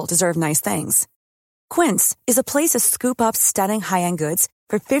still deserve nice things. Quince is a place to scoop up stunning high-end goods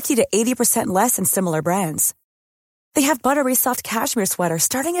for 50 to 80% less than similar brands. They have buttery soft cashmere sweaters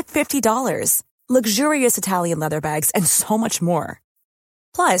starting at $50, luxurious Italian leather bags, and so much more.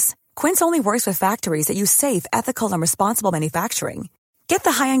 Plus, Quince only works with factories that use safe, ethical, and responsible manufacturing. Get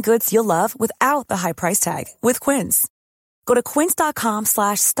the high-end goods you'll love without the high price tag with Quince. Go to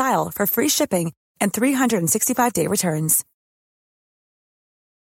quince.com/style for free shipping and 365-day returns.